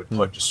 where he would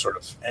put just sort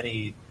of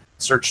any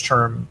search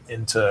term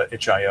into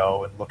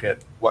itch.io and look at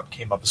what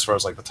came up as far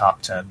as like the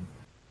top 10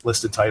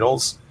 listed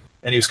titles,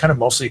 and he was kind of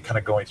mostly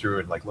going through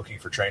and like looking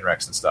for train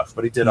wrecks and stuff,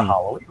 but he did a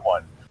Halloween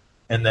one,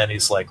 and then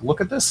he's like,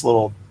 look at this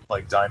little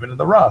like diamond in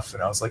the rough,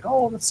 and I was like,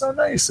 oh, that's so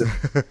nice, and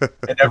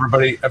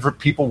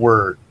people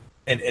were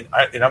and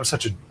I'm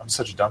such a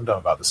dum dum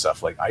about this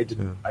stuff. Like I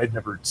had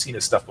never seen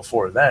his stuff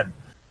before then,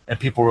 and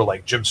people were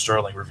like, Jim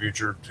Sterling reviewed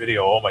your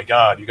video. Oh my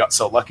God, you got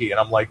so lucky. And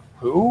I'm like,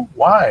 who?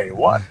 Why?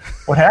 What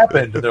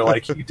happened? And they're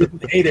like, you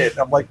didn't hate it. And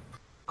I'm like,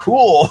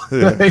 cool.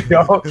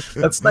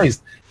 That's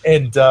nice.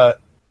 And I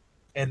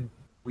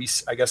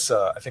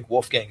think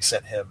Wolfgang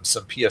sent him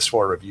some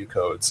PS4 review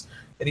codes,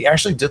 and he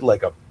actually did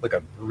like a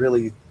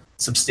really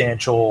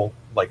substantial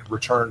like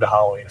return to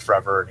Halloween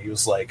Forever, and he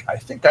was like, I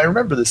think I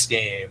remember this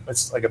game.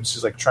 It's like I'm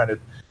just like trying to,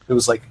 it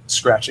was like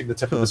scratching the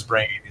tip of his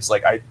brain. He's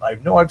like, I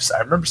know I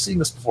remember seeing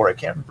this before. I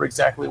can't remember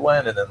exactly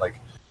when. And then like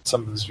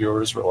some of his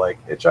viewers were like,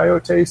 itch.io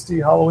Tasty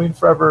Halloween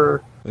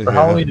Forever or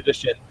Halloween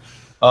edition.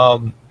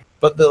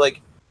 But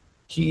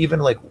he even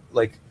like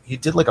he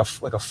did like a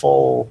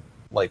full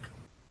like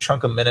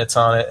chunk of minutes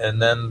on it,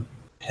 and then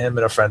him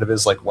and a friend of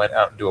his like went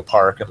out into a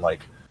park and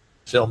like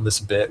filmed this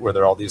bit where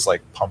there are all these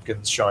like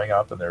pumpkins showing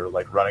up, and they're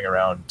like running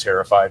around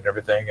terrified and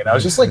everything. And I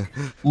was just like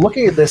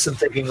looking at this and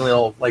thinking,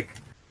 like,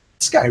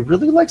 this guy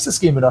really likes this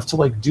game enough to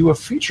like do a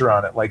feature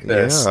on it like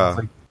this. Yeah.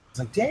 It's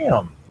like,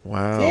 damn,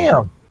 wow,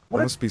 damn, that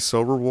must be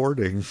so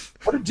rewarding.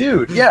 What a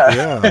dude,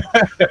 yeah.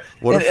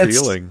 What a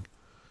feeling.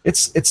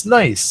 It's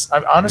nice.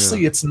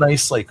 Honestly, it's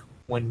nice like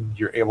when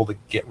you're able to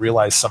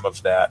realize some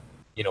of that,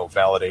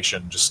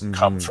 validation just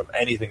come from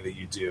anything that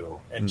you do,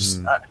 and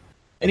just not.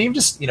 And even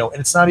just, and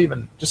it's not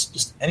even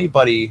just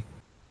anybody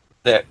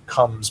that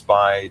comes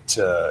by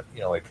to,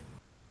 like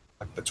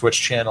the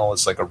Twitch channel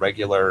is like a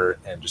regular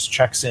and just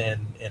checks in,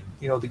 and,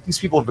 these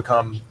people have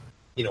become,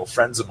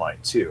 friends of mine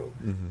too.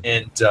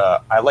 And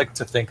I like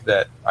to think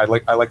that I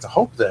like to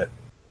hope that,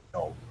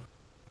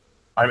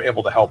 I'm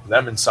able to help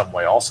them in some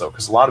way also,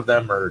 because a lot of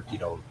them are,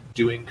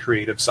 doing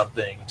creative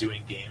something,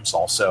 doing games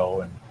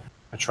also, and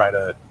I try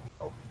to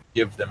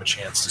give them a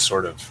chance to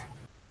sort of,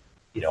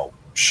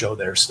 show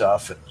their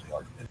stuff and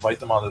invite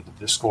them onto the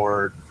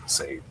Discord,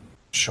 say,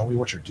 show me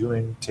what you're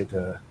doing, take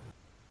a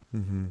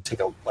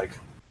like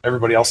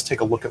everybody else,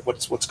 take a look at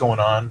what's going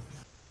on,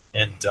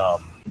 and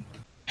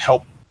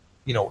help,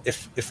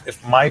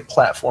 if my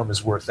platform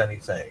is worth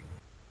anything,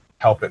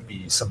 help it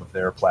be some of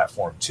their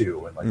platform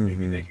too, and like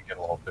maybe they can get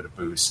a little bit of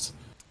boost.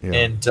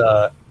 And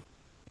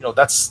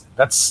that's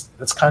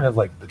kind of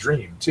like the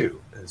dream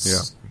too,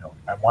 is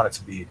I want it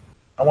to be,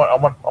 I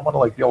want to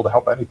like be able to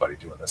help anybody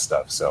doing this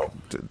stuff. So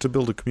to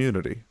build a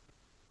community.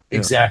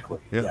 Exactly.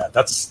 Yeah.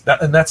 That's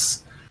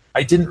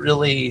I didn't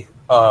really,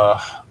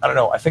 I don't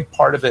know. I think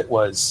part of it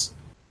was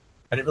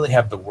I didn't really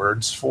have the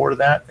words for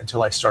that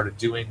until I started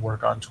doing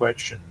work on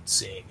Twitch and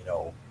seeing,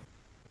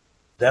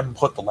 them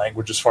put the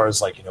language as far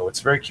as like, it's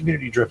very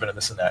community driven and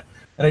this and that.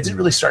 And I didn't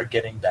really start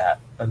getting that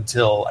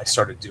until I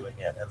started doing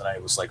it. And then I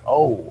was like,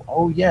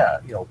 oh yeah,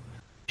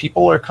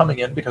 people are coming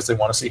in because they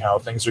want to see how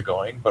things are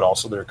going, but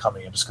also they're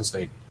coming in just because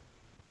they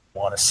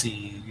want to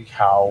see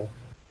how,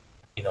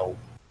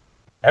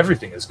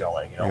 everything is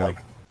going, like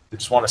they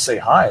just want to say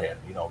hi and,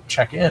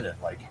 check in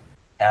and like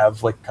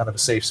have like kind of a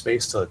safe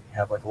space to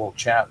have like a little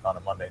chat on a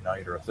Monday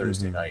night or a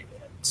Thursday night.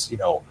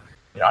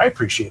 And, I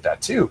appreciate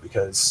that too,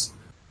 because,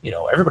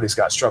 everybody's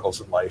got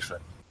struggles in life, and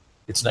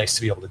it's nice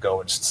to be able to go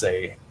and just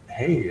say,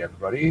 hey,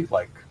 everybody,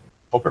 like,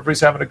 hope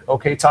everybody's having an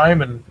okay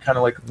time, and kind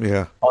of like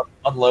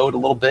unload a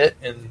little bit,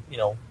 and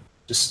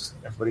just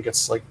everybody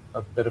gets like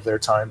a bit of their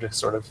time to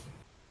sort of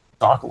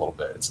talk a little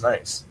bit. It's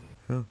nice.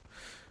 Yeah.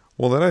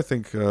 Well, that I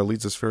think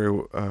leads us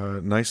very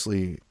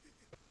nicely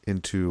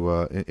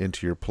into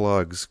your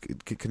plugs.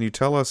 Can you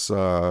tell us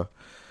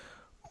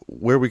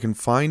where we can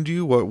find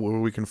you? Where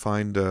we can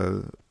find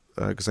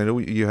because I know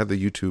you had the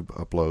YouTube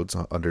uploads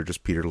under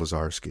just Peter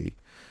Lazarski.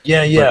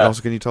 Yeah. But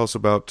also, can you tell us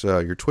about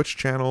your Twitch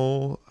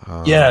channel?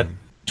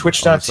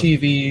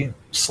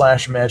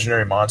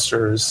 Twitch.tv/Imaginary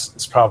Monsters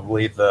is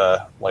probably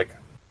the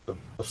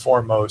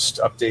foremost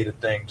updated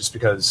thing, just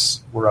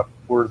because we're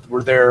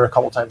there a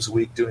couple times a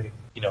week doing,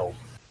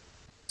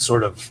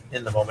 sort of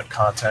in the moment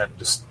content,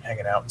 just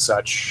hanging out and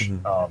such.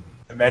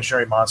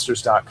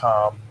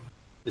 ImaginaryMonsters.com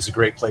is a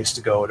great place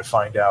to go to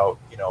find out.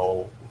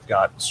 We've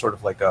got sort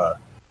of like an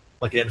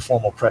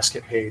informal press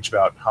kit page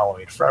about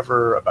Halloween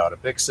Forever, about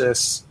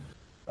Abyxsis.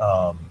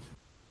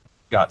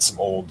 Got some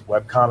old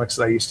web comics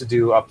that I used to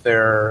do up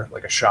there,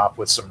 like a shop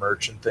with some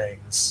merch and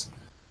things.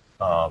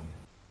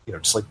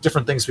 Just like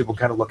different things people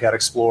kind of look at,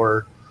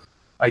 explore.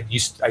 I'd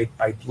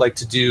like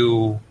to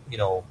do,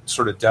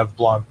 sort of dev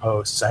blog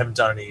posts. I haven't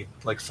done any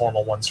like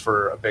formal ones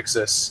for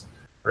Abyxsis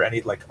or any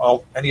of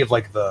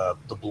the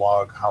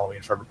blog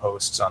Halloween Forever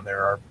posts on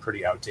there are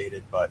pretty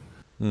outdated, but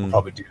we'll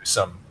probably do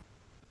some.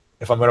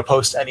 If I'm going to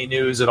post any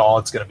news at all,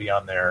 it's going to be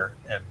on there.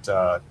 And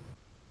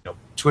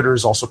Twitter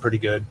is also pretty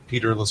good.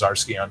 Peter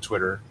Lazarski on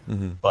Twitter.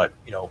 But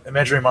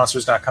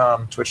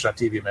ImaginaryMonsters.com,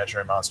 Twitch.tv,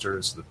 Imaginary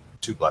Monsters, the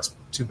two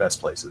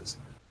best places.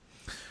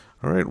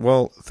 All right.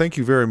 Well, thank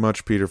you very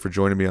much, Peter, for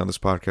joining me on this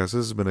podcast. This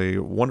has been a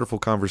wonderful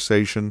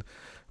conversation.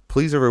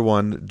 Please,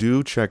 everyone,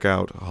 do check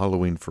out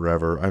Halloween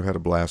Forever. I've had a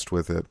blast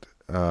with it.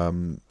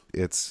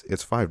 It's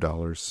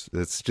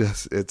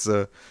 $5. It's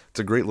a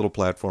great little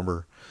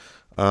platformer.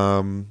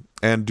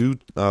 And do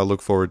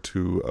look forward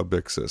to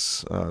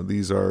Abyxsis.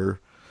 These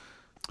are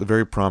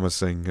very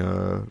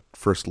promising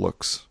first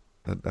looks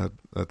at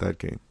that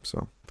game.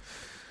 So,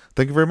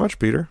 thank you very much,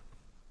 Peter.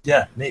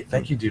 Yeah, Nate,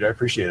 thank you, dude. I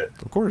appreciate it.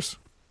 Of course.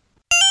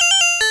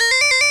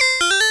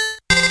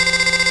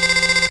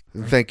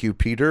 Thank you,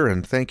 Peter,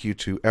 and thank you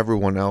to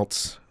everyone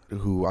else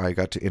who I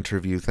got to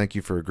interview. Thank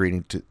you for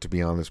agreeing to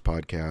be on this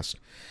podcast.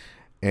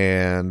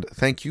 And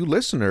thank you,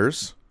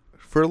 listeners,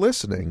 for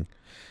listening.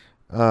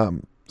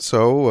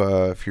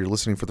 So if you're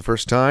listening for the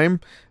first time,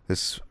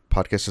 this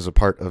podcast is a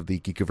part of the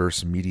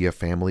Geekiverse media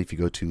family. If you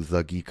go to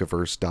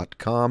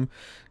thegeekiverse.com,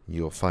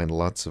 you'll find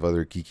lots of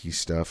other geeky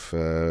stuff,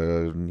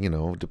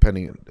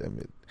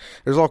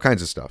 there's all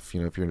kinds of stuff,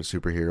 if you're into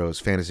superheroes,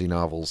 fantasy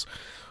novels,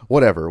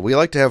 whatever. We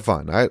like to have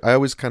fun. I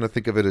always kind of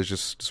think of it as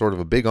just sort of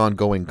a big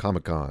ongoing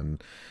Comic-Con.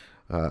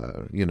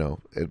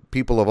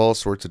 People of all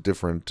sorts of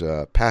different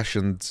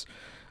passions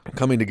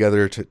coming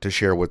together to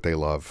share what they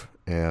love.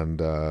 And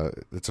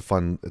it's a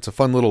fun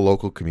little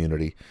local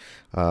community.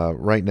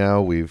 Right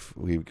now we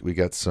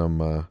got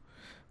some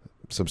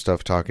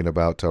stuff talking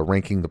about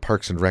ranking the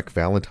Parks and Rec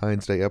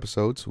Valentine's Day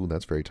episodes. Ooh,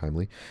 that's very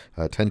timely.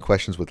 10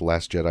 questions with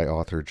Last Jedi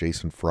author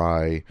Jason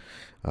Fry.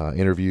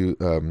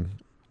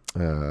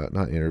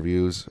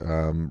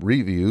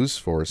 Reviews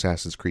for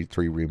Assassin's Creed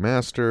 3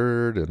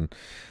 Remastered, and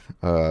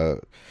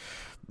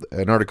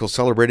an article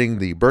celebrating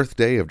the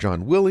birthday of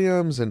John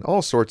Williams, and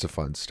all sorts of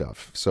fun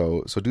stuff.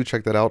 So do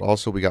check that out.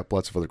 Also, we got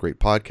lots of other great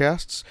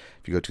podcasts.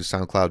 If you go to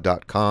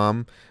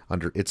SoundCloud.com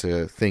under It's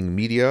a Thing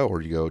Media,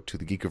 or you go to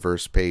the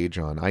Geekiverse page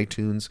on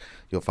iTunes,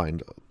 you'll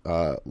find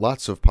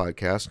lots of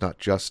podcasts, not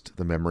just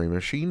The Memory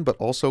Machine, but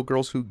also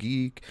Girls Who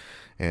Geek,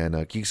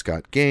 and Geeks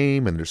Got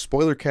Game, and there's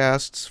spoiler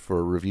casts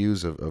for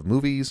reviews of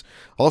movies,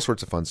 all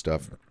sorts of fun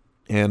stuff.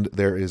 And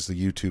there is the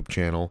YouTube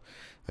channel,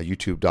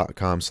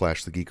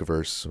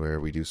 youtube.com/thegeekiverse, where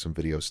we do some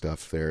video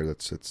stuff there.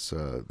 That's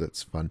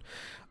fun.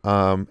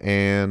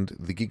 And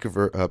the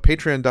Geekiverse,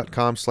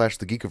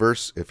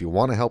 patreon.com/thegeekiverse if you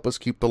want to help us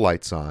keep the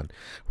lights on.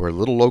 We're a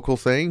little local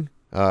thing.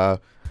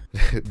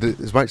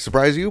 This might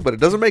surprise you, but it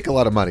doesn't make a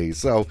lot of money.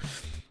 So,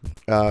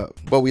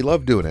 but we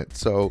love doing it.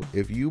 So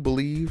if you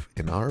believe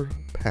in our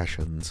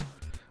passions,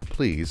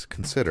 please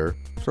consider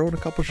throwing a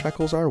couple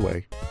shekels our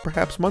way,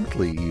 perhaps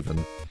monthly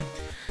even.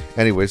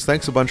 Anyways,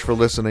 thanks a bunch for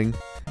listening,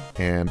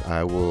 and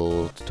I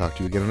will talk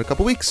to you again in a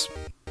couple weeks.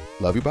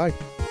 Love you, bye.